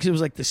some reason because it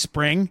was like the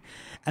spring.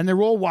 And they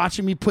were all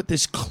watching me put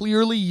this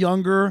clearly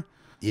younger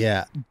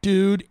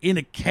dude in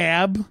a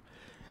cab.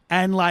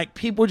 And like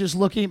people were just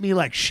looking at me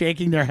like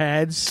shaking their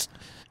heads,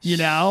 you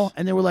know?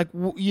 And they were like,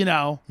 you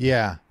know.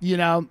 Yeah. You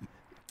know.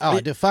 Oh,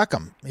 fuck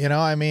them. You know,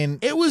 I mean.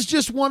 It was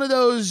just one of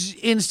those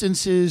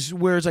instances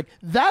where it's like,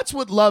 that's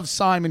what Love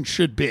Simon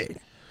should be.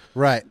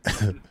 Right.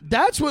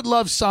 That's what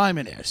Love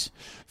Simon is.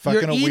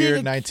 Fucking You're a eating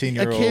weird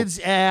 19-year-old. A kid's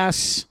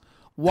ass,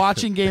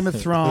 watching Game of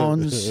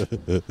Thrones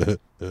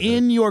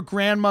in your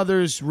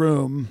grandmother's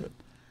room.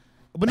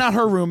 But not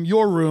her room,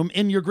 your room,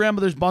 in your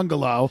grandmother's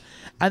bungalow.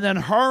 And then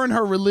her and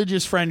her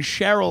religious friend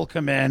Cheryl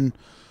come in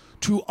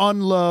to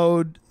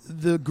unload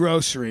the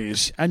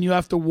groceries. And you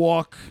have to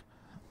walk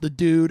the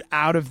dude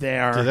out of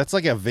there. Dude, that's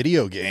like a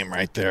video game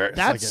right there.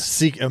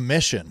 It's like a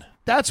mission.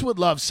 That's what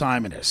Love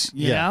Simon is,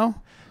 you know?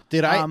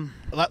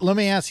 Let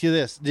me ask you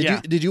this.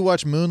 Did you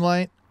watch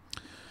Moonlight?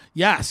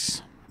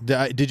 Yes.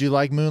 Did you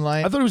like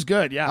Moonlight? I thought it was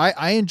good, yeah.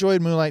 I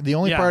enjoyed Moonlight. The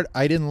only part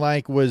I didn't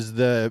like was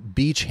the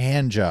beach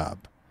hand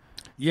job.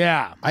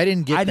 Yeah. I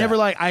didn't get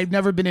that. I've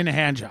never been into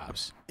hand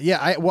jobs. Yeah,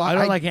 I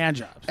don't like hand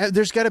jobs.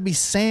 There's got to be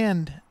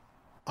sand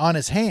on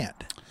his hand.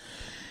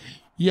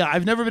 Yeah,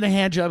 I've never been a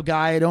hand job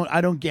guy.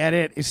 I don't get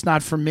it. It's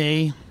not for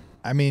me.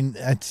 I mean,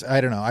 I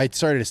don't know. I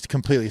started to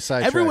completely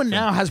sidetrack. Everyone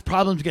now has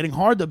problems getting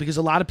hard, though, because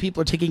a lot of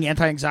people are taking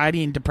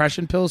anti-anxiety and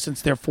depression pills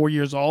since they're 4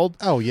 years old.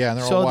 Oh, yeah, and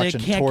they're all watching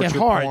torture porn. So they can't get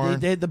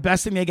hard. The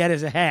best thing they get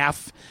is a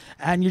half,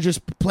 and you're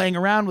just playing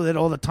around with it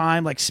all the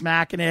time, like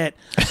smacking it,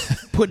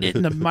 putting it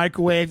in the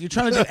microwave. You're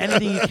trying to do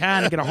anything you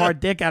can to get a hard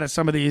dick out of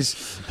some of these,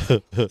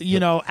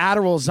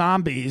 Adderall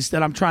zombies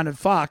that I'm trying to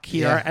fuck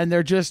here, and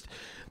they're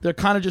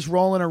kind of just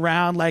rolling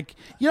around like,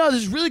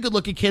 this really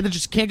good-looking kid that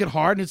just can't get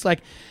hard, and it's like,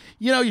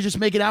 you just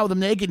make it out with him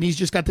naked, and he's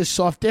just got this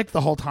soft dick the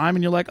whole time,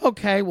 and you're like,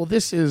 okay, well,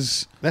 that's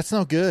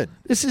no good.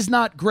 This is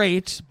not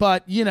great,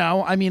 but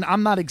I mean,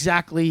 I'm not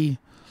exactly,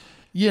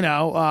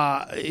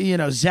 Zac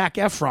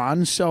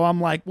Efron, so I'm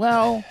like,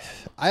 well,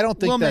 I don't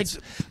think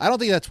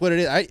that's what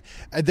it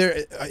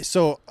is.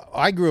 So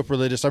I grew up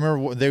religious. I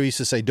remember they used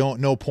to say,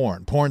 no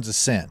porn. Porn's a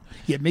sin.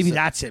 Yeah, maybe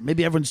that's it.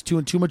 Maybe everyone's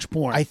doing too much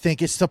porn. I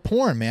think it's the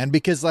porn, man,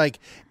 because like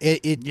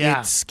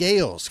it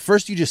scales.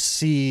 First, you just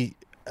see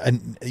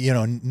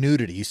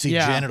nudity. You see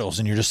genitals,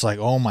 and you're just like,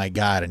 oh my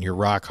god, and you're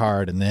rock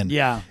hard. And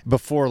then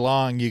before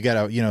long, you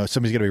gotta,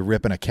 somebody's gonna be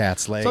ripping a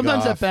cat's leg.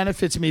 Sometimes off. That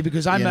benefits me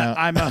because I'm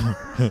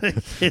a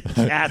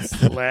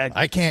cat's leg.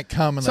 I can't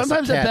come unless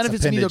sometimes the cat's that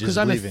benefits me though because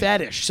I'm leaving. a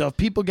fetish. So if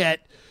people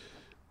get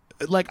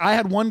like, I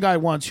had one guy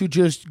once who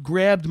just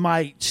grabbed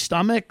my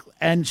stomach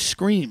and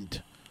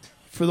screamed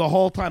for the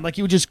whole time. Like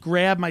he would just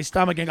grab my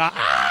stomach and go,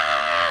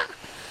 ah!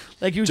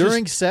 Like he was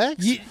during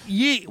sex?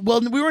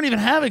 Well, we weren't even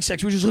having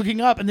sex. We were just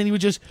hooking up, and then he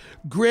was just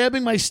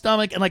grabbing my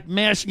stomach and like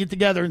mashing it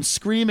together and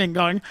screaming,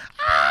 going,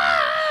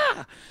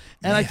 ah!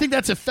 And I think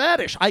that's a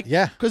fetish.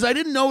 Because I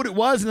didn't know what it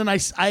was, and then I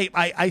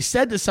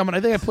said to someone,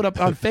 I think I put up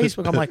on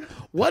Facebook, I'm like,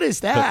 what is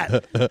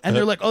that? And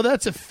they're like, oh,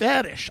 that's a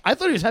fetish. I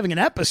thought he was having an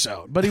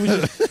episode, but he was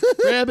just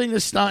grabbing the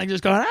stomach,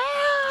 just going,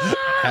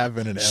 ah!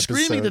 Having an episode.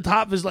 Screaming at the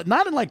top of his lungs,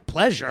 not in like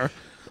pleasure,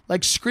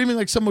 like screaming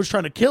like someone was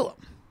trying to kill him.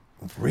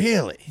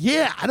 Really?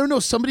 Yeah, I don't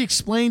know. Somebody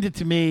explained it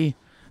to me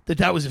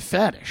that was a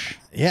fetish.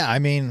 Yeah, I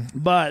mean,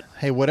 but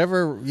hey,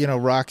 whatever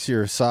rocks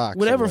your socks,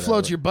 whatever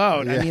floats your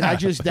boat. Yeah. I mean,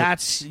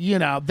 that's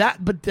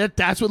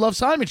that's what Love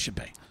Simon should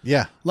be.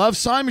 Yeah, Love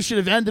Simon should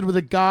have ended with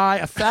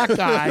a fat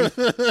guy,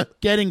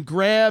 getting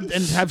grabbed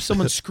and have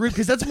someone scream,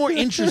 because that's more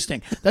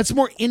interesting. That's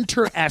more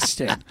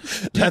interesting.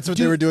 That's what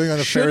they were doing on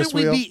the Ferris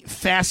wheel. Shouldn't we be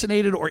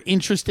fascinated or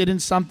interested in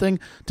something?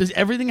 Does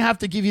everything have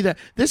to give you that?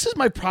 This is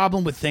my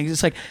problem with things.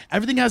 It's like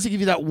everything has to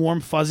give you that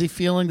warm, fuzzy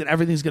feeling that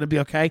everything's going to be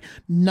okay.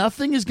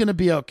 Nothing is going to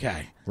be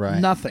okay. Right.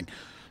 Nothing.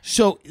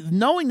 So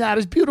knowing that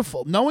is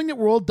beautiful. Knowing that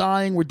we're all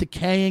dying, we're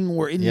decaying,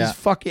 we're in these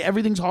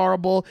everything's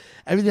horrible.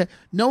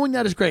 Knowing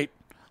that is great.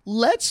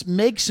 Let's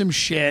make some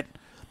shit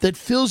that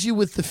fills you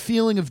with the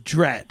feeling of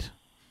dread.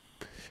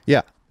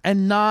 Yeah.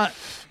 And not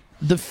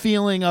the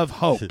feeling of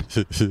hope.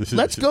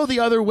 Let's go the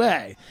other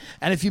way.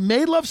 And if you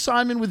made Love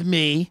Simon with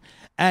me,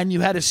 And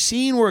you had a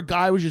scene where a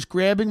guy was just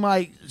grabbing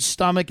my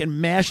stomach and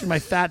mashing my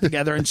fat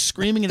together and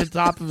screaming at the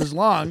top of his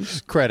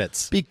lungs.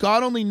 Credits.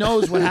 God only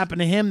knows what happened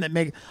to him.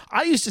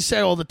 I used to say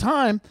all the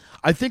time,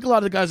 I think a lot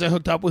of the guys I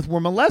hooked up with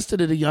were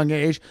molested at a young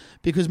age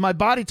because my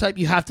body type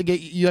you have to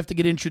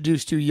get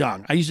introduced to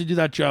young. I used to do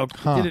that joke.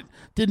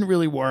 Didn't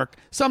really work.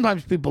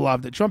 Sometimes people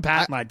loved it. Trump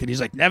Patton liked it. He's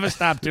like, never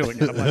stop doing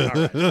it. I'm like,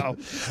 all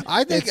right. So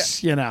I think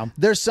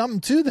there's something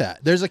to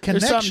that. There's a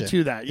connection. There's something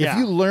to that. Yeah. If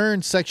you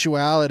learn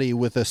sexuality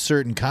with a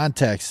certain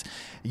context,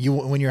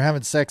 when you're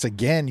having sex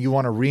again, you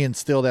want to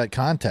reinstill that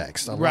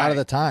context a lot of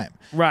the time.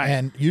 Right.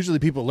 And usually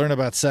people learn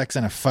about sex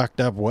in a fucked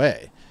up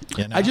way.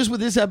 You know? With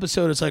this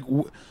episode, it's like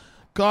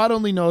God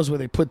only knows where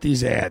they put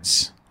these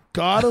ads.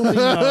 God only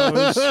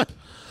knows.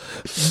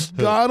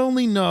 God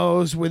only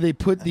knows where they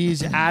put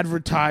these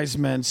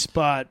advertisements,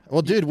 but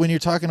dude, when you're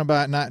talking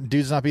about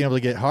dudes not being able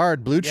to get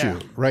hard, Blue Chew,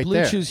 there.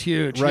 Blue Chew's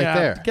huge, right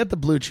there. Get the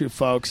Blue Chew,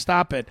 folks.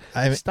 Stop it.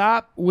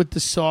 Stop with the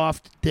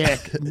soft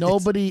dick.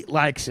 Nobody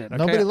likes it. Okay?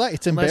 Nobody likes.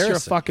 It's embarrassing.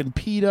 Unless you're a fucking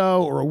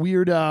pedo or a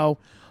weirdo.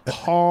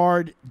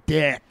 Hard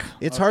dick.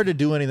 It's hard to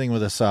do anything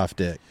with a soft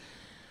dick.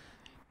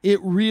 It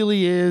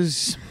really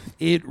is.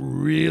 It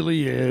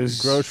really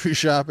is. Grocery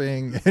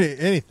shopping,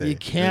 anything. You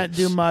can't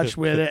do much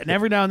with it. And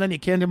every now and then you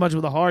can't do much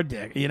with a hard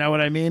dick. You know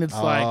what I mean? It's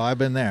like... I've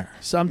been there.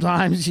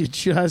 Sometimes you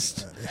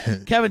just...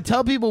 Kevin,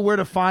 tell people where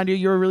to find you.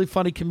 You're a really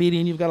funny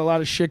comedian. You've got a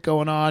lot of shit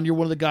going on. You're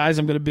one of the guys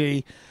I'm going to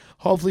be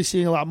hopefully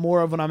seeing a lot more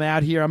of when I'm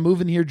out here. I'm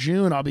moving here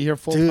June. I'll be here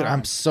full time. Dude,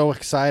 I'm so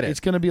excited. It's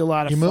going to be a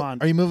lot of fun.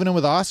 Are you moving in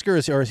with Oscar, or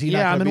is he not?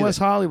 Yeah, I'm in West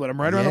Hollywood.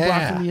 I'm right around the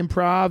block from the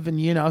Improv,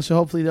 and so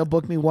hopefully they'll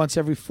book me once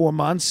every 4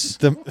 months.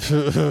 You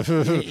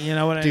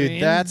know what I mean?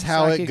 Dude, that's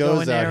how it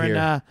goes out here.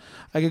 And,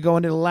 I could go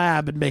into the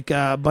lab and make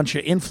a bunch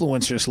of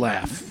influencers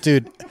laugh.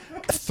 Dude,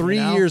 3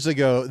 years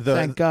ago,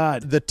 thank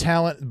God, the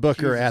talent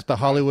booker at the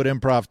Hollywood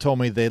Improv told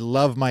me they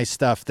love my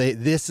stuff.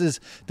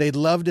 They'd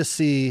love to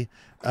see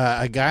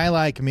a guy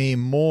like me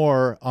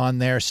more on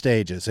their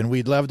stages, and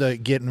we'd love to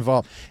get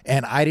involved.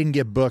 And I didn't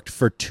get booked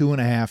for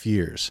 2.5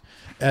 years.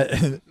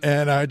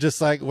 And I was just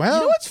like, well...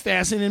 You know what's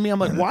fascinating to me? I'm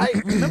like, why?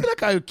 Remember that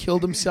guy who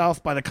killed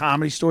himself by the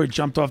Comedy Store? He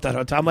jumped off that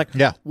hotel. I'm like,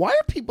 why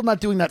are people not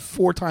doing that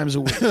 4 times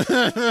a week? All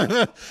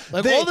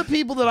the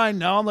people that I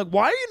know, I'm like,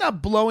 why are you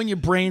not blowing your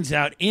brains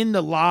out in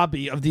the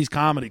lobby of these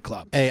comedy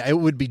clubs? Hey, it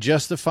would be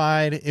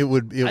justified. It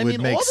would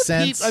make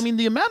sense.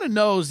 The amount of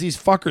no's these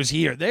fuckers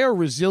here, they are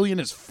resilient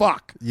as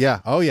fuck.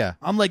 Yeah. Oh, yeah.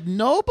 I'm like,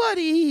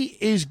 nobody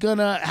is going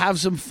to have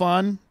some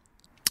fun.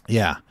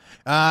 Yeah.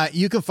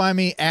 You can find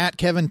me at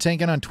Kevin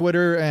Tienkin on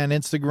Twitter and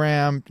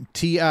Instagram,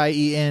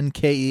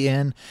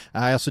 Tienken.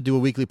 I also do a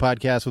weekly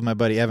podcast with my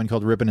buddy Evan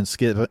called Rippin' and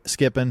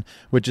Skippin',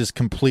 which is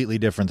completely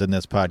different than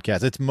this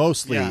podcast. It's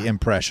mostly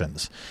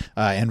impressions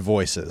and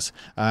voices.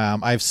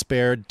 I've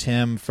spared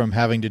Tim from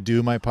having to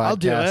do my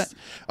podcast.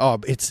 I'll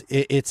do it.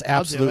 Oh, it's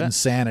absolute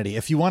insanity.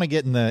 If you want to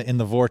get in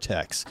the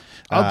vortex,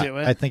 I'll do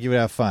it. I think you would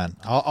have fun.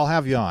 I'll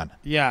have you on.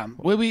 Yeah.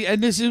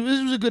 And this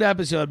was a good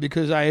episode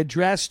because I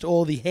addressed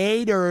all the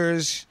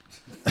haters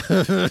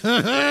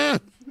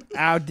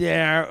out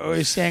there who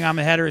are saying I'm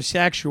a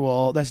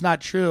heterosexual. That's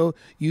not true.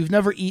 You've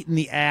never eaten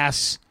the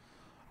ass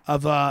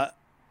of a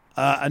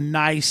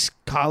nice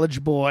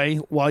college boy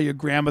while your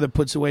grandmother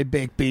puts away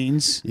baked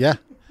beans. Yeah.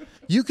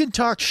 You can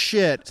talk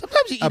shit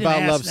Sometimes you eat about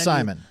an ass Love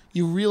Simon.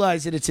 You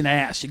realize that it's an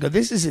ass. You go,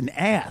 this is an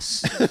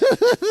ass.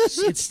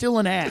 It's still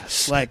an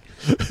ass. Like,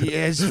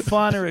 as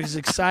fun or as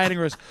exciting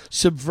or as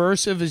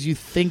subversive as you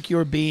think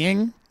you're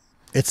being,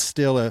 it's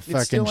still a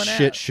fucking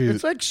shit shoot.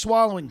 It's like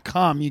swallowing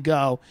cum. You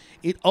go,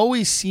 it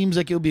always seems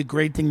like it would be a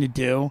great thing to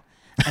do.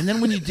 And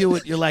then when you do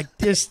it, you're like,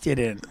 this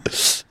didn't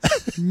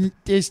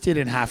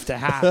have to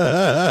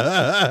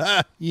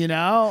happen. You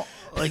know?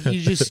 Like,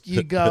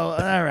 you go,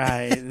 all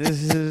right,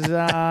 this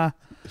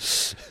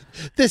is,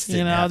 this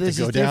didn't have this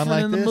to go is down different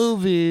like in this. the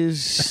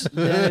movies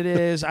than it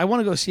is. I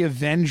want to go see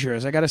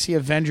Avengers. I got to see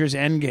Avengers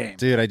Endgame.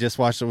 Dude, I just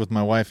watched it with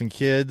my wife and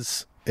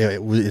kids.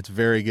 It's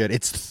very good.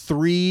 It's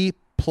 3+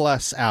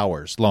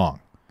 hours long.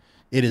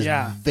 It is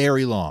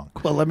very long.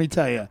 Well, let me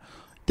tell you.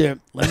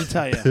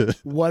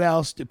 What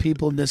else do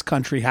people in this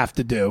country have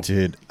to do?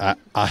 Dude,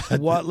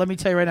 let me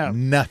tell you right now.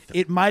 Nothing.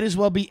 It might as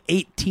well be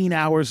 18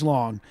 hours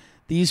long.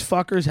 These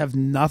fuckers have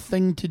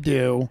nothing to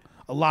do.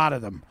 A lot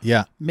of them.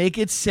 Yeah. Make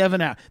it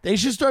 7 hours. They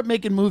should start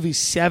making movies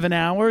 7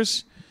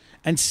 hours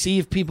and see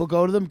if people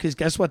go to them, because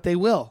guess what? They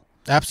will.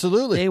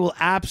 Absolutely. They will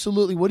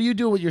absolutely. What do you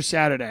do with your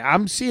Saturday?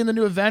 I'm seeing the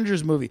new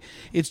Avengers movie.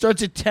 It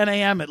starts at 10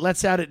 a.m. It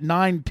lets out at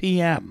 9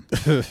 p.m.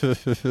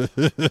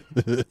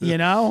 You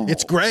know?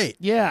 It's great.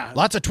 Yeah.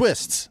 Lots of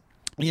twists.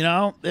 You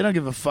know? They don't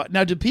give a fuck.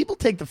 Now, do people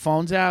take the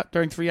phones out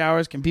during 3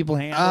 hours? Can people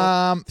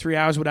handle 3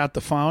 hours without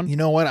the phone? You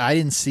know what? I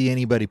didn't see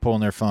anybody pulling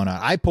their phone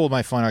out. I pulled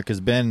my phone out because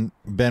Ben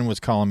was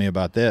calling me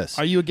about this.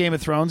 Are you a Game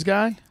of Thrones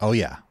guy? Oh,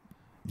 yeah.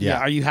 Yeah.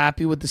 Are you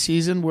happy with the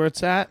season where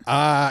it's at?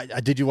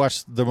 Did you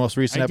watch the most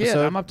recent episode? I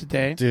did. I'm up to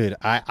date. Dude,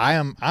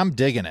 I'm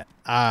digging it.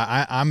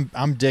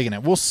 I'm digging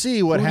it. We'll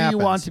see what happens. Who do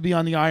you want to be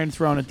on the Iron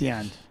Throne at the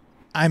end?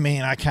 I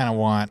mean, I kind of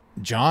want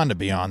John to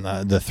be on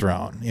the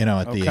throne,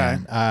 at the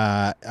end.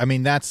 I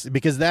mean, that's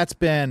because that's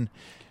been...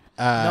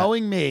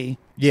 Knowing me,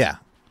 yeah.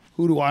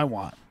 Who do I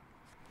want?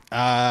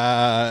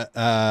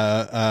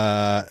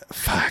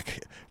 Fuck.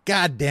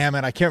 God damn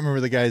it. I can't remember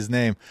the guy's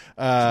name. It's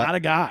not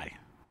a guy.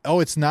 Oh,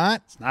 it's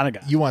not? It's not a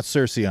guy. You want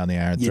Cersei on the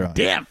Iron You're Throne.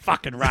 damn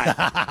fucking right.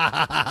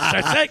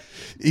 Cersei.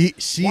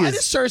 Why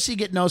does Cersei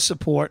get no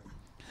support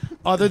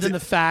other than the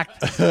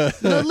fact...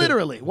 no,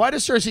 literally. Why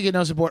does Cersei get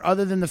no support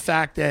other than the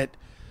fact that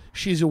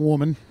she's a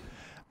woman?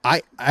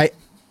 I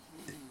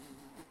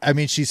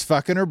mean, she's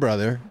fucking her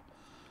brother.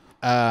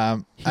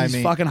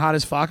 He's fucking hot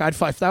as fuck.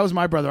 If that was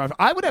my brother,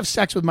 I would have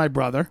sex with my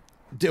brother.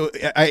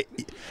 If I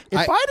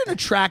had an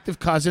attractive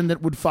cousin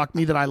that would fuck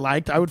me that I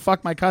liked, I would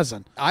fuck my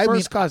cousin.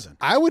 Cousin.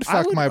 I would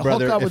fuck my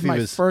brother hook up if with he my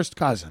was first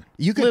cousin.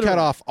 You could cut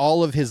off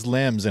all of his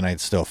limbs and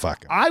I'd still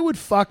fuck him. I would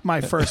fuck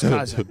my first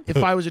cousin if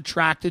I was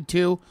attracted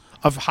to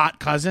a hot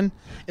cousin.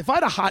 If I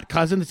had a hot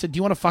cousin that said, "Do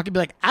you want to fuck?" I'd be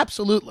like,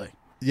 "Absolutely."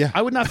 Yeah,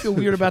 I would not feel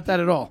weird about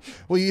that at all.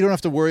 Well, you don't have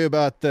to worry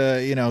about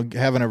having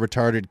a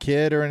retarded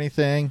kid or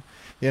anything.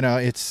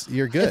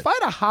 You're good. If I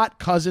had a hot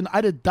cousin,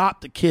 I'd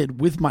adopt a kid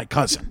with my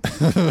cousin.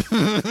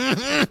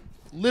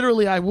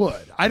 Literally, I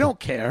would. I don't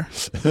care.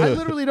 I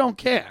literally don't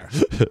care.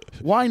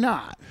 Why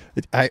not?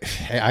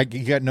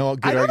 You got no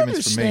good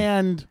arguments for me. I don't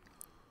understand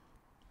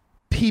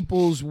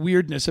people's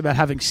weirdness about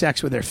having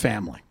sex with their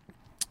family.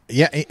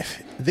 Yeah,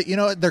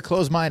 they're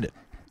closed-minded.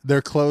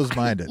 They're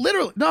closed-minded.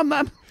 Literally, no, I'm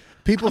not.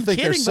 People I'm think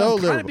kidding, they're so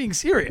I'm kind of being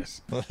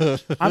serious.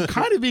 I'm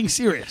kind of being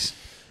serious.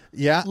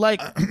 Yeah. Like,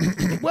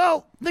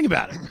 well, think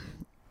about it.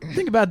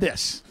 Think about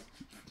this.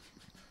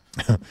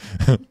 It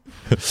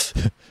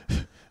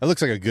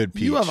looks like a good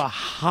peach. You have a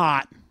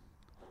hot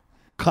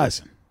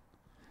cousin.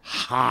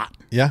 Hot.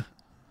 Yeah.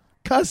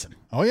 Cousin.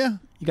 Oh, yeah.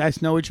 You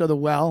guys know each other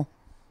well.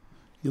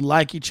 You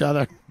like each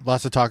other.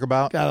 Lots to talk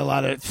about. Got a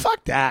lot of...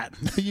 Fuck that.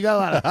 You got a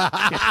lot of...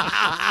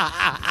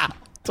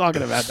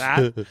 talking about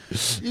that.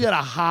 You got a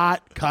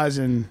hot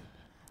cousin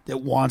that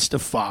wants to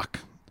fuck.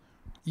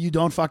 You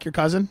don't fuck your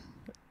cousin?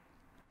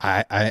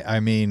 I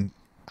mean,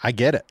 I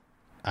get it.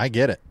 I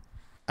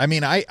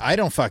mean, I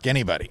don't fuck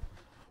anybody.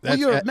 Well,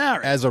 you're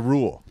married. As a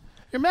rule.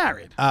 You're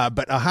married.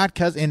 But a hot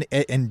cousin,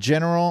 in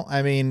general,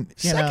 I mean...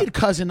 Second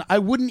cousin, I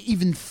wouldn't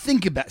even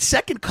think about.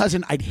 Second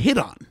cousin, I'd hit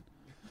on.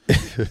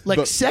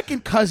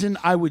 Second cousin,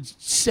 I would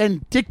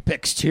send dick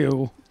pics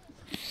to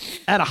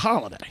at a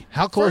holiday.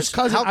 How close, First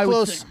cousin, how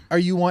close are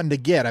you wanting to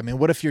get? I mean,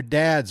 what if your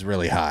dad's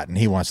really hot and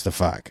he wants to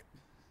fuck?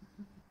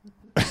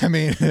 I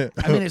mean,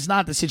 it's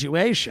not the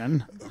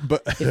situation.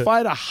 But if I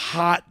had a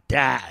hot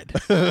dad,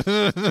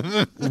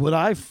 would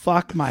I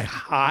fuck my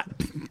hot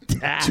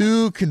dad?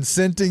 Two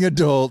consenting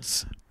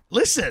adults.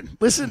 Listen.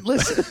 If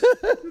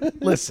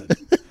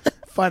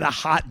I had a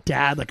hot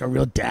dad, like a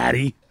real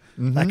daddy,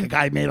 like a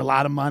guy who made a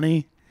lot of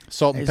money,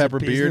 salt and pepper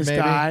beard, maybe,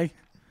 guy,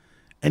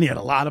 and he had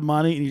a lot of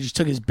money, and he just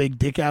took his big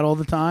dick out all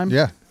the time.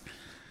 Yeah.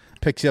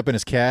 Picks you up in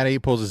his caddy,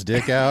 pulls his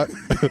dick out.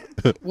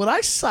 Would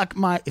I suck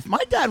if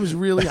my dad was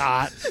really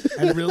hot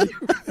and really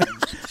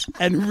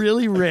and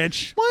really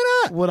rich?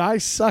 Why not? Would I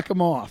suck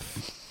him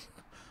off?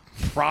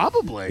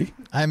 Probably.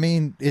 I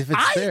mean, if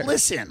it's fair.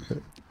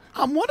 Listen,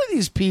 I'm one of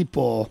these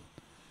people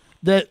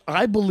that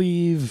I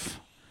believe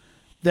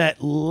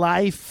that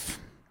life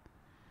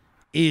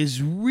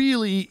is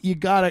really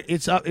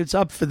it's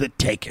up for the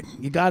taking.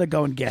 You gotta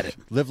go and get it.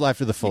 Live life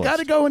to the fullest. You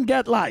gotta go and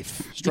get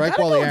life. Strike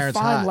while the iron's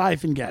hot. Find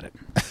life and get it.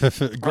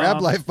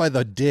 Grab life by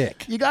the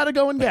dick. You gotta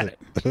go and get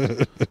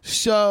it.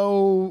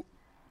 So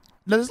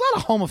there's a lot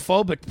of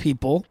homophobic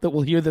people that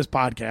will hear this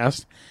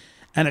podcast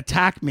and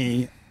attack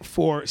me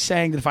for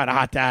saying that if I had a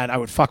hot dad, I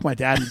would fuck my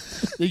dad. And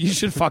that you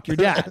should fuck your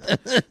dad.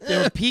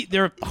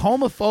 There are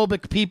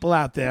homophobic people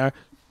out there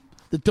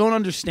that don't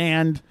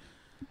understand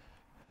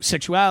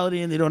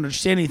sexuality and they don't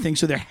understand anything,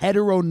 so their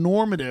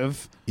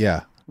heteronormative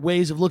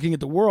ways of looking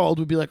at the world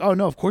would be like, oh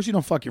no, of course you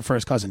don't fuck your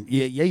first cousin.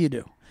 Yeah, you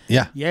do.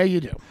 Yeah,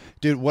 you do.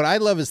 Dude, what I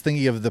love is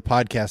thinking of the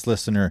podcast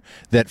listener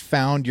that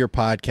found your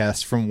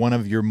podcast from one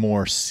of your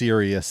more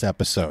serious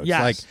episodes.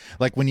 Yes.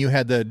 Like when you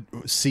had the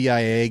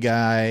CIA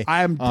guy.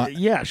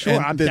 Sure.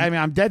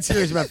 I'm dead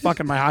serious about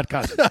fucking my hot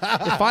cousin.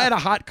 If I had a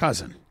hot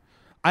cousin,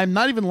 I'm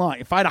not even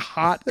lying. If I had a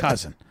hot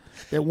cousin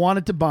that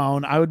wanted to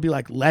bone, I would be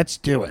like, let's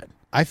do it.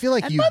 I feel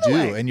like you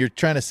do, and you're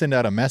trying to send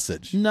out a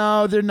message.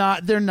 No, they're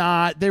not.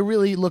 They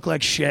really look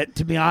like shit,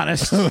 to be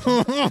honest.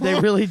 They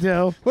really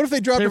do. What if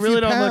they drop a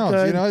few pounds?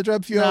 They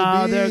drop a few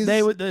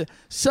lbs?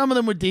 Some of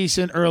them were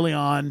decent early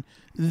on.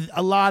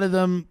 A lot of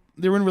them,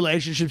 they're in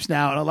relationships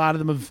now, and a lot of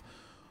them have.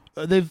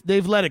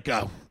 They've let it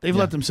go. They've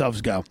let themselves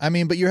go. I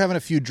mean, but you're having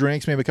a few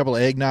drinks, maybe a couple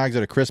of eggnogs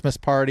at a Christmas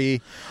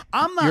party.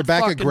 I'm not you're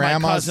back fucking at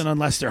grandma's. my cousin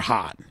unless they're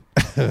hot.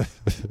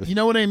 You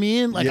know what I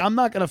mean? Like, I'm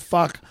not gonna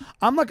fuck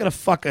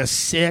a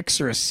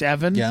 6 or a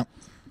 7. Yeah.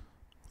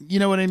 You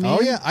know what I mean?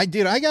 Oh yeah, I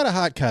got a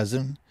hot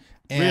cousin.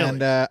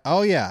 And really?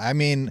 Oh yeah, I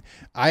mean,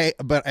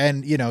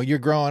 you're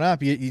growing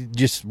up, you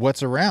just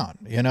what's around,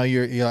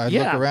 I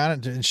look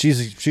around and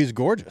she's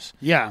gorgeous.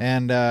 Yeah.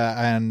 And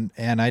it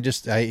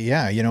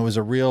was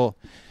a real,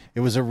 it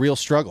was a real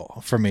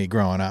struggle for me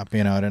growing up,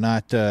 to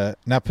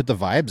not put the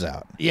vibes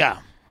out. Yeah.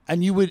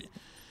 And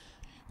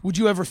would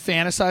you ever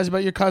fantasize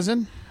about your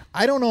cousin?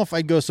 I don't know if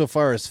I'd go so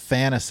far as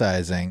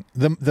fantasizing.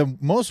 The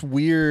most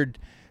weird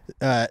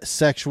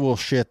sexual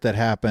shit that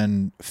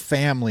happened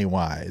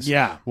family-wise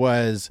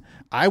was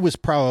I was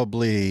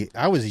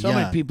young. So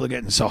many people are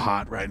getting so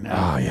hot right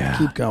now. Oh, yeah.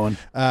 Keep going.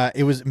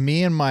 It was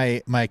me and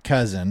my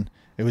cousin.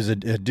 It was a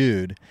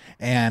dude,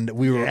 and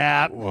we were.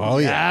 Yeah.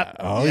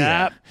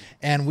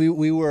 And we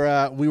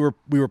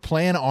were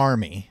playing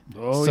Army.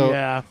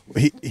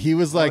 He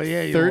was like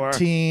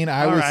 13.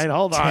 I was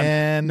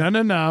 10.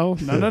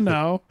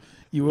 No.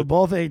 You were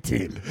both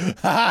 18. No.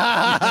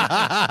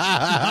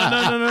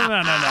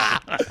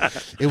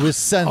 It was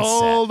sunset.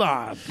 Hold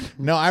on.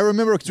 No, I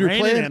remember because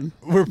we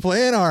were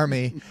playing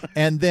Army,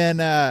 and then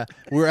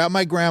we were at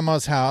my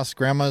grandma's house.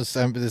 Grandma's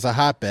there's a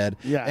hotbed.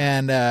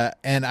 Yeah.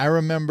 And I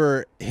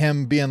remember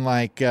him being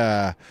like,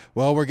 "Well,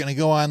 we're gonna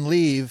go on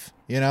leave.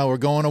 We're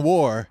going to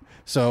war.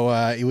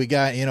 So we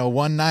got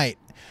one night."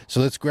 So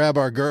let's grab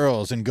our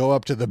girls and go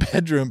up to the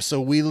bedroom. So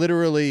we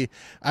literally,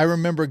 I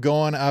remember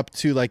going up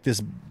to like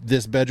this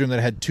bedroom that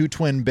had 2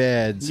 twin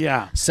beds,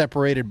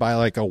 separated by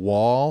like a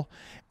wall.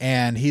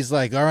 And he's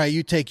like, "All right,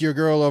 you take your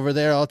girl over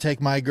there. I'll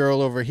take my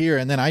girl over here."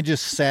 And then I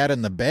just sat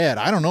in the bed.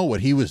 I don't know what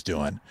he was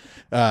doing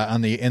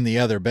in the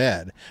other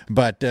bed,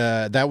 but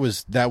it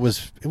was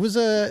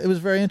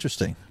very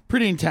interesting.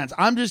 Pretty intense.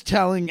 I'm just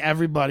telling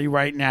everybody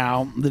right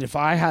now that if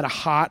I had a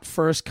hot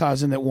first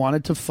cousin that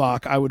wanted to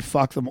fuck, I would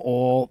fuck them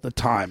all the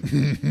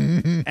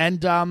time.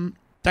 And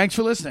thanks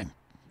for listening.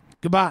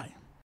 Goodbye.